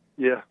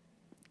 Yeah.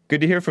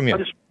 Good to hear from you. I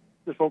just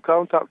want to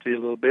call and talk to you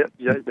a little bit,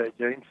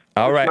 James.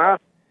 All right. It's nice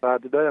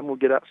outside today. I'm going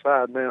to get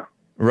outside now.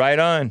 Right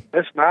on.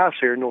 It's nice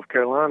here in North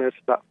Carolina. It's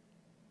about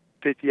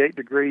 58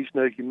 degrees,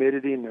 no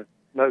humidity, and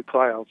no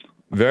clouds.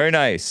 Very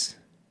nice.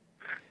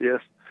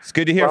 Yes. It's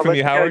good to hear Well, I'll from let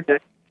you, go, Howard.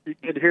 Dick.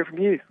 Good to hear from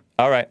you.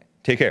 All right.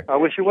 Take care. I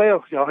wish you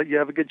well. Y'all, you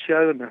have a good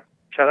show, and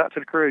shout out to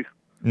the crew.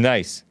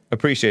 Nice.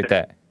 Appreciate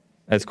that.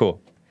 That's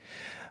cool.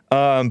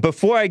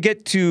 Before I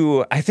get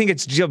to, I think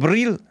it's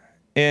Jabril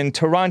in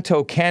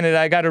Toronto, Canada,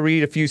 I got to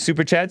read a few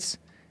super chats.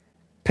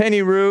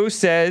 Penny Rue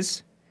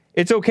says,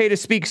 it's okay to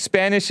speak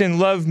Spanish and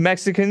love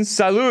Mexicans.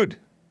 Salud.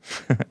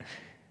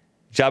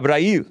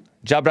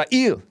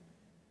 Jabrail.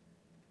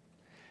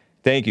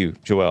 Thank you,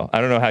 Joel.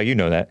 I don't know how you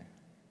know that.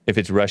 If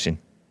it's Russian.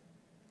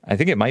 I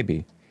think it might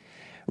be.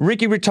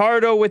 Ricky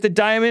Ritardo with the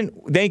diamond.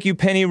 Thank you,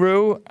 Penny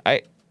Rue,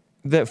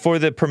 for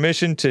the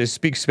permission to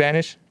speak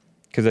Spanish.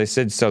 Because I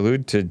said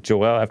salud to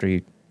Joel after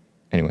he...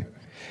 Anyway.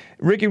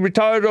 Ricky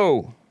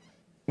Ritardo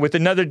with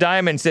another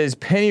diamond says,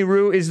 Penny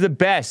Rue is the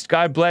best.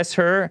 God bless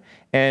her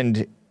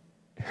and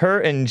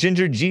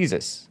Ginger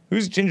Jesus.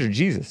 Who's Ginger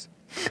Jesus?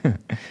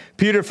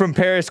 Peter from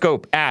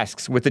Periscope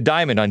asks, with the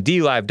diamond on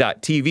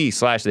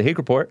DLive.tv/The Hake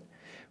Report,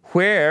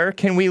 where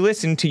can we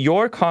listen to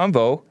your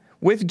convo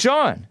with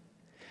John?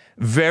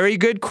 Very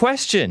good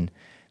question.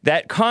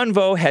 That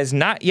convo has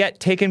not yet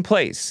taken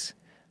place.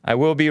 I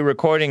will be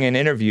recording an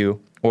interview,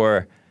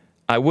 or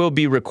I will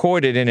be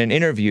recorded in an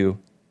interview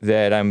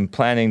that I'm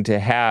planning to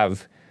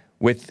have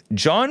with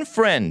John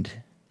Friend.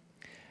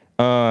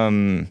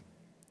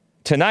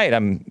 Tonight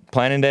I'm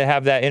planning to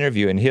have that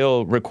interview, and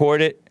he'll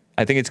record it.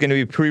 I think it's going to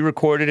be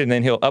pre-recorded, and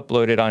then he'll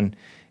upload it on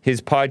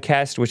his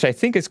podcast, which I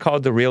think is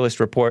called The Realist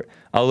Report.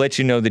 I'll let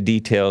you know the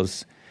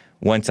details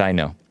once I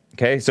know.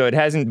 Okay, so it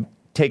hasn't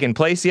taken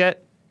place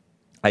yet.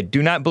 I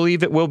do not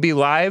believe it will be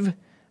live.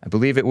 I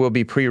believe it will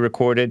be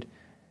pre-recorded.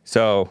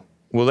 So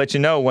we'll let you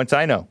know once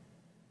I know.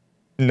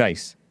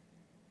 Nice.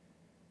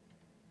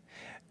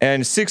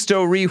 And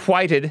Sixto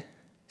Re-Whited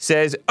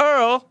says,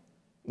 Earl,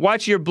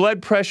 watch your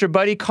blood pressure,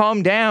 buddy.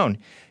 Calm down.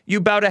 You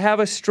about to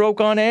have a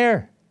stroke on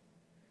air.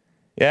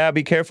 Yeah,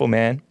 be careful,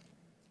 man.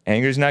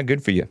 Anger's not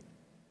good for you.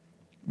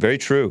 Very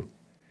true.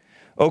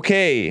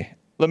 Okay,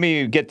 let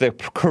me get the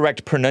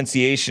correct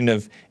pronunciation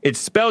of... It's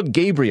spelled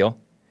Gabriel,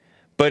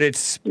 but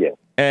it's... Yeah.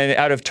 And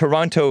out of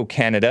Toronto,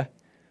 Canada,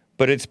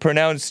 but it's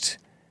pronounced...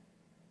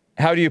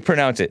 How do you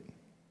pronounce it?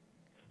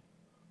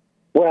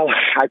 Well,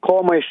 I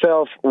call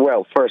myself,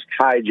 first,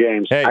 hi,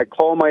 James. Hey. I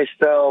call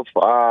myself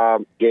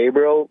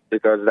Gabriel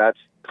because that's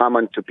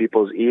common to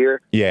people's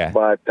ear. Yeah.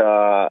 But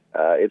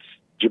it's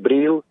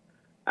Jibril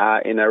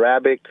in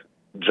Arabic,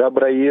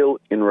 Jabrail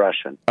in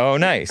Russian. Oh,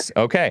 nice.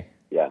 Okay.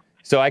 Yeah.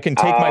 So I can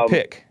take my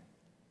pick.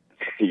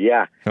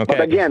 Yeah. Okay.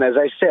 But again, as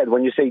I said,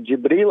 when you say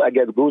Jibril, I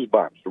get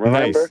goosebumps.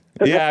 Remember?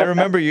 Nice. Yeah, I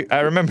remember you.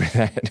 I remember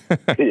that.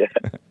 Yeah.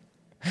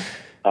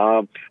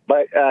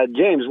 But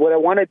James, what I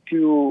wanted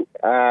to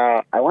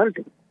have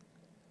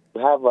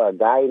a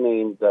guy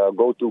named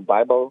Go-To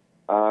Bible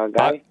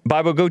guy.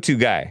 Bible Go-To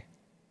guy.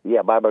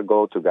 Yeah, Bible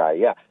Go-To guy.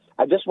 Yeah,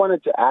 I just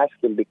wanted to ask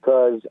him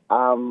because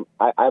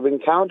I've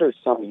encountered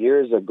some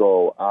years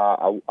ago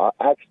a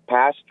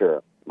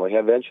ex-pastor. Well, he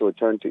eventually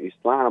turned to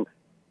Islam,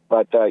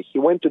 but he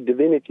went to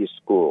divinity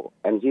school,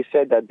 and he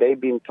said that they've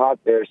been taught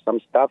there's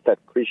some stuff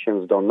that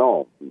Christians don't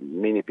know.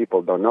 Many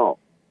people don't know.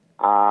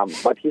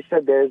 But he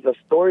said there's a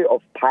story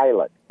of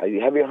Pilate.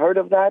 Have you heard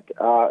of that?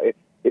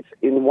 It's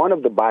in one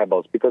of the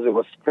Bibles because it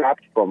was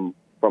scrapped from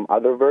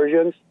other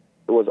versions.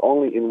 It was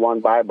only in one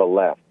Bible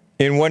left.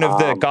 In one of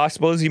the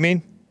Gospels, you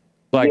mean?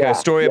 Like a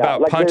story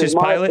about like Pontius there's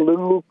Mark, Pilate?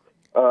 Luke,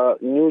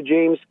 New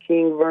James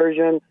King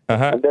version,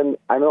 and then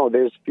I know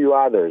there's a few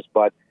others.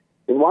 But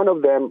in one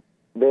of them,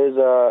 there's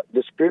a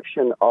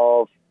description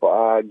of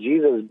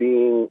Jesus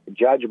being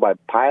judged by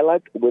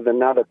Pilate with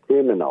another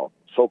criminal,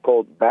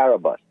 so-called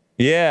Barabbas.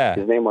 Yeah.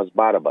 His name was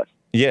Barabbas.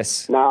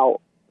 Yes. Now,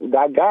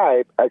 that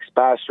guy,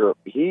 ex-pastor,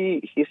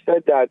 he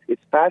said that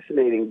it's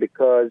fascinating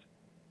because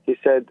he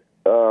said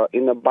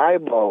in the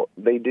Bible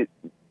they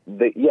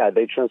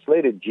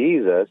translated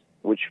Jesus,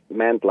 which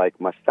meant like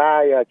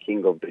Messiah,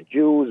 King of the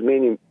Jews,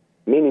 many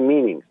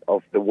meanings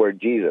of the word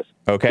Jesus.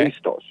 Okay.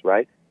 Christos,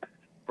 right?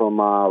 From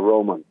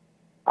Roman.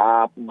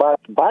 But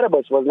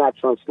Barabbas was not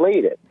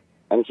translated.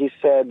 And he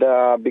said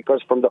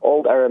because from the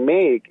old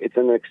Aramaic, it's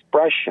an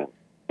expression.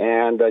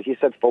 And he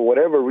said for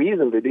whatever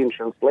reason, they didn't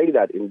translate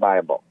that in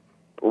Bible.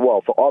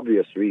 Well, for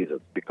obvious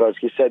reasons. Because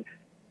he said,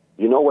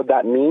 you know what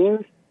that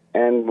means?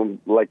 And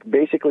like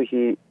basically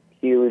he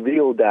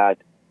revealed that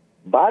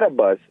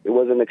Barabbas, it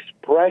was an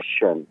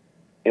expression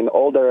in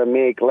old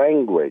Aramaic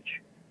language.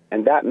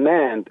 And that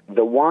meant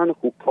the one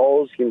who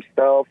calls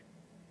himself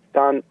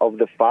son of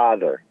the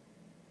Father.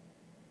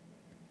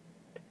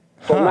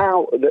 So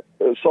now,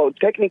 so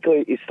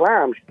technically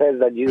Islam says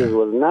that Jesus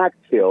was not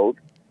killed,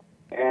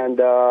 and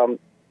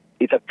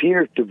it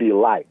appeared to be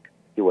like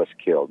he was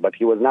killed, but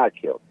he was not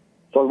killed.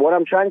 So what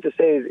I'm trying to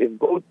say is if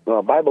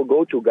Bible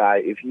Go-To guy,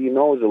 if he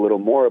knows a little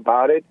more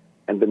about it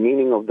and the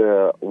meaning of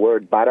the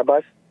word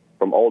Barabbas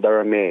from Old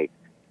Aramaic,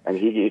 and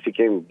if he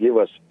can give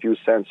us a few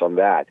cents on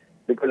that,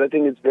 because I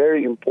think it's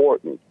very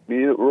important.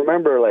 You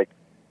remember, like,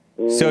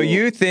 So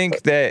you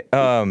think that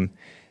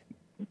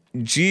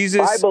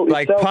Jesus, Bible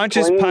like itself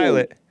Pontius claims-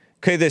 Pilate?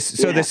 Okay,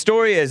 the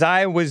story as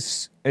I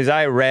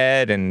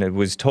read and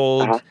was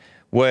told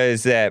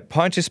was that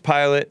Pontius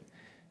Pilate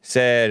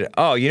said,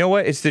 "Oh, you know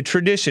what? It's the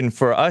tradition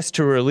for us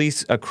to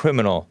release a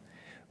criminal.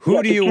 Who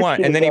Yeah, do to you keep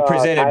want?" And then he his,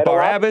 presented title up.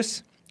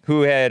 Barabbas,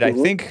 who had,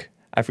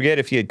 I forget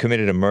if he had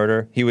committed a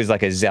murder. He was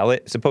like a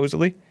zealot,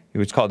 supposedly. He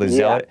was called a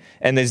zealot,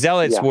 and the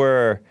zealots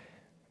were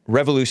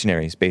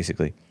revolutionaries,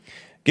 basically.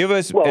 Give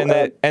us,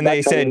 and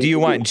they said, "Do you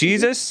want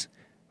Jesus,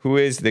 who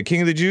is the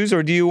King of the Jews,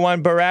 or do you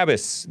want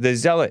Barabbas, the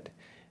zealot?"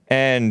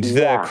 And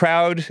the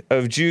crowd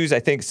of Jews, I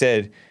think,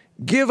 said,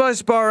 "Give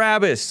us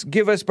Barabbas,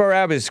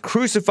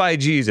 crucify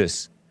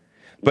Jesus."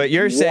 But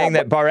you're saying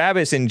that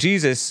Barabbas and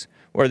Jesus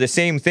are the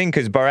same thing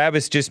because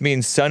Barabbas just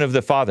means son of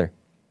the Father.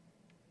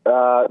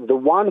 The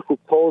one who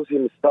calls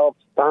himself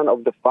son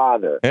of the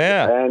Father.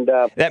 Yeah, and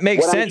that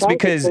makes what I'm sense trying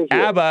to because say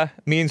here- Abba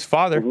means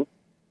father.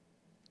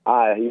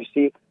 You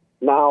see,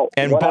 now...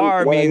 And what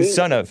Bar what I means mean-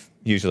 son of,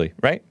 usually,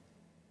 right?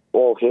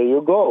 Oh, here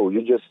you go.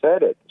 You just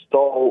said it.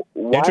 So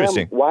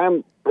Interesting. why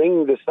I'm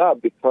bringing this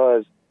up,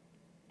 because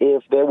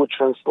if they would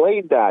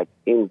translate that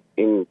in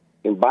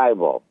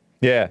Bible,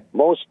 Yeah.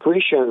 most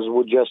Christians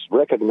would just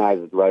recognize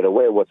it right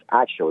away what's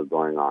actually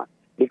going on.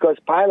 Because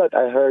Pilate,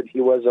 I heard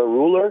he was a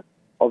ruler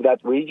of that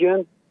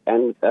region,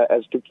 and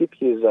as to keep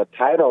his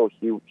title,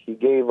 he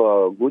gave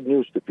good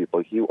news to people.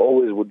 He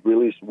always would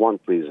release one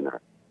prisoner.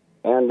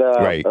 And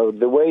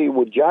the way he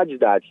would judge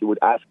that, he would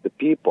ask the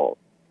people.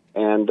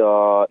 And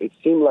it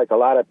seemed like a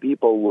lot of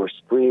people were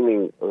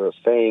screaming,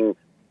 saying,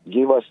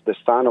 "Give us the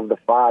Son of the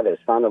Father,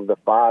 Son of the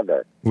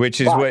Father." Which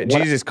is But what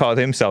Jesus called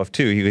himself,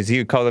 too.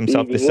 He called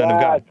himself the Son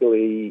of God.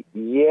 Exactly,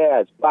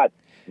 yes. But,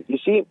 you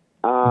see...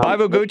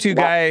 Bible Go-To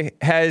guy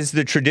has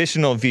the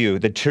traditional view,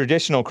 the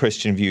traditional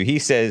Christian view. He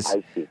says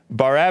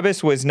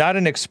Barabbas was not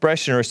an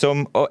expression or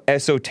some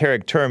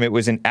esoteric term. It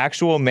was an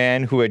actual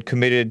man who had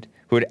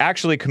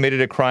actually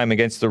committed a crime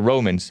against the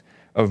Romans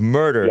of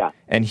murder,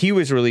 and he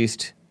was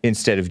released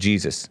instead of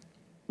Jesus.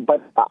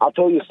 But I'll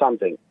tell you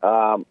something.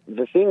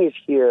 The thing is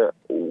here,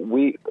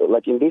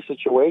 like in this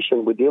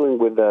situation, we're dealing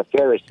with the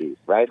Pharisees,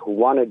 right, who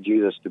wanted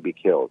Jesus to be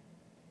killed.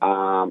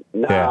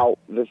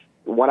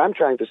 What I'm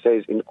trying to say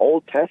is in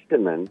Old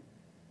Testament,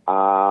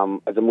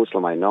 as a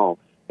Muslim I know,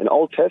 in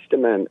Old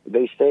Testament,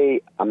 they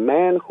say a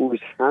man who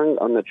is hung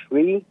on a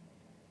tree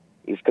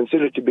is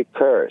considered to be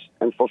cursed.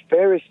 And for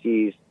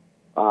Pharisees,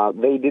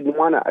 they didn't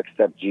want to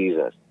accept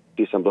Jesus,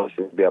 peace and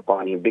blessings be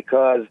upon him,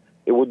 because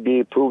it would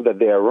be proof that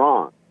they are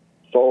wrong.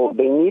 So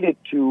they needed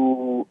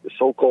to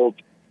so-called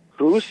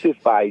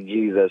crucify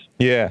Jesus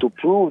to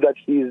prove that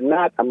he is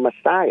not a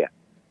Messiah.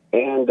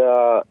 And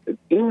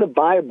in the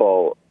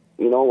Bible,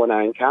 you know, when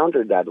I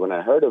encountered that, when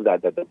I heard of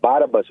that the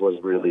Barabbas was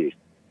released,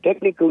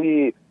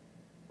 technically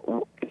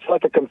it's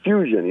like a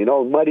confusion, you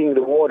know, muddying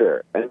the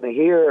water. And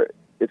here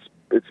it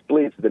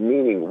splits the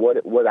meaning,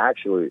 what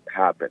actually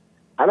happened.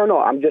 I don't know.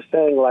 I'm just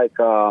saying, like,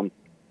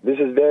 this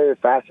is very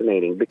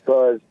fascinating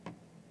because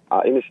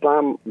in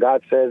Islam,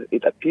 God says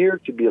it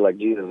appeared to be like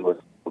Jesus was,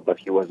 but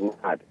he was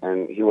not,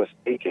 and he was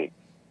speaking.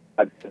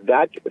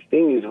 That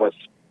thing is what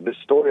the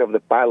story of the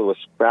Pilate was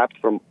scrapped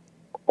from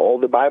all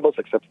the Bibles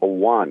except for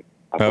one.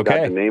 I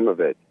forgot the name of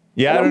it.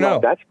 Yeah, I don't know.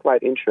 That's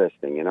quite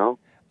interesting, you know.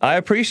 I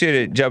appreciate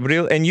it,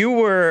 Jabril. And you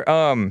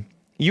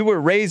were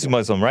raised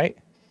Muslim, right?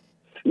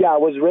 Yeah, I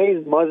was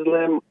raised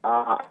Muslim.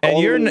 And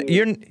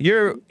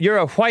you're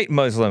a white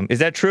Muslim. Is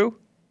that true?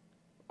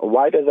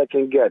 White as I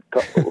can get.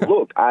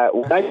 Look,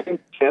 when I came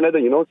to Canada,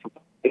 you know what the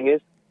thing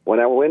is? When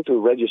I went to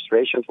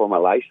registration for my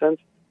license,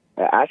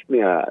 it asked me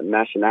a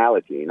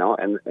nationality, you know,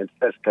 and it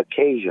says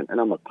Caucasian. And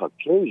I'm a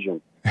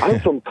Caucasian. I'm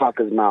from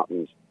Caucasus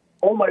Mountains.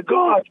 Oh my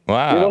God!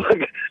 Wow. You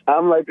know,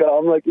 I'm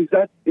like, is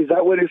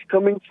that where it's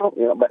coming from?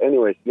 You know, but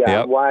anyways,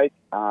 I'm white.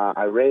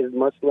 I raised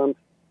Muslim.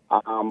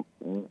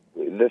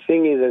 The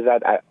thing is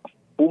that I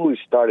fully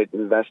started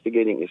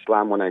investigating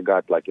Islam when I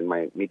got like in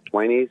my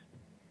mid-20s,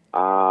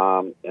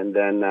 and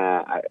then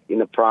in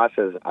the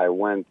process I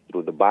went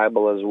through the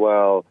Bible as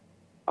well,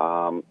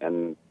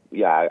 and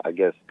I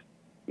guess.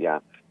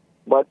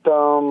 But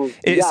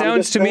it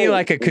sounds to me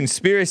like a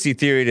conspiracy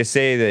theory to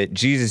say that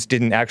Jesus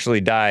didn't actually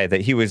die,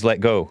 that he was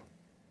let go.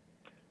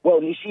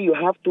 Well, you see, you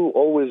have to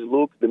always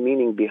look the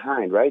meaning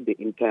behind, right? The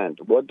intent.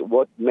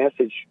 What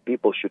message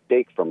people should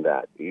take from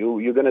that?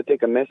 You're going to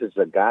take a message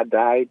that God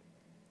died.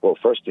 Well,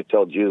 first you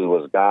tell Jesus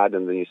was God,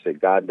 and then you say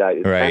God died.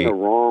 It's kind of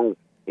wrong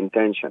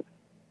intention.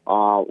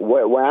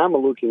 Where I'm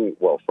looking,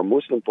 well, from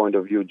Muslim point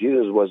of view,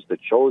 Jesus was the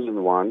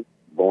chosen one,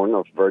 born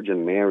of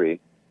Virgin Mary,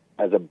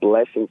 as a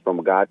blessing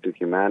from God to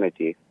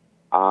humanity,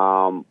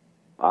 for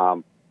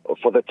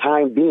the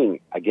time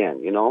being,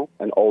 again, you know,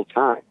 an old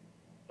time.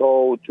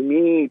 So to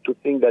me, to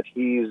think that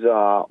he's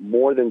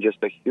more than just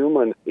a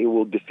human, it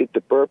will defeat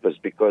the purpose,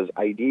 because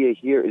idea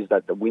here is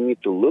that we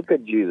need to look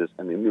at Jesus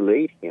and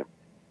emulate him.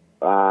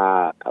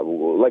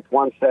 Like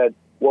one said,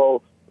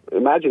 well,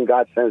 imagine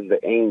God sends the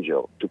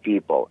angel to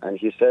people, and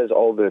he says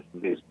all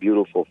these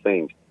beautiful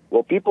things.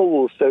 Well, people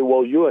will say,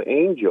 well, you're an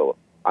angel.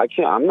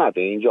 I'm not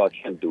the angel. I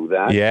can't do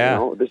that. Yeah. You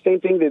know? The same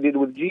thing they did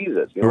with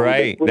Jesus. You know? They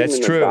Right. put him That's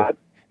in a true. God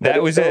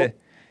That was pedestal.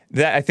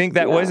 I think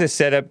that was a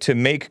setup to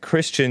make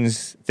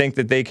Christians think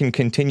that they can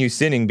continue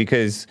sinning,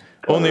 because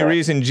only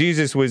reason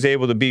Jesus was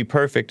able to be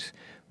perfect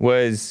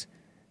was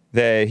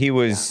that he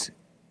was,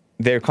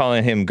 they're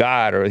calling him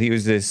God, or he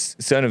was this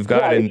son of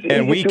God, Yeah, and, it's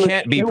and easy we to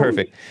can't be excuse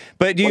perfect.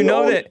 But do you when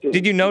know all that, is-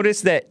 did you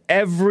notice that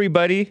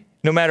everybody,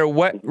 no matter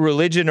what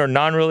religion or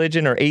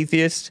non-religion or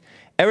atheist,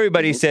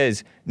 everybody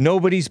says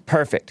nobody's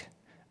perfect.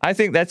 I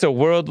think that's a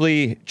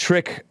worldly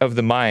trick of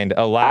the mind,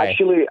 a lie.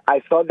 Actually, I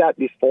thought that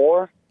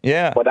before.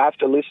 Yeah. But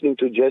after listening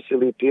to Jesse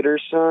Lee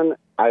Peterson,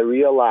 I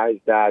realized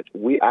that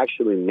we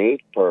actually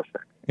made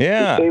perfect.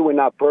 Yeah. To say we're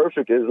not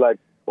perfect is like,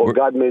 oh,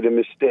 God made a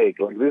mistake.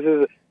 Like, this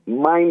is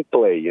mind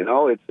play, you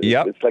know?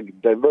 It's like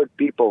divert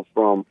people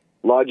from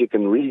logic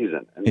and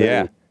reason. And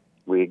then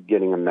we're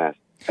getting a mess.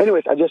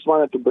 Anyways, I just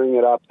wanted to bring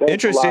it up. Thanks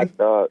Interesting.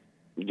 a lot,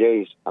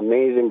 Jace.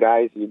 Amazing,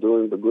 guys. You're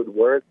doing the good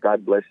work.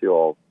 God bless you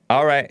all.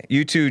 All right.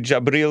 You too,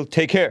 Jabril.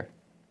 Take care.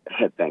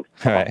 Thanks.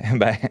 All right.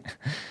 Bye.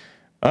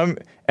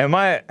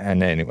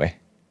 Anyway.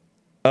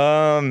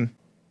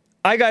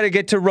 I got to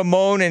get to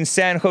Ramon in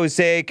San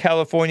Jose,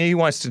 California. He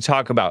wants to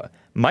talk about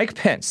Mike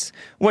Pence.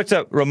 What's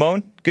up,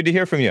 Ramon? Good to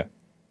hear from you.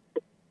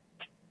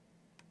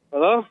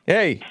 Hello?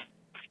 Hey. Can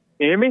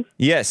you hear me?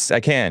 Yes, I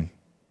can.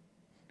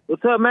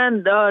 What's up,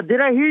 man?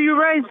 Did I hear you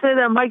right say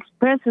that Mike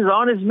Pence is an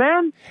honest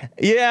man?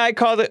 Yeah, I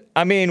called it.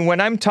 I mean,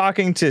 when I'm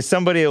talking to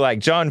somebody like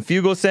John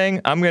Fugelsang,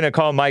 I'm going to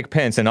call Mike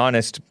Pence an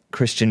honest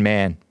Christian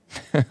man.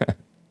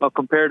 Oh,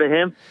 compared to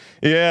him?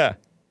 Yeah.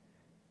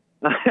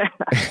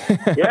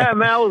 Yeah,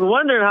 man, I was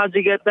wondering how'd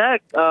you get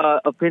that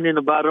opinion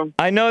about him?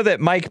 I know that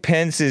Mike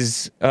Pence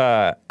is,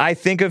 I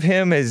think of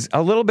him as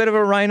a little bit of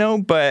a rhino,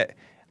 but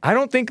I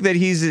don't think that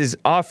he's as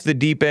off the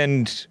deep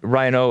end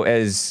rhino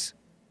as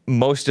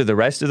most of the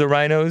rest of the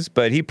rhinos,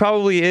 but he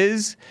probably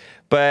is.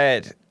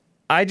 But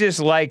I just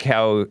like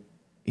how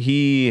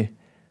he,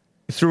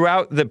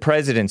 throughout the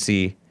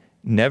presidency,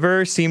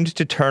 never seemed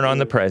to turn on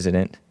the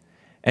president.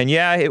 And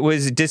yeah, it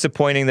was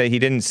disappointing that he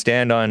didn't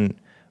stand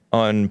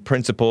on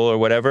principle or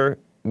whatever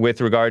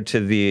with regard to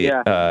the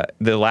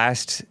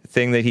last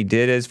thing that he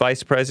did as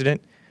vice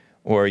president,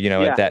 or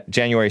at that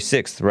January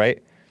 6th,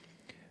 right?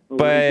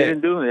 But he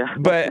didn't do it.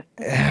 But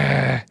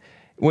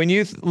when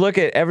you look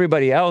at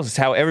everybody else,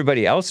 how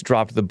everybody else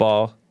dropped the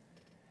ball,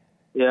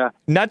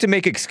 not to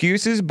make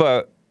excuses,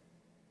 but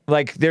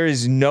like there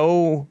is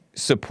no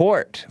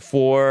support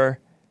for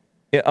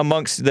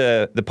amongst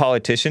the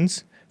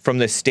politicians from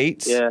the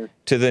states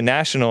to the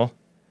national.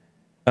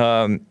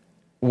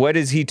 What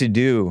is he to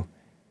do?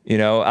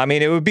 I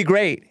mean, it would be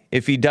great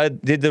if he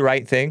did the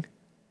right thing.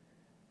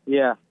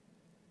 Yeah.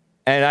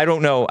 And I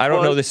don't know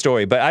the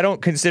story, but I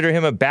don't consider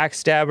him a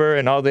backstabber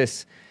and all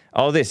this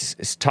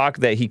talk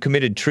that he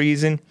committed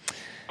treason.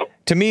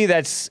 To me,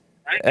 that's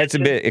a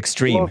bit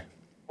extreme.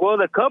 Well,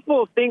 the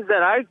couple of things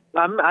that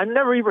I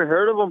never even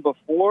heard of him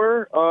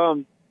before.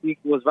 He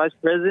was vice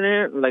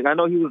president. Like, I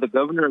know he was the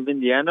governor of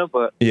Indiana,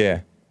 but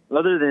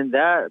other than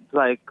that,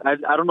 like, I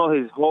don't know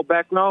his whole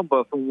background,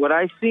 but from what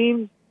I've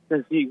seen,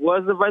 since he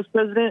was the vice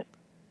president,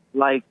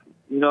 like,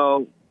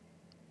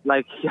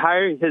 like he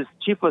hired his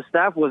chief of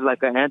staff was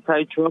like an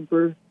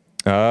anti-Trumper.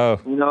 Oh.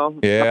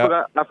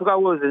 Yeah. I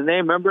forgot what was his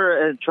name.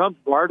 Remember, and Trump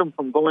barred him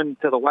from going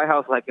to the White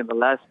House like in the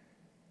last,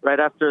 right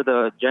after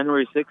the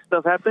January 6th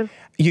stuff happened.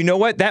 You know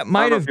what? That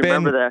might have been.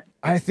 Remember that?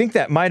 I think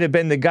that might have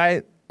been the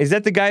guy. Is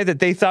that the guy that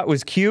they thought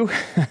was Q?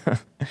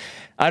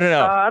 I don't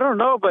know. I don't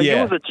know, but he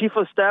was the chief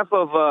of staff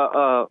of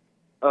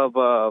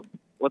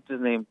what's his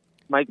name,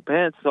 Mike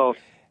Pence. So,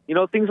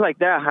 things like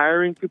that,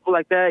 hiring people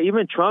like that.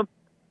 Even Trump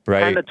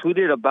kind of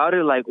tweeted about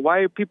it, like, why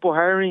are people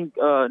hiring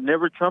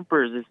never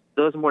Trumpers? It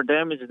does more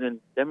damage than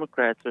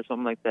Democrats or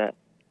something like that.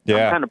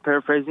 Yeah. I'm kind of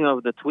paraphrasing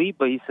of the tweet,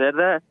 but he said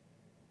that.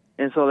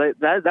 And so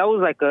that was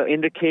like an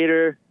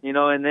indicator,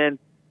 and then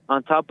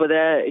on top of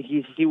that,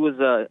 he was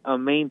a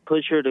main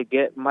pusher to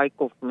get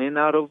Michael Flynn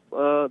out of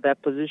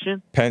that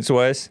position. Pence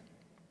was?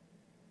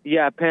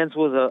 Yeah, Pence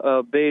was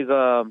a big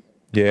I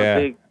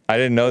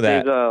didn't know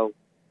that.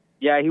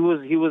 He was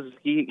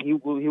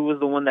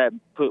the one that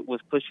was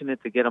pushing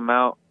it to get him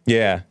out.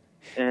 Yeah.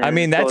 And I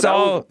mean,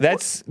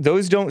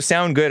 those don't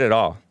sound good at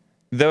all.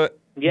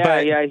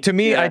 To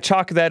me, I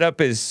chalk that up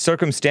as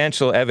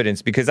circumstantial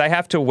evidence, because I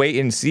have to wait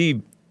and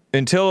see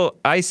until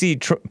I see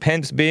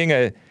Pence being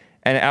an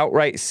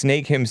outright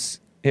snake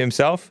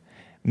himself.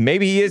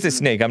 Maybe he is a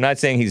snake. I'm not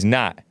saying he's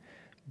not,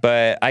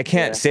 but I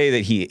can't say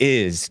that he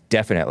is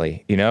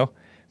definitely,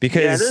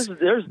 because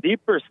there's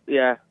deeper.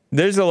 Yeah.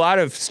 There's a lot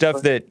of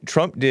stuff that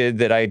Trump did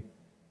that I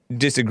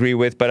disagree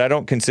with, but I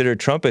don't consider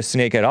Trump a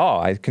snake at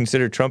all. I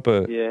consider Trump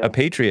a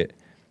patriot.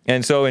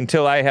 And so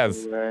until I have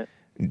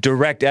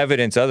direct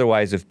evidence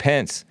otherwise of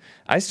Pence,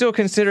 I still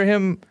consider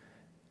him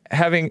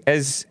having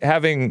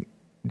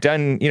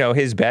done,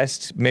 his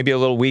best, maybe a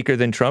little weaker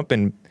than Trump.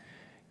 And,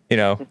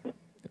 anyway.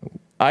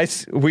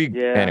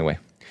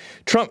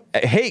 Trump,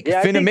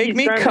 finna make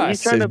me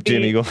cuss, says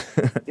Jim Eagle.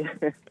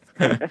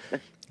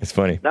 It's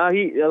funny. Now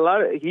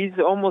he's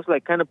almost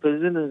like kind of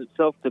positioned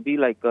himself to be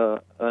like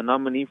a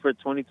nominee for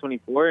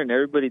 2024, and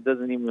everybody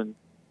doesn't even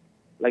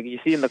like you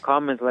see in the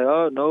comments like,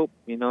 oh nope,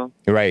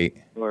 Right.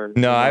 or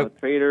No,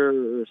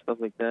 traitor or stuff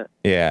like that.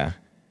 Yeah.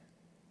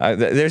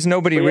 There's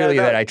nobody But yeah, really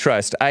that- that I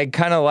trust. I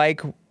kind of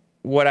like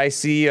what I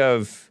see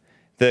of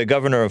the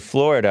governor of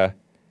Florida,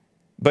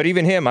 but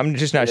even him, I'm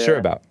just not sure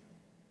about.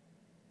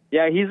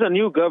 Yeah, he's a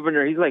new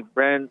governor. He's like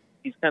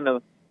he's kind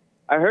of.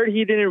 I heard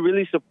he didn't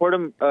really support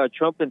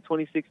Trump in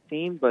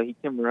 2016, but he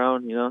came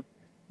around.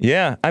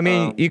 Yeah, I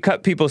mean, you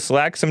cut people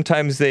slack.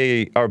 Sometimes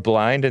they are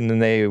blind and then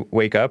they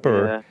wake up,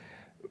 or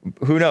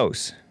who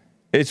knows?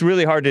 It's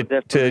really hard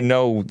to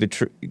know the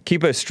truth.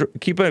 Keep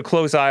a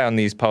close eye on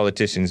these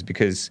politicians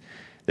because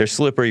they're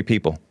slippery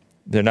people.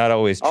 They're not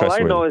always All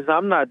trustworthy. I know is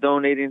I'm not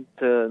donating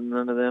to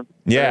none of them.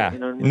 Yeah, You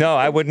know what I mean? no,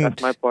 I wouldn't.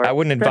 That's my part. I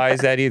wouldn't advise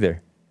that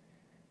either.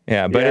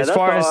 Yeah, but Yeah, as that's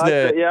far all. as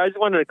I just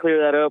wanted to clear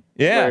that up.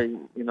 Yeah.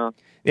 where,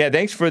 Yeah,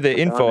 thanks for the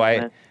info.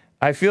 honest, man.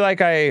 I feel like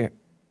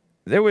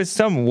there was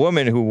some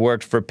woman who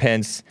worked for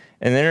Pence,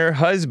 and then her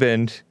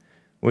husband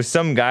was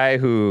some guy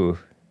who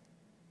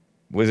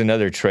was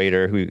another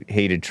traitor who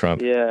hated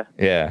Trump. Yeah.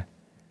 Yeah.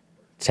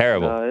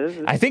 Terrible.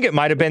 it's- I think it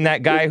might have been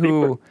that guy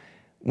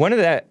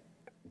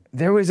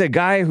there was a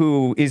guy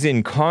who is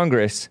in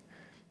Congress,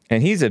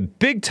 and he's a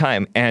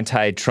big-time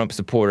anti-Trump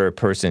supporter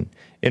person.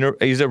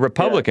 He's a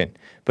Republican,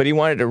 but he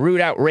wanted to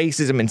root out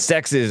racism and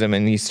sexism,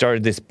 and he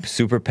started this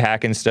super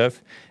PAC and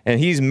stuff. And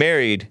he's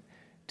married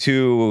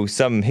to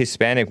some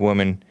Hispanic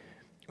woman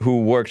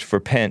who worked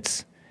for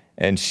Pence,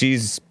 and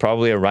she's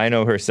probably a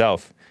rhino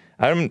herself.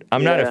 I'm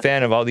not a Yeah.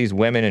 fan of all these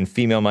women and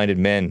female-minded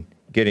men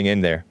getting in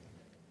there.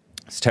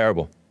 It's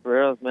terrible. For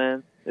real,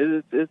 man.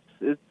 It's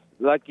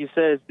like you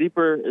said. It's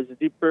deeper. It's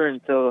deeper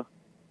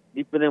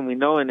than we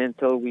know, and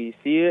until we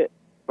see it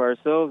for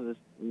ourselves,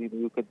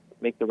 we could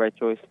make the right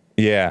choice.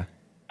 Yeah.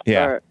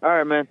 Yeah. All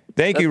right, man.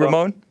 Thank you, That's all.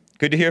 Ramon.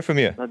 Good to hear from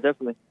you. No,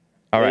 definitely.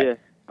 All right. Yeah.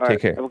 All Take right.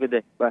 care. Have a good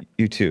day. Bye.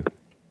 You too.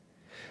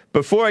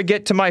 Before I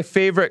get to my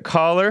favorite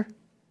caller,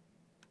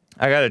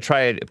 I got to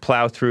try to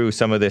plow through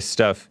some of this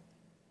stuff.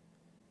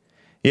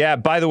 Yeah,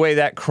 by the way,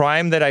 that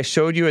crime that I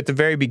showed you at the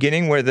very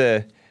beginning where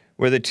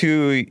the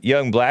two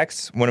young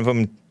blacks, one of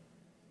them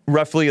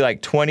roughly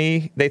like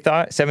 20, they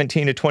thought,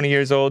 17 to 20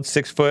 years old,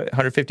 6 foot,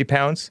 150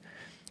 pounds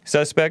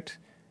suspect.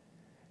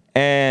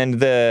 And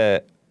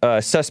the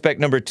suspect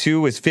number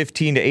 2 was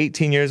 15 to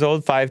 18 years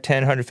old, 5'10",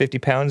 150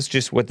 pounds,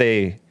 just what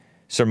they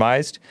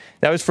surmised.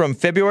 That was from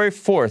February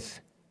 4th,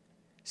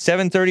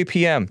 7:30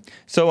 p.m.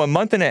 So a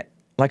month and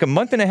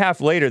a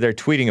half later, they're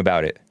tweeting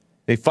about it.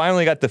 They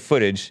finally got the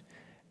footage,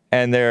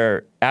 and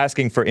they're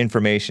asking for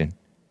information.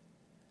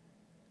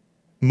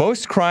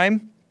 Most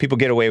crime, people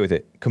get away with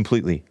it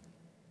completely.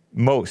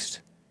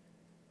 Most.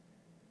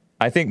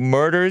 I think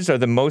murders are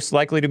the most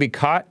likely to be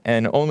caught,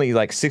 and only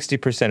like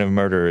 60% of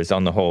murderers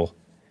on the whole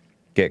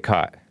get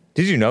caught.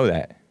 Did you know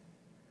that?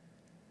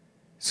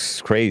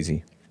 It's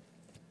crazy.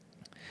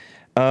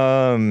 Do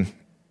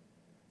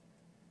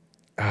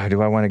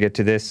I want to get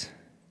to this?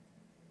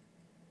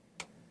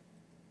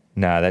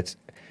 Nah,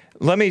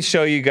 let me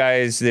show you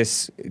guys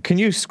this. Can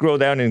you scroll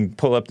down and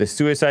pull up the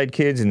suicide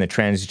kids and the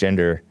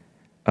transgender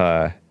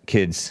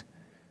kids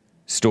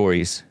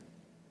stories?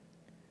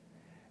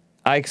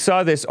 I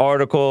saw this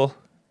article.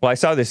 Well, I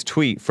saw this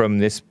tweet from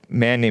this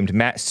man named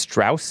Matt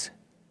Strauss,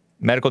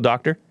 medical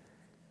doctor.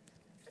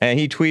 And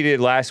he tweeted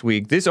last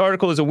week, this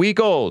article is a week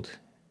old.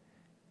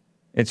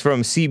 It's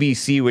from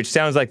CBC, which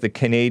sounds like the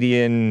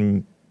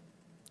Canadian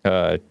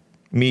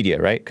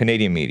media, right?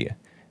 Canadian media.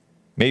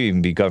 Maybe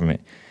even be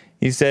government.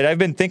 He said, I've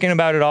been thinking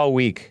about it all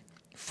week.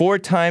 4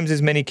 times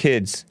as many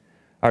kids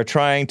are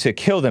trying to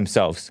kill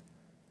themselves.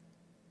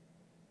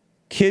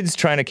 Kids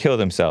trying to kill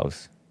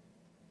themselves.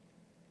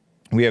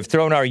 We have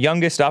thrown our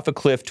youngest off a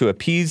cliff to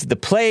appease the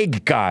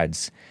plague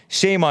gods.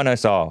 Shame on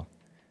us all.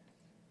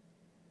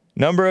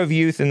 Number of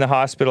youth in the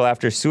hospital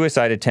after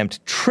suicide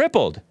attempt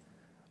tripled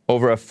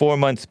over a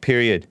 4-month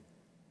period,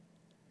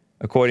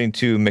 according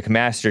to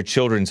McMaster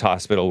Children's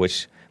Hospital,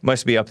 which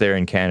must be up there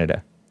in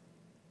Canada.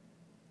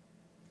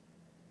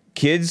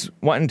 Kids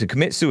wanting to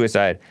commit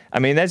suicide. I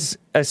mean, that's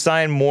a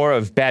sign more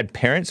of bad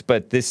parents,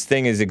 but this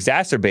thing is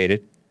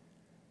exacerbated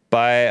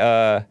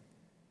by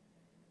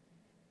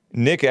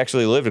Nick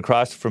actually lived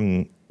across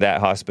from that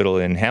hospital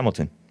in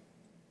Hamilton.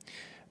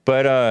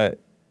 But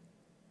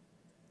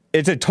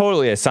it's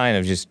totally a sign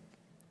of just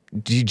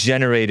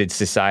degenerated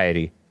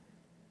society.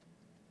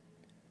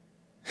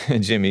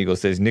 Jim Eagle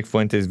says, Nick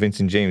Fuentes,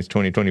 Vincent James,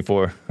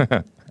 2024.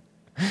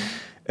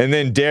 And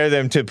then dare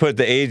them to put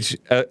the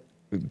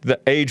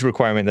age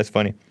requirement. That's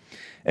funny.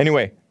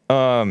 Anyway,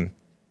 it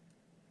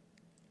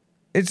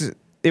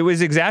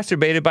was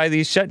exacerbated by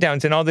these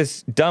shutdowns and all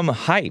this dumb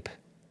hype.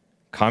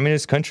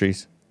 Communist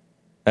countries.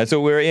 That's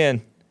what we're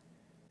in.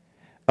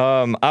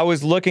 I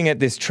was looking at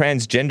this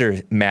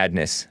transgender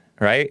madness,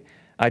 right?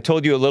 I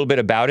told you a little bit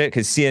about it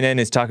because CNN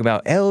is talking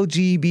about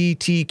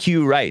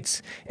LGBTQ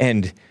rights.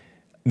 And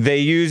they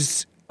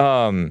use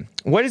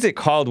what is it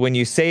called when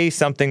you say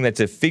something that's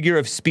a figure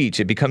of speech?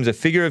 It becomes a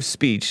figure of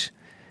speech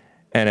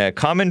and a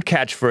common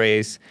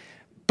catchphrase,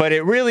 but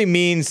it really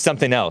means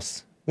something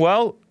else.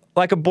 Well,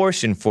 like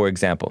abortion, for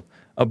example.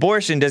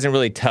 Abortion doesn't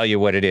really tell you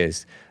what it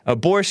is.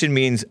 Abortion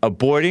means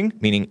aborting,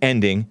 meaning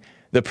ending,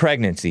 the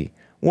pregnancy.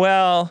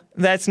 Well,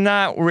 that's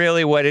not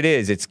really what it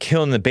is. It's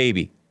killing the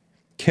baby.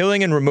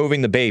 Killing and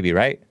removing the baby,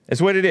 right?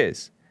 That's what it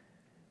is.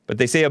 But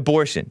they say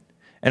abortion.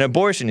 And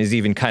abortion is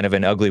even kind of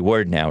an ugly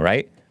word now,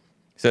 right?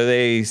 So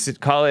they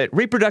call it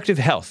reproductive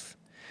health.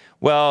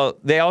 Well,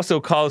 they also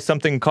call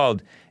something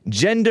called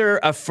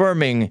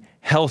gender-affirming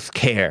health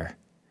care.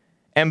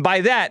 And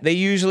by that, they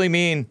usually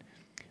mean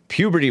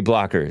puberty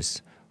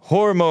blockers,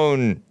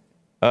 hormone,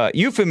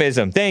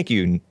 euphemism. Thank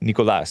you,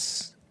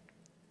 Nicolas.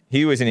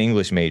 He was an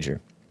English major.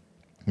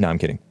 No, I'm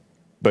kidding.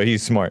 But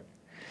he's smart.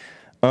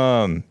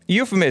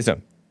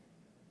 Euphemism,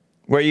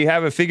 where you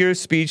have a figure of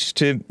speech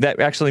that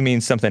actually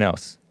means something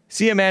else.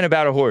 See a man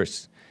about a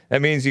horse.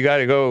 That means you got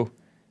to go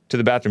to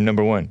the bathroom,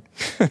 number one,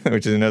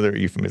 which is another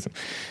euphemism.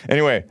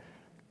 Anyway,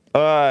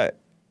 I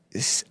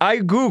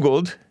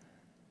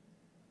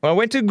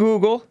went to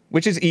Google,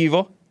 which is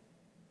evil,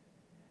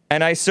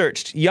 and I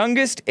searched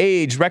youngest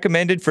age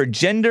recommended for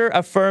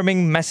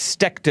gender-affirming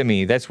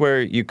mastectomy. That's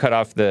where you cut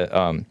off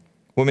the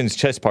woman's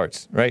chest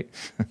parts, right?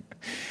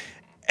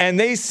 And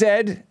they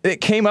said,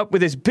 it came up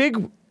with this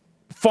big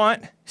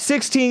font,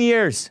 16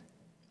 years.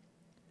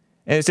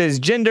 And it says,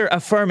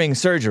 gender-affirming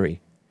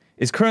surgery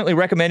is currently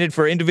recommended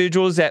for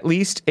individuals at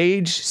least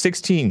age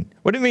 16.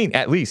 What do you mean,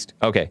 at least?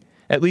 Okay,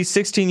 at least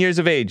 16 years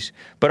of age,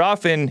 but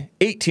often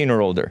 18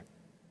 or older.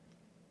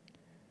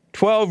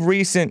 12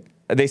 recent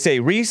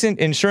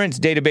insurance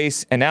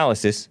database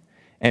analysis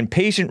and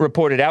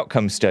patient-reported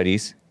outcome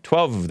studies,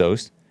 12 of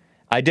those,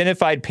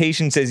 identified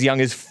patients as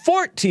young as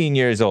 14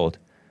 years old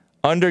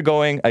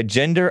undergoing a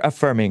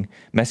gender-affirming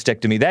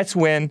mastectomy. That's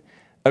when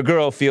a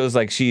girl feels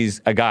like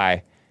she's a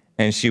guy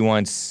and she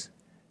wants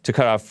to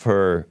cut off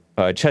her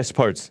chest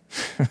parts.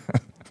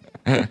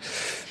 Isn't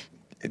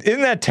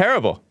that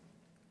terrible?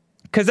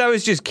 Because I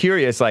was just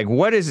curious, like,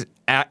 what is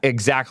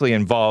exactly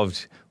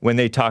involved when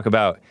they talk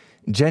about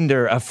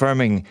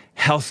gender-affirming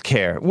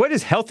healthcare? What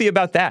is healthy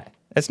about that?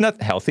 That's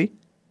not healthy.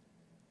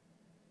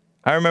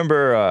 I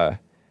remember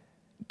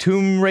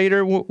Tomb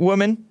Raider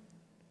woman.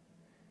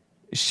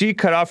 She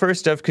cut off her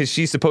stuff because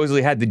she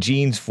supposedly had the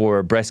genes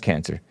for breast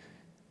cancer.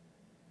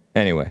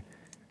 Anyway.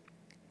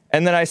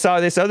 And then I saw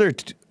this other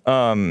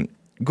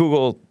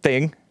Google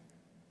thing,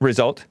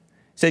 result,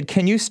 said,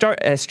 can you start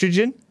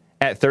estrogen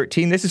at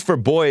 13? This is for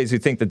boys who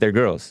think that they're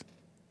girls.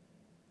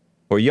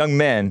 Or young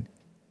men,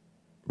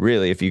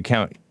 really, if you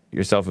count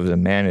yourself as a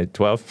man at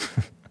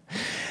 12,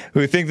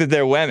 who think that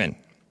they're women.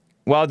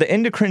 While the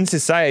Endocrine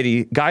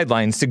Society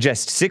guidelines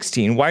suggest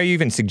 16, why are you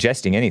even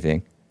suggesting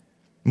anything?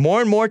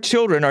 More and more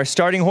children are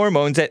starting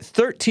hormones at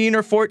 13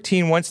 or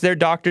 14 once their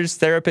doctors,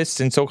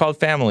 therapists, and so-called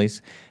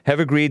families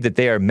have agreed that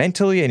they are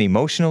mentally and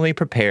emotionally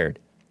prepared.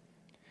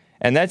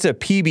 And that's a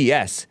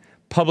PBS,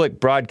 public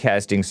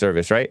broadcasting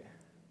service, right?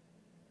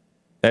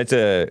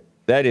 That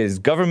is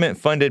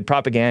government-funded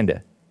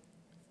propaganda.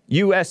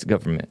 U.S.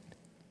 government.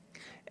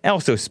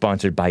 Also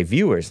sponsored by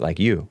viewers like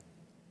you.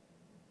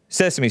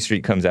 Sesame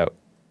Street comes out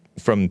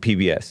from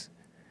PBS.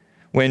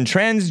 When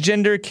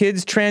transgender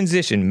kids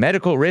transition,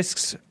 medical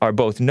risks are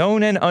both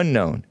known and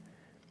unknown.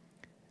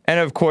 And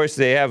of course,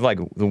 they have like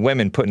the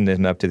women putting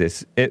them up to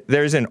this.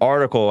 There's an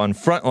article on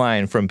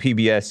Frontline from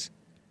PBS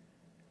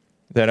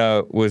that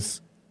I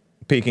was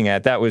peeking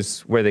at. That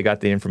was where they got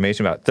the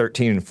information about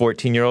 13 and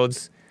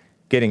 14-year-olds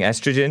getting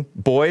estrogen,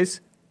 boys,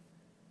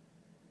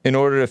 in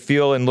order to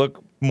feel and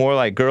look more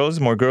like girls,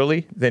 more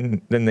girly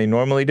than they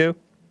normally do.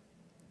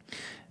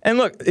 And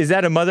look, is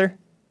that a mother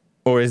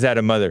or is that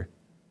a mother?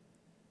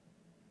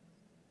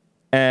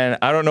 And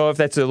I don't know if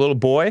that's a little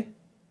boy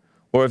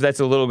or if that's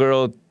a little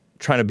girl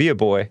trying to be a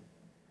boy.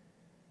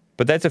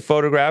 But that's a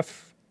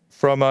photograph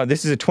from,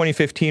 this is a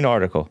 2015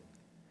 article.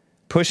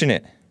 Pushing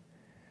it.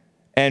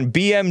 And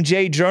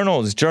BMJ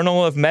Journals,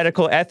 Journal of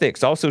Medical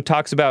Ethics, also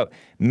talks about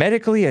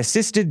medically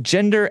assisted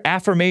gender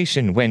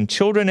affirmation when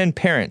children and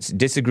parents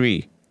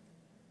disagree.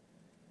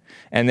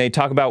 And they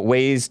talk about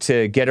ways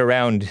to get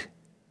around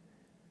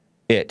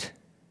it.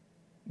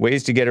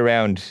 Ways to get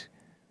around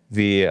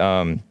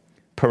the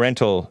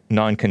parental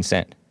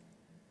non-consent.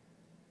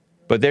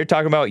 But they're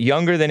talking about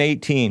younger than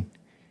 18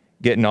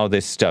 getting all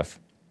this stuff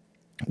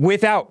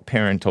without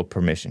parental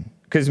permission.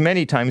 Because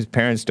many times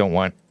parents don't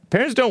want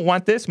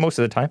this most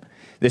of the time.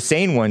 The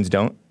sane ones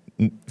don't.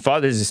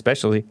 Fathers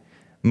especially.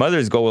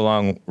 Mothers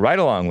go right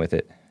along with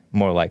it,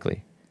 more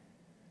likely.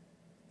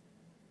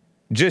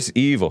 Just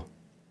evil.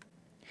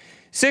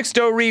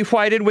 Sixto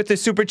re-whited with the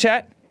super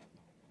chat.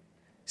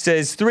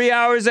 Says, 3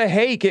 hours of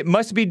hake. It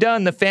must be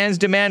done. The fans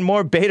demand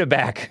more beta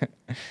back.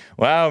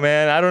 Wow,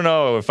 man. I don't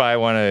know if I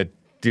want to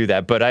do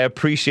that, but I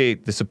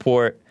appreciate the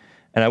support,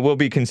 and I will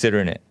be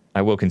considering it.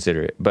 I will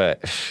consider it,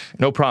 but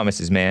no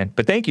promises, man.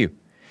 But thank you.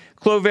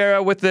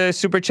 Clovera with the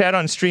super chat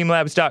on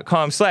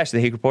streamlabs.com/The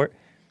Hake Report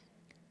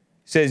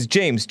says,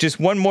 James, just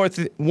one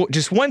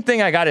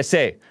thing I got to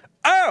say.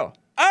 Oh!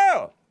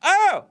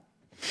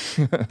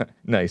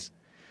 Nice.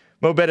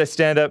 Mo Betta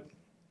stand up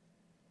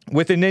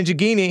with a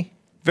Ninjagini,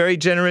 very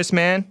generous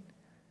man,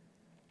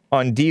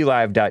 on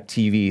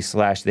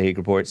DLive.tv/The Hake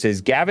Report, says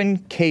Gavin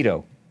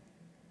Cato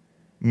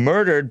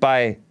murdered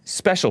by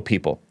special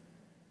people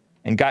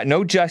and got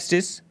no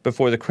justice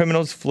before the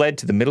criminals fled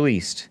to the Middle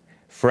East.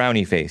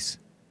 Frowny face.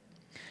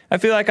 I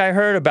feel like I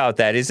heard about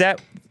that.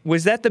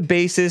 Was that the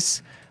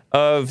basis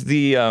of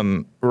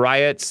the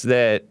riots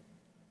that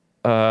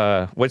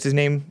what's his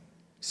name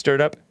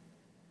stirred up?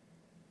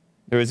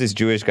 There was this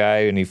Jewish guy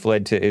and he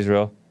fled to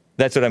Israel.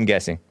 That's what I'm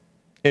guessing.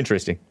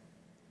 Interesting.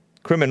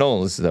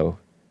 Criminals, though.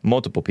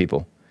 Multiple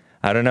people.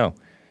 I don't know.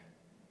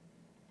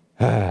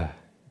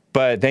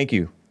 But thank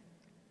you.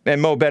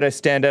 And Mo Betta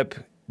stand up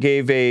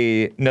gave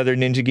another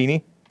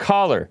Ninjagini.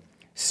 Caller,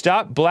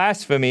 stop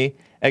blasphemy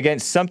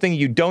against something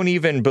you don't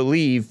even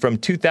believe from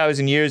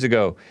 2,000 years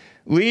ago.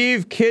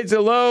 Leave kids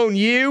alone,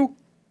 you.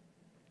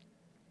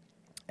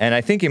 And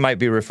I think he might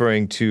be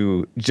referring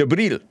to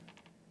Jabril.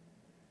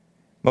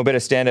 Mo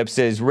Betta stand up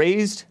says,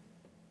 raised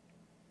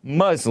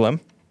Muslim,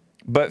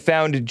 but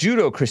found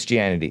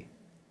Judo-Christianity.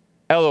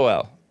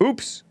 LOL.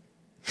 Oops.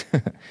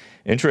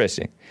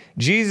 Interesting.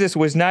 Jesus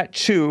was not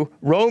Chew.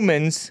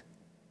 Roman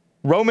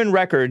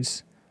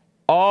records,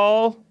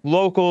 all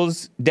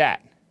locals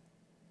dat.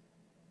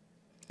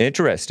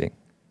 Interesting.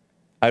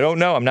 I don't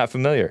know. I'm not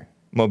familiar.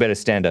 Mo Betta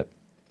stand up.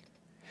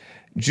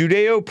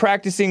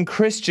 Judeo-practicing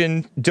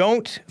Christian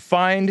don't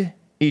find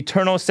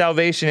eternal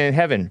salvation in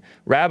heaven.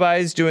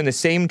 Rabbis doing the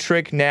same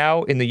trick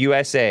now in the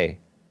USA.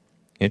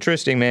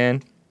 Interesting,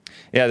 man.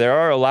 Yeah, there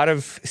are a lot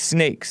of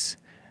snakes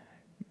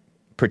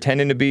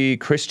pretending to be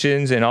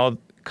Christians and all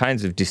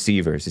kinds of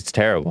deceivers. It's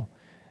terrible.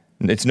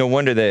 It's no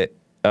wonder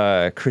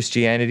that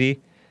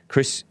Christianity,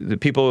 the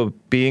people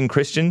being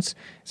Christians,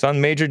 it's on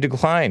major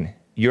decline.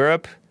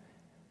 Europe,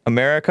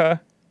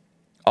 America,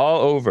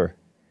 all over.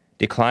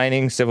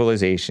 Declining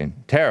civilization.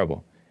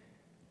 Terrible.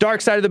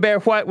 Dark Side of the Bear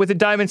What with a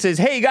diamond says,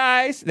 hey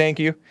guys, thank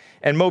you.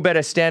 And Mo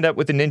Betta stand up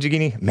with the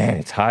Ninjagini. Man,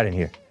 it's hot in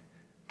here.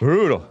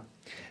 Brutal.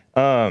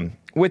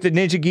 With the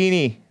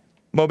Ninjagini,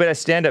 Mo Betta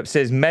stand up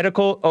says,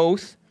 medical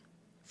oath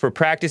for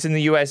practice in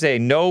the USA.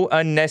 No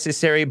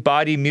unnecessary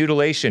body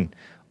mutilation.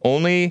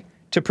 Only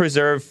to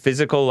preserve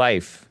physical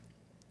life.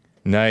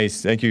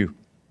 Nice, thank you.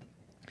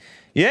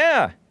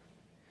 Yeah.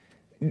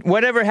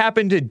 Whatever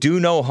happened to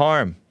do no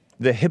harm?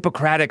 The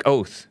Hippocratic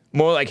oath.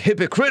 More like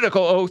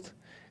hypocritical oath.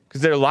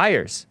 Because they're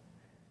liars.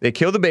 They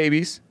kill the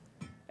babies,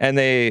 and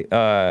they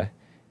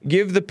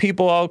give the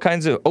people all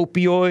kinds of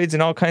opioids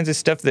and all kinds of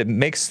stuff that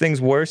makes things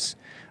worse.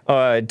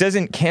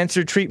 Doesn't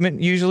cancer treatment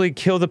usually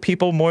kill the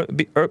people more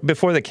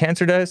before the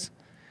cancer does?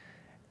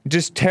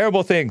 Just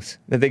terrible things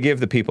that they give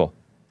the people.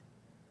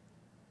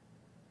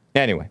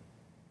 Anyway,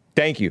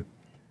 thank you.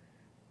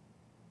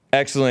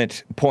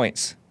 Excellent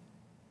points.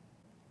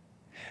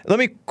 Let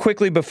me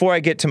quickly, before I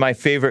get to my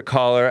favorite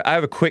caller, I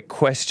have a quick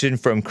question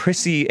from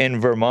Chrissy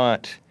in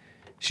Vermont.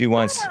 She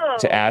wants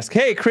to ask.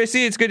 Hey,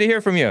 Chrissy, it's good to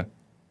hear from you.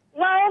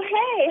 Well,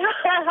 hey,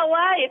 how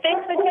are you?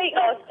 Thanks for taking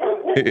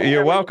us.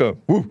 You're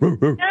welcome.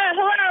 Hello,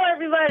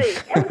 everybody.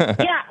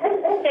 Yeah,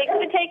 thanks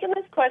for taking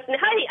this question.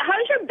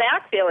 How's your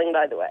back feeling,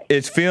 by the way?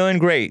 It's feeling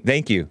great.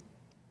 Thank you.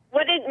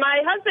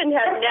 My husband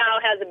now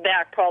has a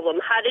back problem.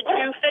 How did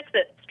you fix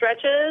it?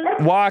 Stretches?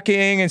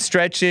 Walking and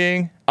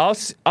stretching.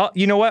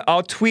 You know what?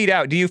 I'll tweet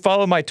out. Do you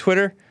follow my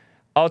Twitter?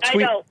 I'll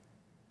tweet. I don't.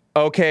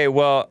 Okay,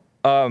 well,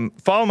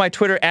 follow my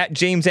Twitter at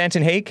James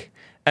Anton Hake,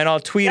 and I'll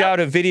tweet out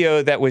a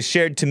video that was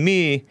shared to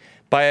me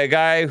by a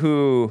guy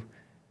who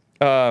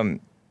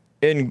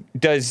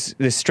does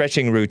the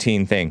stretching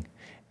routine thing.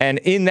 And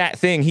in that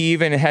thing, he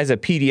even has a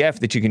PDF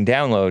that you can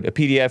download. A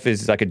PDF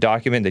is like a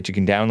document that you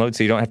can download,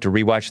 so you don't have to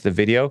rewatch the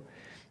video.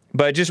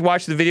 But just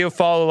watch the video,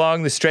 follow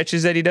along the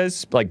stretches that he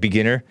does, like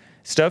beginner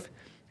stuff.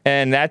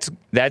 And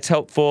that's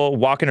helpful.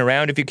 Walking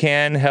around if you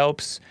can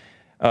helps.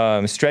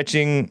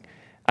 Stretching.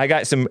 I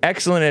got some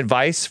excellent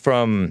advice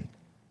from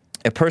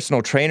a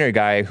personal trainer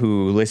guy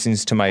who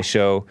listens to my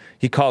show.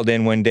 He called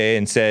in one day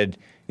and said,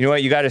 you know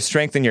what, you got to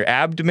strengthen your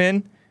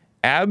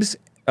abs,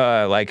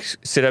 like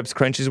sit-ups,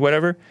 crunches,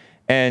 whatever,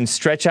 and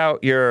stretch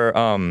out your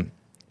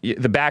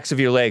the backs of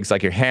your legs,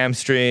 like your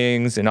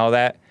hamstrings and all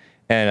that,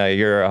 and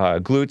your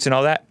glutes and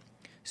all that.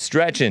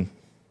 Stretching.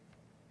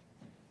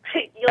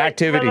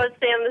 Activity. What about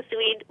Sam the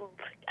Swede?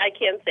 I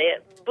can't say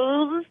it.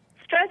 Booze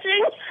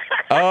stretching?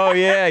 Oh,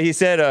 yeah. He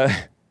said,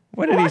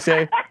 what did he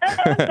say?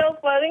 That was so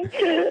funny.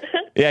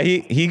 Yeah,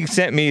 he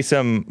sent me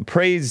some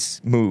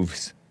praise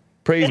moves.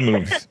 What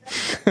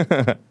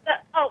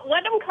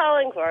I'm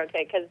calling for,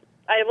 okay, because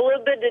I have a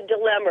little bit of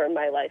dilemma in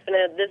my life, and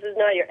this is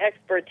not your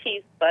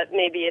expertise, but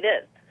maybe it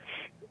is.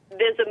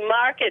 There's a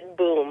market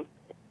boom,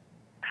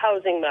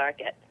 housing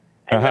market.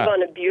 I live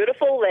on a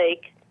beautiful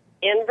lake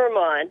in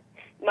Vermont.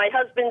 My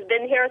husband's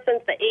been here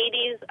since the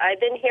 80s. I've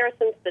been here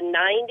since the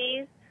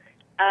 90s.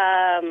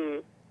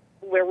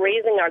 We're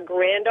raising our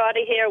granddaughter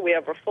here. We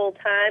have her full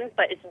time,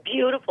 but it's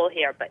beautiful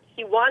here. But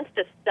he wants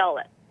to sell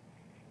it.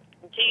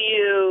 Do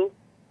you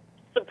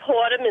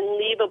support him and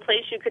leave a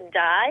place you could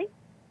die,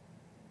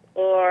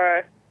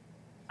 or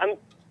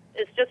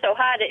it's just so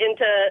hard. And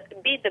to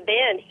beat the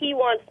band, he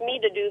wants me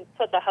to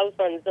put the house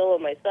on Zillow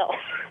myself.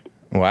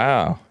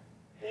 Wow.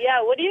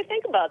 Yeah, what do you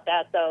think about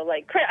that, though?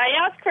 Like, I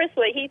asked Chris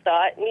what he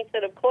thought, and he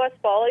said, of course,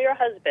 follow your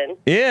husband.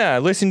 Yeah,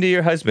 listen to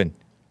your husband.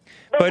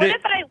 But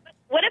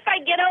what if I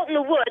get out in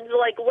the woods,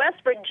 like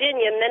West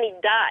Virginia, and then he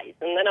dies,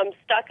 and then I'm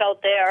stuck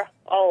out there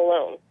all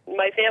alone?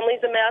 My family's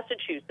in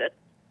Massachusetts.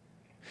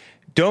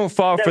 Don't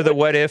fall for the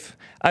what if.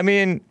 I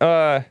mean,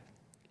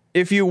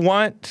 if you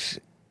want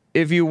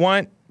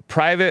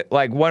private,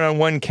 like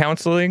one-on-one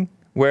counseling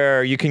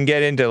where you can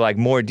get into like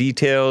more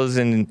details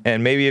and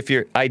maybe if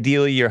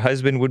ideally your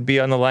husband would be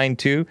on the line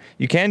too,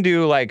 you can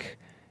do like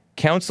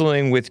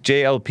counseling with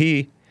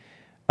JLP.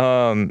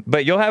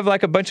 But you'll have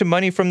like a bunch of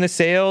money from the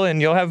sale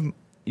and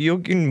you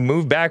can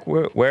move back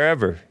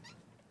wherever.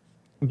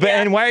 But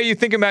and why are you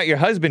thinking about your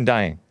husband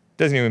dying?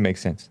 Doesn't even make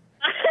sense.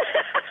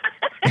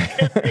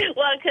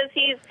 Well, because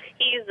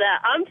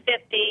I'm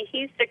 50,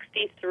 he's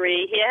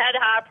 63. He had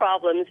heart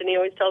problems, and he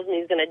always tells me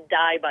he's going to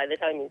die by the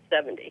time he's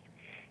 70.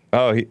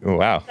 Oh,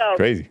 wow. So,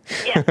 crazy.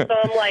 Yeah, so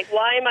I'm like,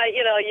 why am I,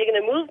 you're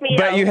going to move me out.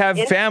 But you have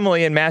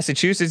family in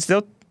Massachusetts.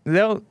 They'll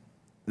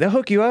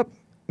hook you up.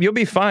 You'll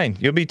be fine.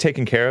 You'll be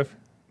taken care of.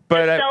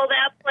 But sell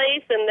that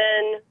place and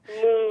then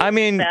move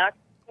back.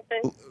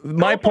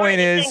 My point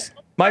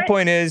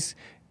is,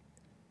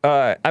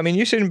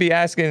 you shouldn't be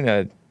asking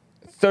a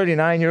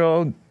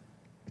 39-year-old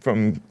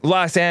from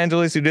Los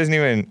Angeles who doesn't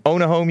even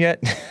own a home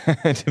yet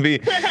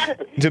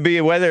to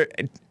be whether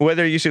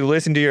you should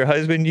listen to your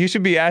husband. You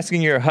should be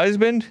asking your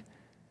husband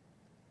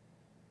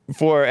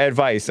for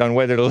advice on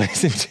whether to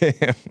listen to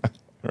him,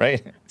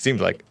 right? Seems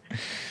like.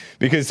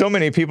 Because so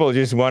many people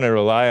just want to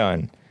rely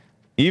on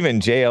even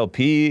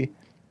JLP,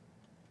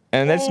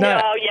 and that's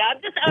not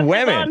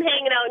women. I'm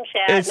hanging out and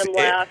chatting, I'm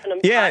laughing,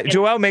 I'm talking.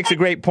 Joelle makes a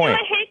great point.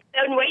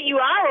 And wait, you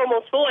are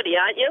almost 40,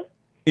 aren't you?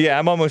 Yeah,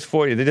 I'm almost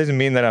 40. That doesn't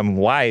mean that I'm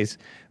wise.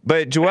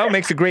 But Joelle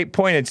makes a great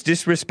point. It's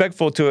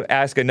disrespectful to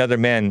ask another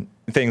man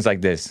things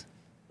like this.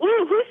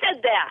 Ooh, who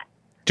said that?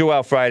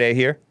 Joelle Friday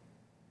here.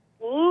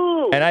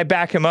 Ooh. And I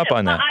back him up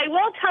on that. I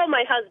will tell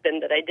my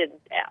husband that I did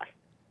ask.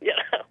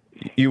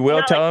 You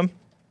will tell him?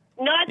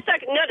 Not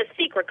a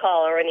secret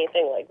call or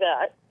anything like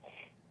that.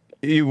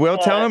 You will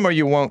tell him or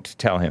you won't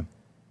tell him?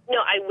 No,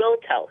 I will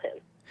tell him.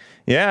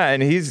 Yeah,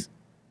 and he's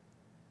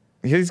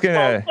going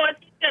to... Of course,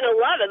 he's going to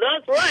love it.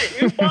 That's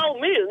right. You follow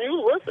me and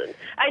you listen.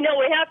 I know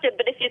we have to,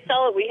 but if you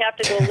sell it, we have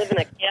to go live in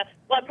a camp.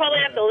 Well, I'd probably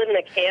have to live in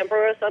a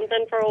camper or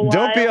something for a while.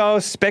 Don't be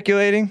all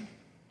speculating.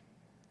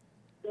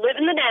 Live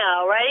in the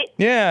now, right?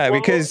 Yeah,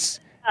 because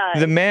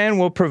the man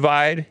will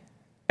provide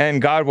and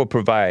God will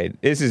provide.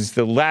 This is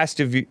the last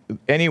of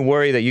any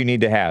worry that you need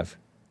to have.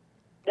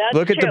 That's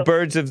Look true. at the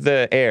birds of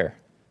the air.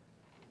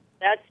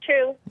 That's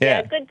true.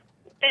 Yeah. Good.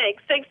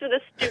 Thanks. Thanks for the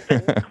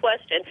stupid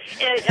question.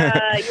 And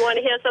you want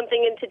to hear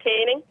something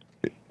entertaining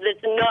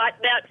that's not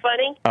that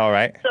funny? All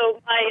right. So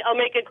I'll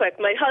make it quick.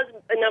 My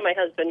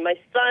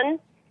son,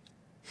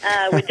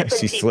 with different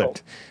She people.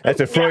 slipped. That's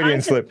a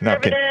Freudian slip. No,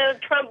 I'm kidding.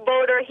 Conservative, Trump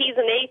voter, he's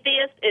an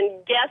atheist,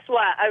 and guess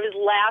what? I was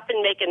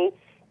laughing, making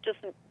just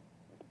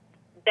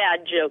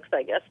bad jokes,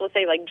 I guess. We'll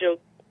say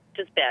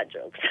just bad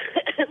jokes.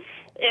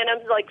 And I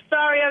was like,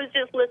 sorry, I was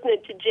just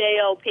listening to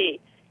JLP.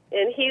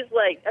 And he's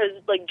like, I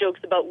was like, jokes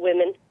about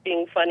women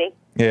being funny.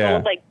 Yeah. I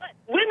was like, what?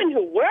 Women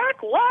who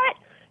work? What?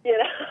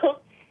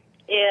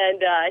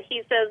 And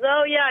he says,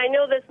 oh, yeah, I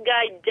know this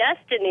guy,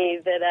 Destiny,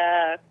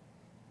 that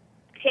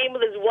came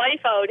with his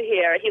wife out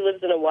here. He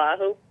lives in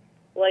Oahu.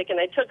 And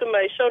I showed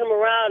him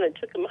around and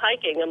took him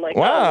hiking. I'm like,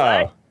 wow.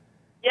 Oh, what?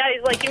 Yeah,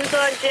 he's like, he was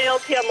on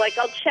JLP. I'm like,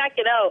 I'll check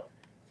it out.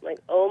 I'm like,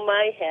 oh,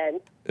 my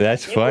head.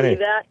 That's you funny. believe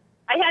that?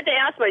 I had to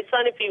ask my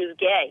son if he was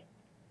gay.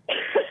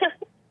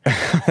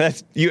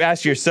 You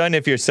asked your son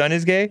if your son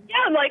is gay? Yeah,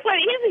 I'm like,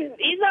 wait,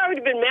 he's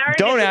already been married.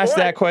 Don't ask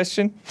that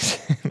question.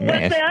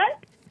 Man. What's that?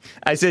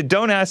 I said,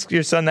 don't ask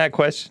your son that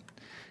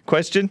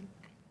question.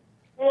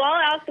 Well,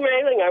 I'll ask him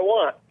anything I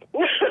want.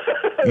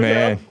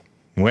 Man,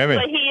 women.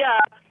 But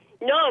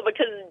no,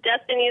 because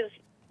Destiny's,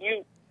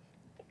 he's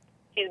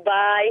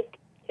bi,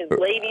 his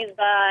lady's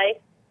bi.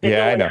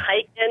 They're I know.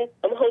 hiking.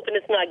 I'm hoping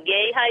it's not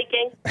gay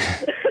hiking.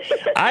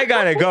 I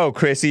gotta go,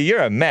 Chrissy.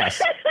 You're a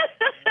mess.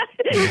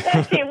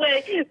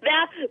 Anyway,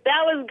 that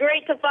was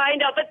great to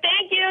find out. But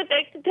thank you.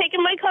 Thanks for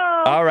taking my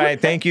call. All right.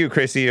 Thank you,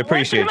 Chrissy.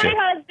 Appreciate Listen to you.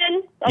 my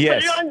husband. I'll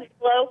Yes. put it on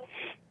slow.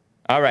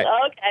 All right.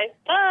 Okay.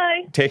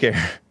 Bye. Take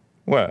care.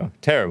 Well,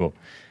 terrible.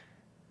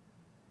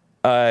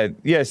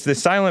 Yes, the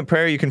silent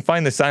prayer. You can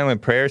find the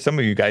silent prayer. Some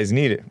of you guys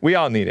need it. We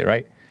all need it,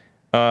 right?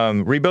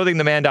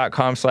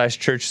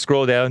 Rebuildingtheman.com/church.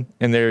 Scroll down,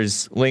 and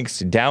there's links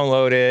to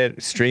download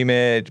it, stream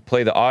it,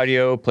 play the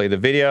audio, play the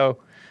video.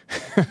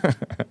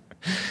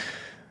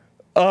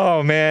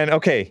 Oh, man.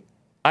 Okay.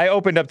 I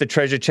opened up the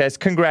treasure chest.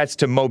 Congrats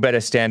to Mo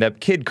Betta Stand Up,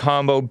 Kid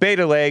Combo,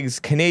 Beta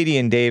Legs,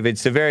 Canadian David,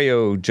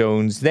 Severio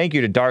Jones. Thank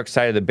you to Dark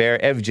Side of the Bear,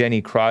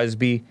 Evgeny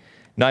Crosby,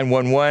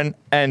 911.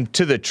 And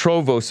to the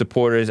Trovo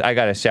supporters, I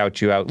got to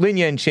shout you out. Lin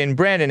Yen Chin,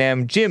 Brandon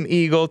M, Jim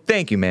Eagle.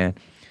 Thank you, man.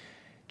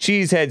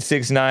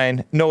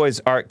 Cheesehead69,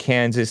 Noah's Ark,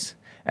 Kansas,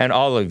 and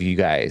all of you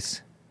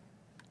guys.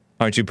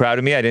 Aren't you proud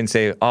of me? I didn't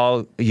say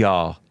all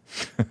y'all.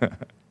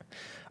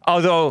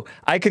 Although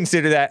I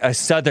consider that a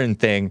Southern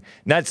thing,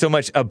 not so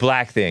much a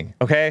black thing,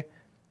 okay?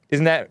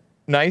 Isn't that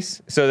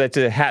nice? So that's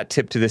a hat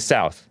tip to the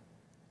South.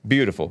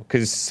 Beautiful,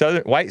 because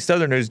white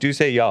Southerners do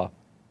say y'all,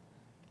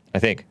 I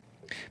think.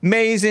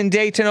 Mays in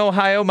Dayton,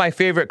 Ohio, my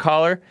favorite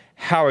caller.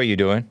 How are you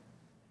doing?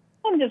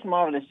 I'm just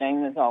marvelous,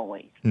 James, as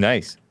always.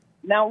 Nice.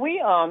 Now,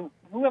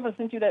 whoever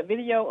sent you that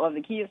video of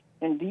the kids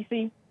in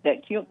D.C.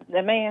 that killed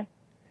that man,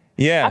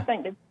 Yeah. I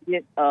think they should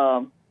get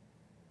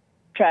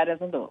tried as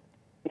adults.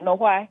 You know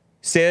why?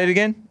 Say that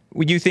again?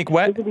 Would you think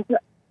what?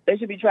 They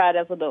should be tried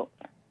as adults.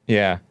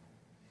 Yeah.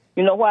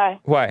 You know why?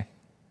 Why?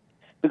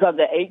 Because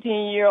the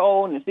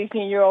 18-year-old and the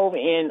 16-year-old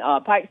in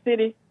Pike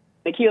City,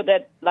 they killed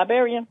that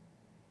Liberian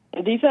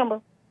in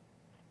December.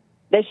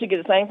 They should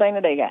get the same thing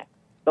that they got.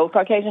 Those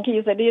Caucasian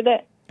kids that did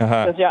that.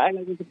 Because y'all act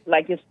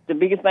like it's the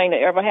biggest thing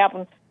that ever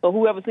happened. So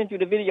whoever sent you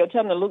the video,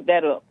 tell them to look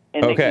that up.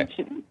 And Okay. they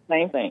should do the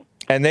same thing.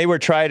 And they were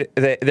tried.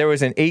 There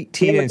was an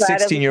 18 and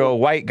 16-year-old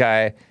white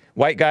guys.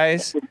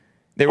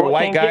 They were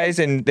white guys,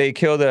 and they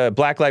killed a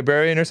black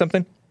librarian or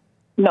something.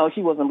 No,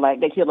 she wasn't black.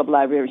 They killed a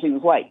Liberian. She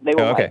was white. They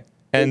were okay. white.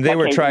 And they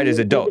were Caucasian. tried as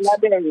They killed adults.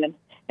 the Liberian,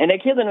 and they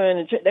killed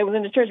her they was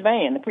in the church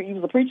van. He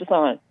was a preacher's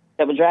son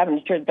that was driving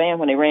the church van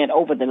when they ran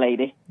over the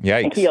lady and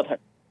Yikes. killed her.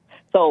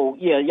 So,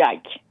 yeah,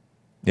 yikes.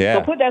 Yeah.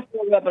 So put that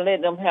story up and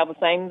let them have the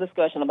same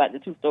discussion about the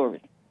two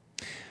stories.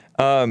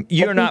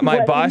 You're not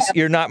my boss.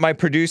 You're not my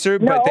producer,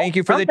 but No, thank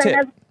you for I'm the saying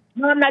tip.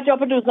 No, I'm not your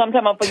producer. I'm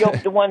talking about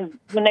for the one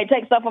when they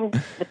take stuff from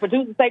the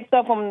producers take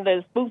stuff from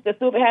the spooks that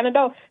stood behind the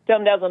door. Tell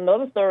them there's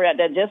another story out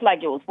there just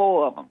like it was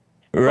 4 of them.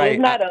 So Right.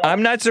 it's not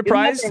I'm not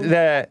surprised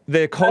that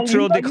the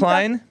cultural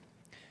decline.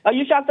 Are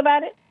you shocked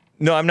about it?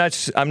 No, I'm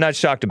not. I'm not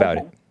shocked about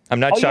it. I'm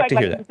not shocked to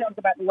hear that. You shocked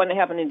about the one that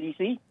happened in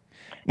D.C.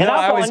 No,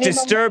 I was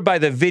disturbed by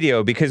the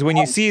video because when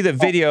you see the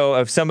video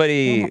of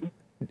somebody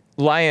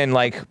lying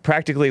like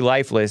practically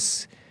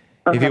lifeless,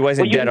 if he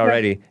wasn't dead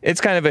already,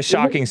 it's kind of a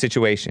shocking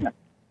situation.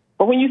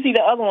 But when you see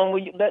the other one, will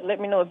you let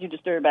me know if you're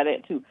disturbed by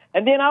that too.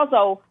 And then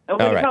also, and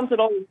when All it right. comes to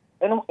those,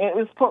 and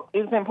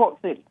it's in Park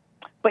City.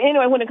 But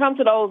anyway, when it comes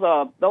to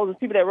those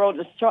people that rode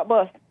the short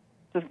bus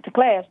to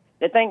class,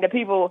 that think that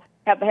people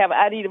have to have an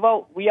ID to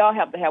vote, we all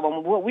have to have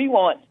one. What we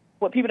want,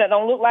 what people that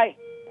don't look like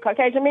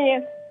Caucasian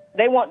men,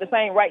 they want the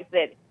same rights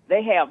that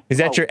they have. Is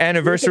that your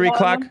anniversary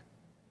clock?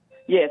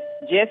 Yes,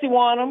 Jesse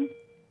want them.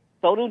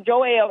 So do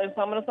Joel and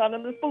some of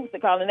the spooks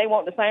that call, and they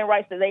want the same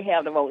rights that they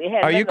have to vote. It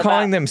has Are you nothing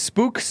calling about them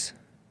spooks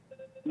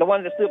the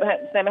ones that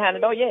stand behind the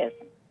door? Yes.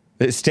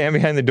 that stand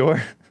behind the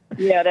door?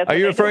 Yeah, that's. Are what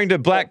you they referring to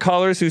black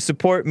callers who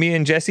support me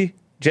and Jesse?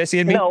 Jesse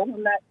and me? No,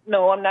 I'm not.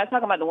 No, I'm not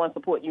talking about the ones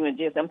support you and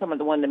Jesse. I'm talking about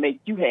the one that makes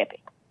you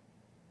happy.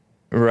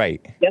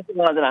 Right. That's the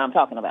ones that I'm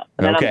talking about.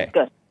 And then Okay. I'm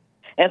discussing.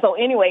 And so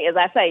anyway, as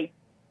I say,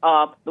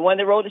 the one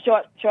that rode the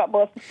short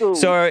bus to school.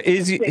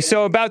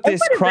 So about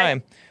this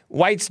crime,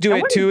 whites do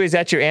it too. Is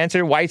that your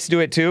answer? Whites do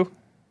it too?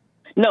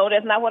 No,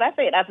 that's not what I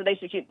said. I said they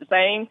should get the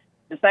same.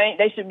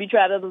 They should be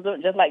tried as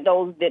just like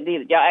those that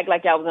did it. Y'all act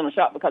like y'all was in a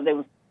shop because they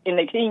was in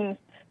their teens.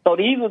 So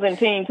these was in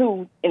teen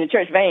too in the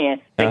church van.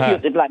 They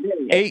killed the black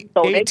man.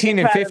 18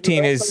 and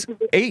 15 is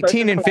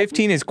 18 and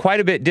 15 is quite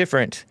a bit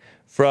different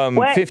from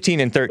What? 15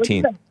 and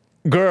 13. Well,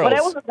 Girls.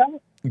 that was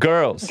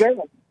Girls.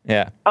 Girls.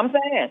 Yeah. I'm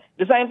saying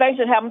the same thing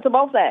should happen to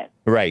both sides.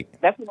 Right.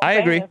 That's what I'm I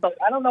saying. agree. So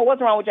I don't know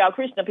what's wrong with y'all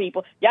Christian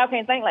people. Y'all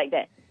can't think like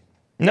that.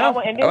 No,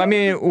 and then- I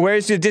mean,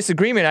 where's the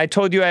disagreement? I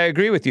told you I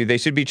agree with you. They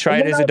should be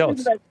tried as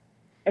adults.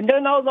 And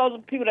then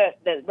those people that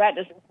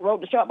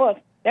rode the short bus,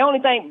 they only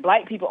think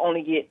black people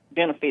only get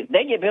benefits.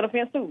 They get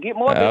benefits too. Get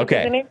more benefits than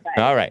Okay. anybody.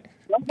 All right.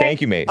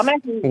 Thank you, Mace. I'm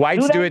asking you,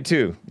 Whites do do they- it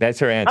too. That's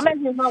her answer. I'm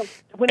asking you,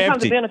 when it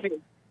comes to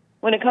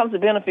Empty.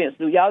 benefits,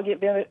 do y'all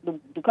get do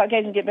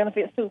Caucasians get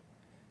benefits too?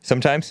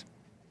 Sometimes.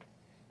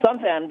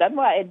 Sometimes. That's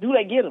why. Do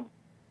they get them?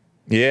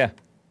 Yeah.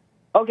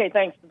 Okay,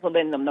 thanks for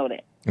letting them know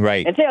that.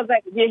 Right. And tell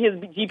Zach to get his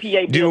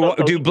GPA. built up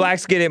so Do he-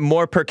 blacks get it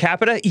more per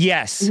capita?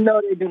 Yes.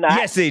 No, they do not.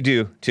 Yes, they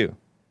do too.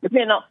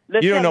 Depending on.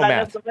 You don't know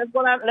Let's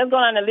go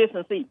down the list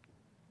and see.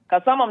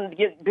 Because some of them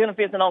get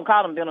benefits and don't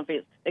call them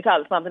benefits. They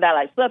call it something that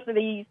like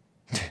subsidies.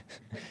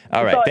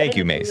 All right. So, Thank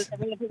you, Mace.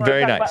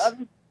 Very nice.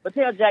 But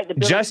tell Jack to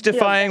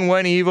Justifying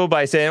one evil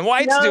by saying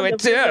whites do it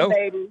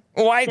too.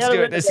 Whites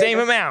do it the same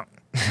amount.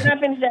 Can I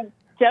finish that?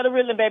 Tell the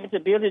Riddler baby to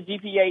build his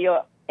GPA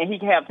up, and he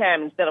can have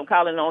time instead of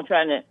calling on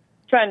trying to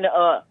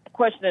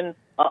question.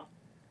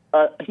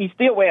 He's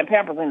still wearing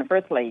Pampers in the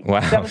first place. Wow.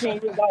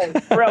 17 years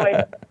old. Really.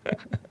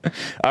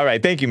 All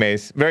right. Thank you,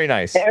 Mace. Very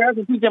nice. And Eric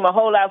can teach him a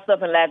whole lot of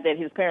stuff in life that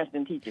his parents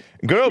didn't teach him.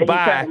 Girl, That bye.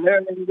 He's trying to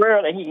learn in the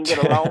world, and he can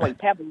get a long way.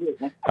 Papa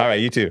Whitney. All right.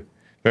 You too.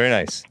 Very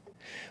nice.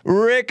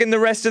 Rick and the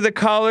rest of the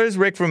callers.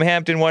 Rick from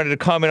Hampton wanted to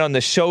comment on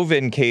the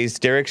Chauvin case.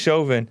 Derek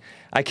Chauvin.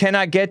 I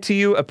cannot get to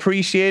you.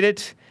 Appreciate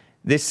it.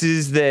 This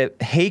is the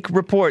Hake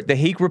Report,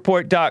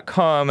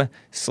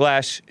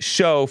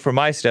 thehakereport.com/show for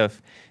my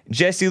stuff.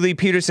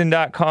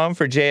 JesseLeePeterson.com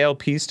for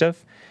JLP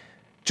stuff.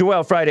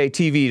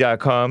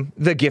 JoelFridayTV.com.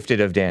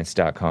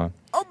 TheGiftedOfDance.com.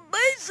 Amazing!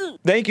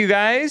 Thank you,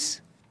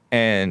 guys,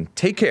 and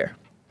take care.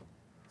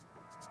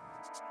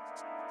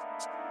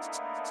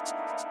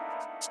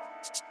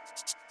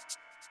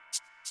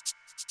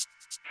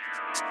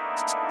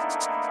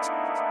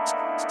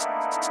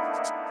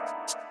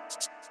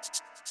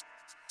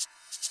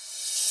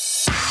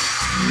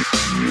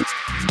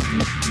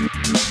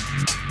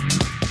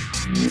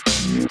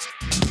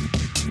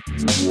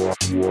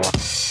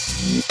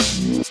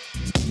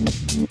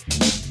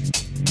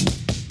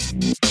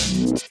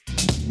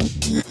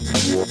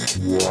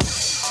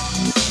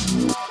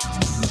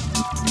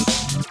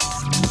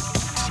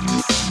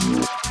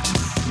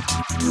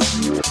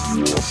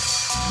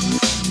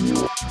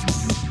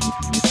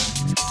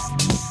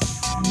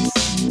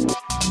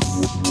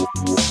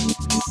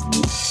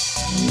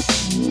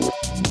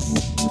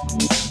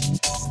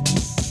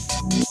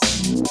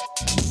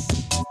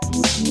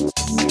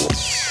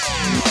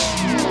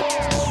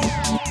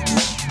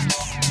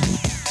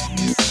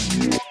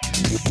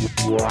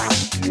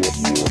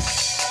 What?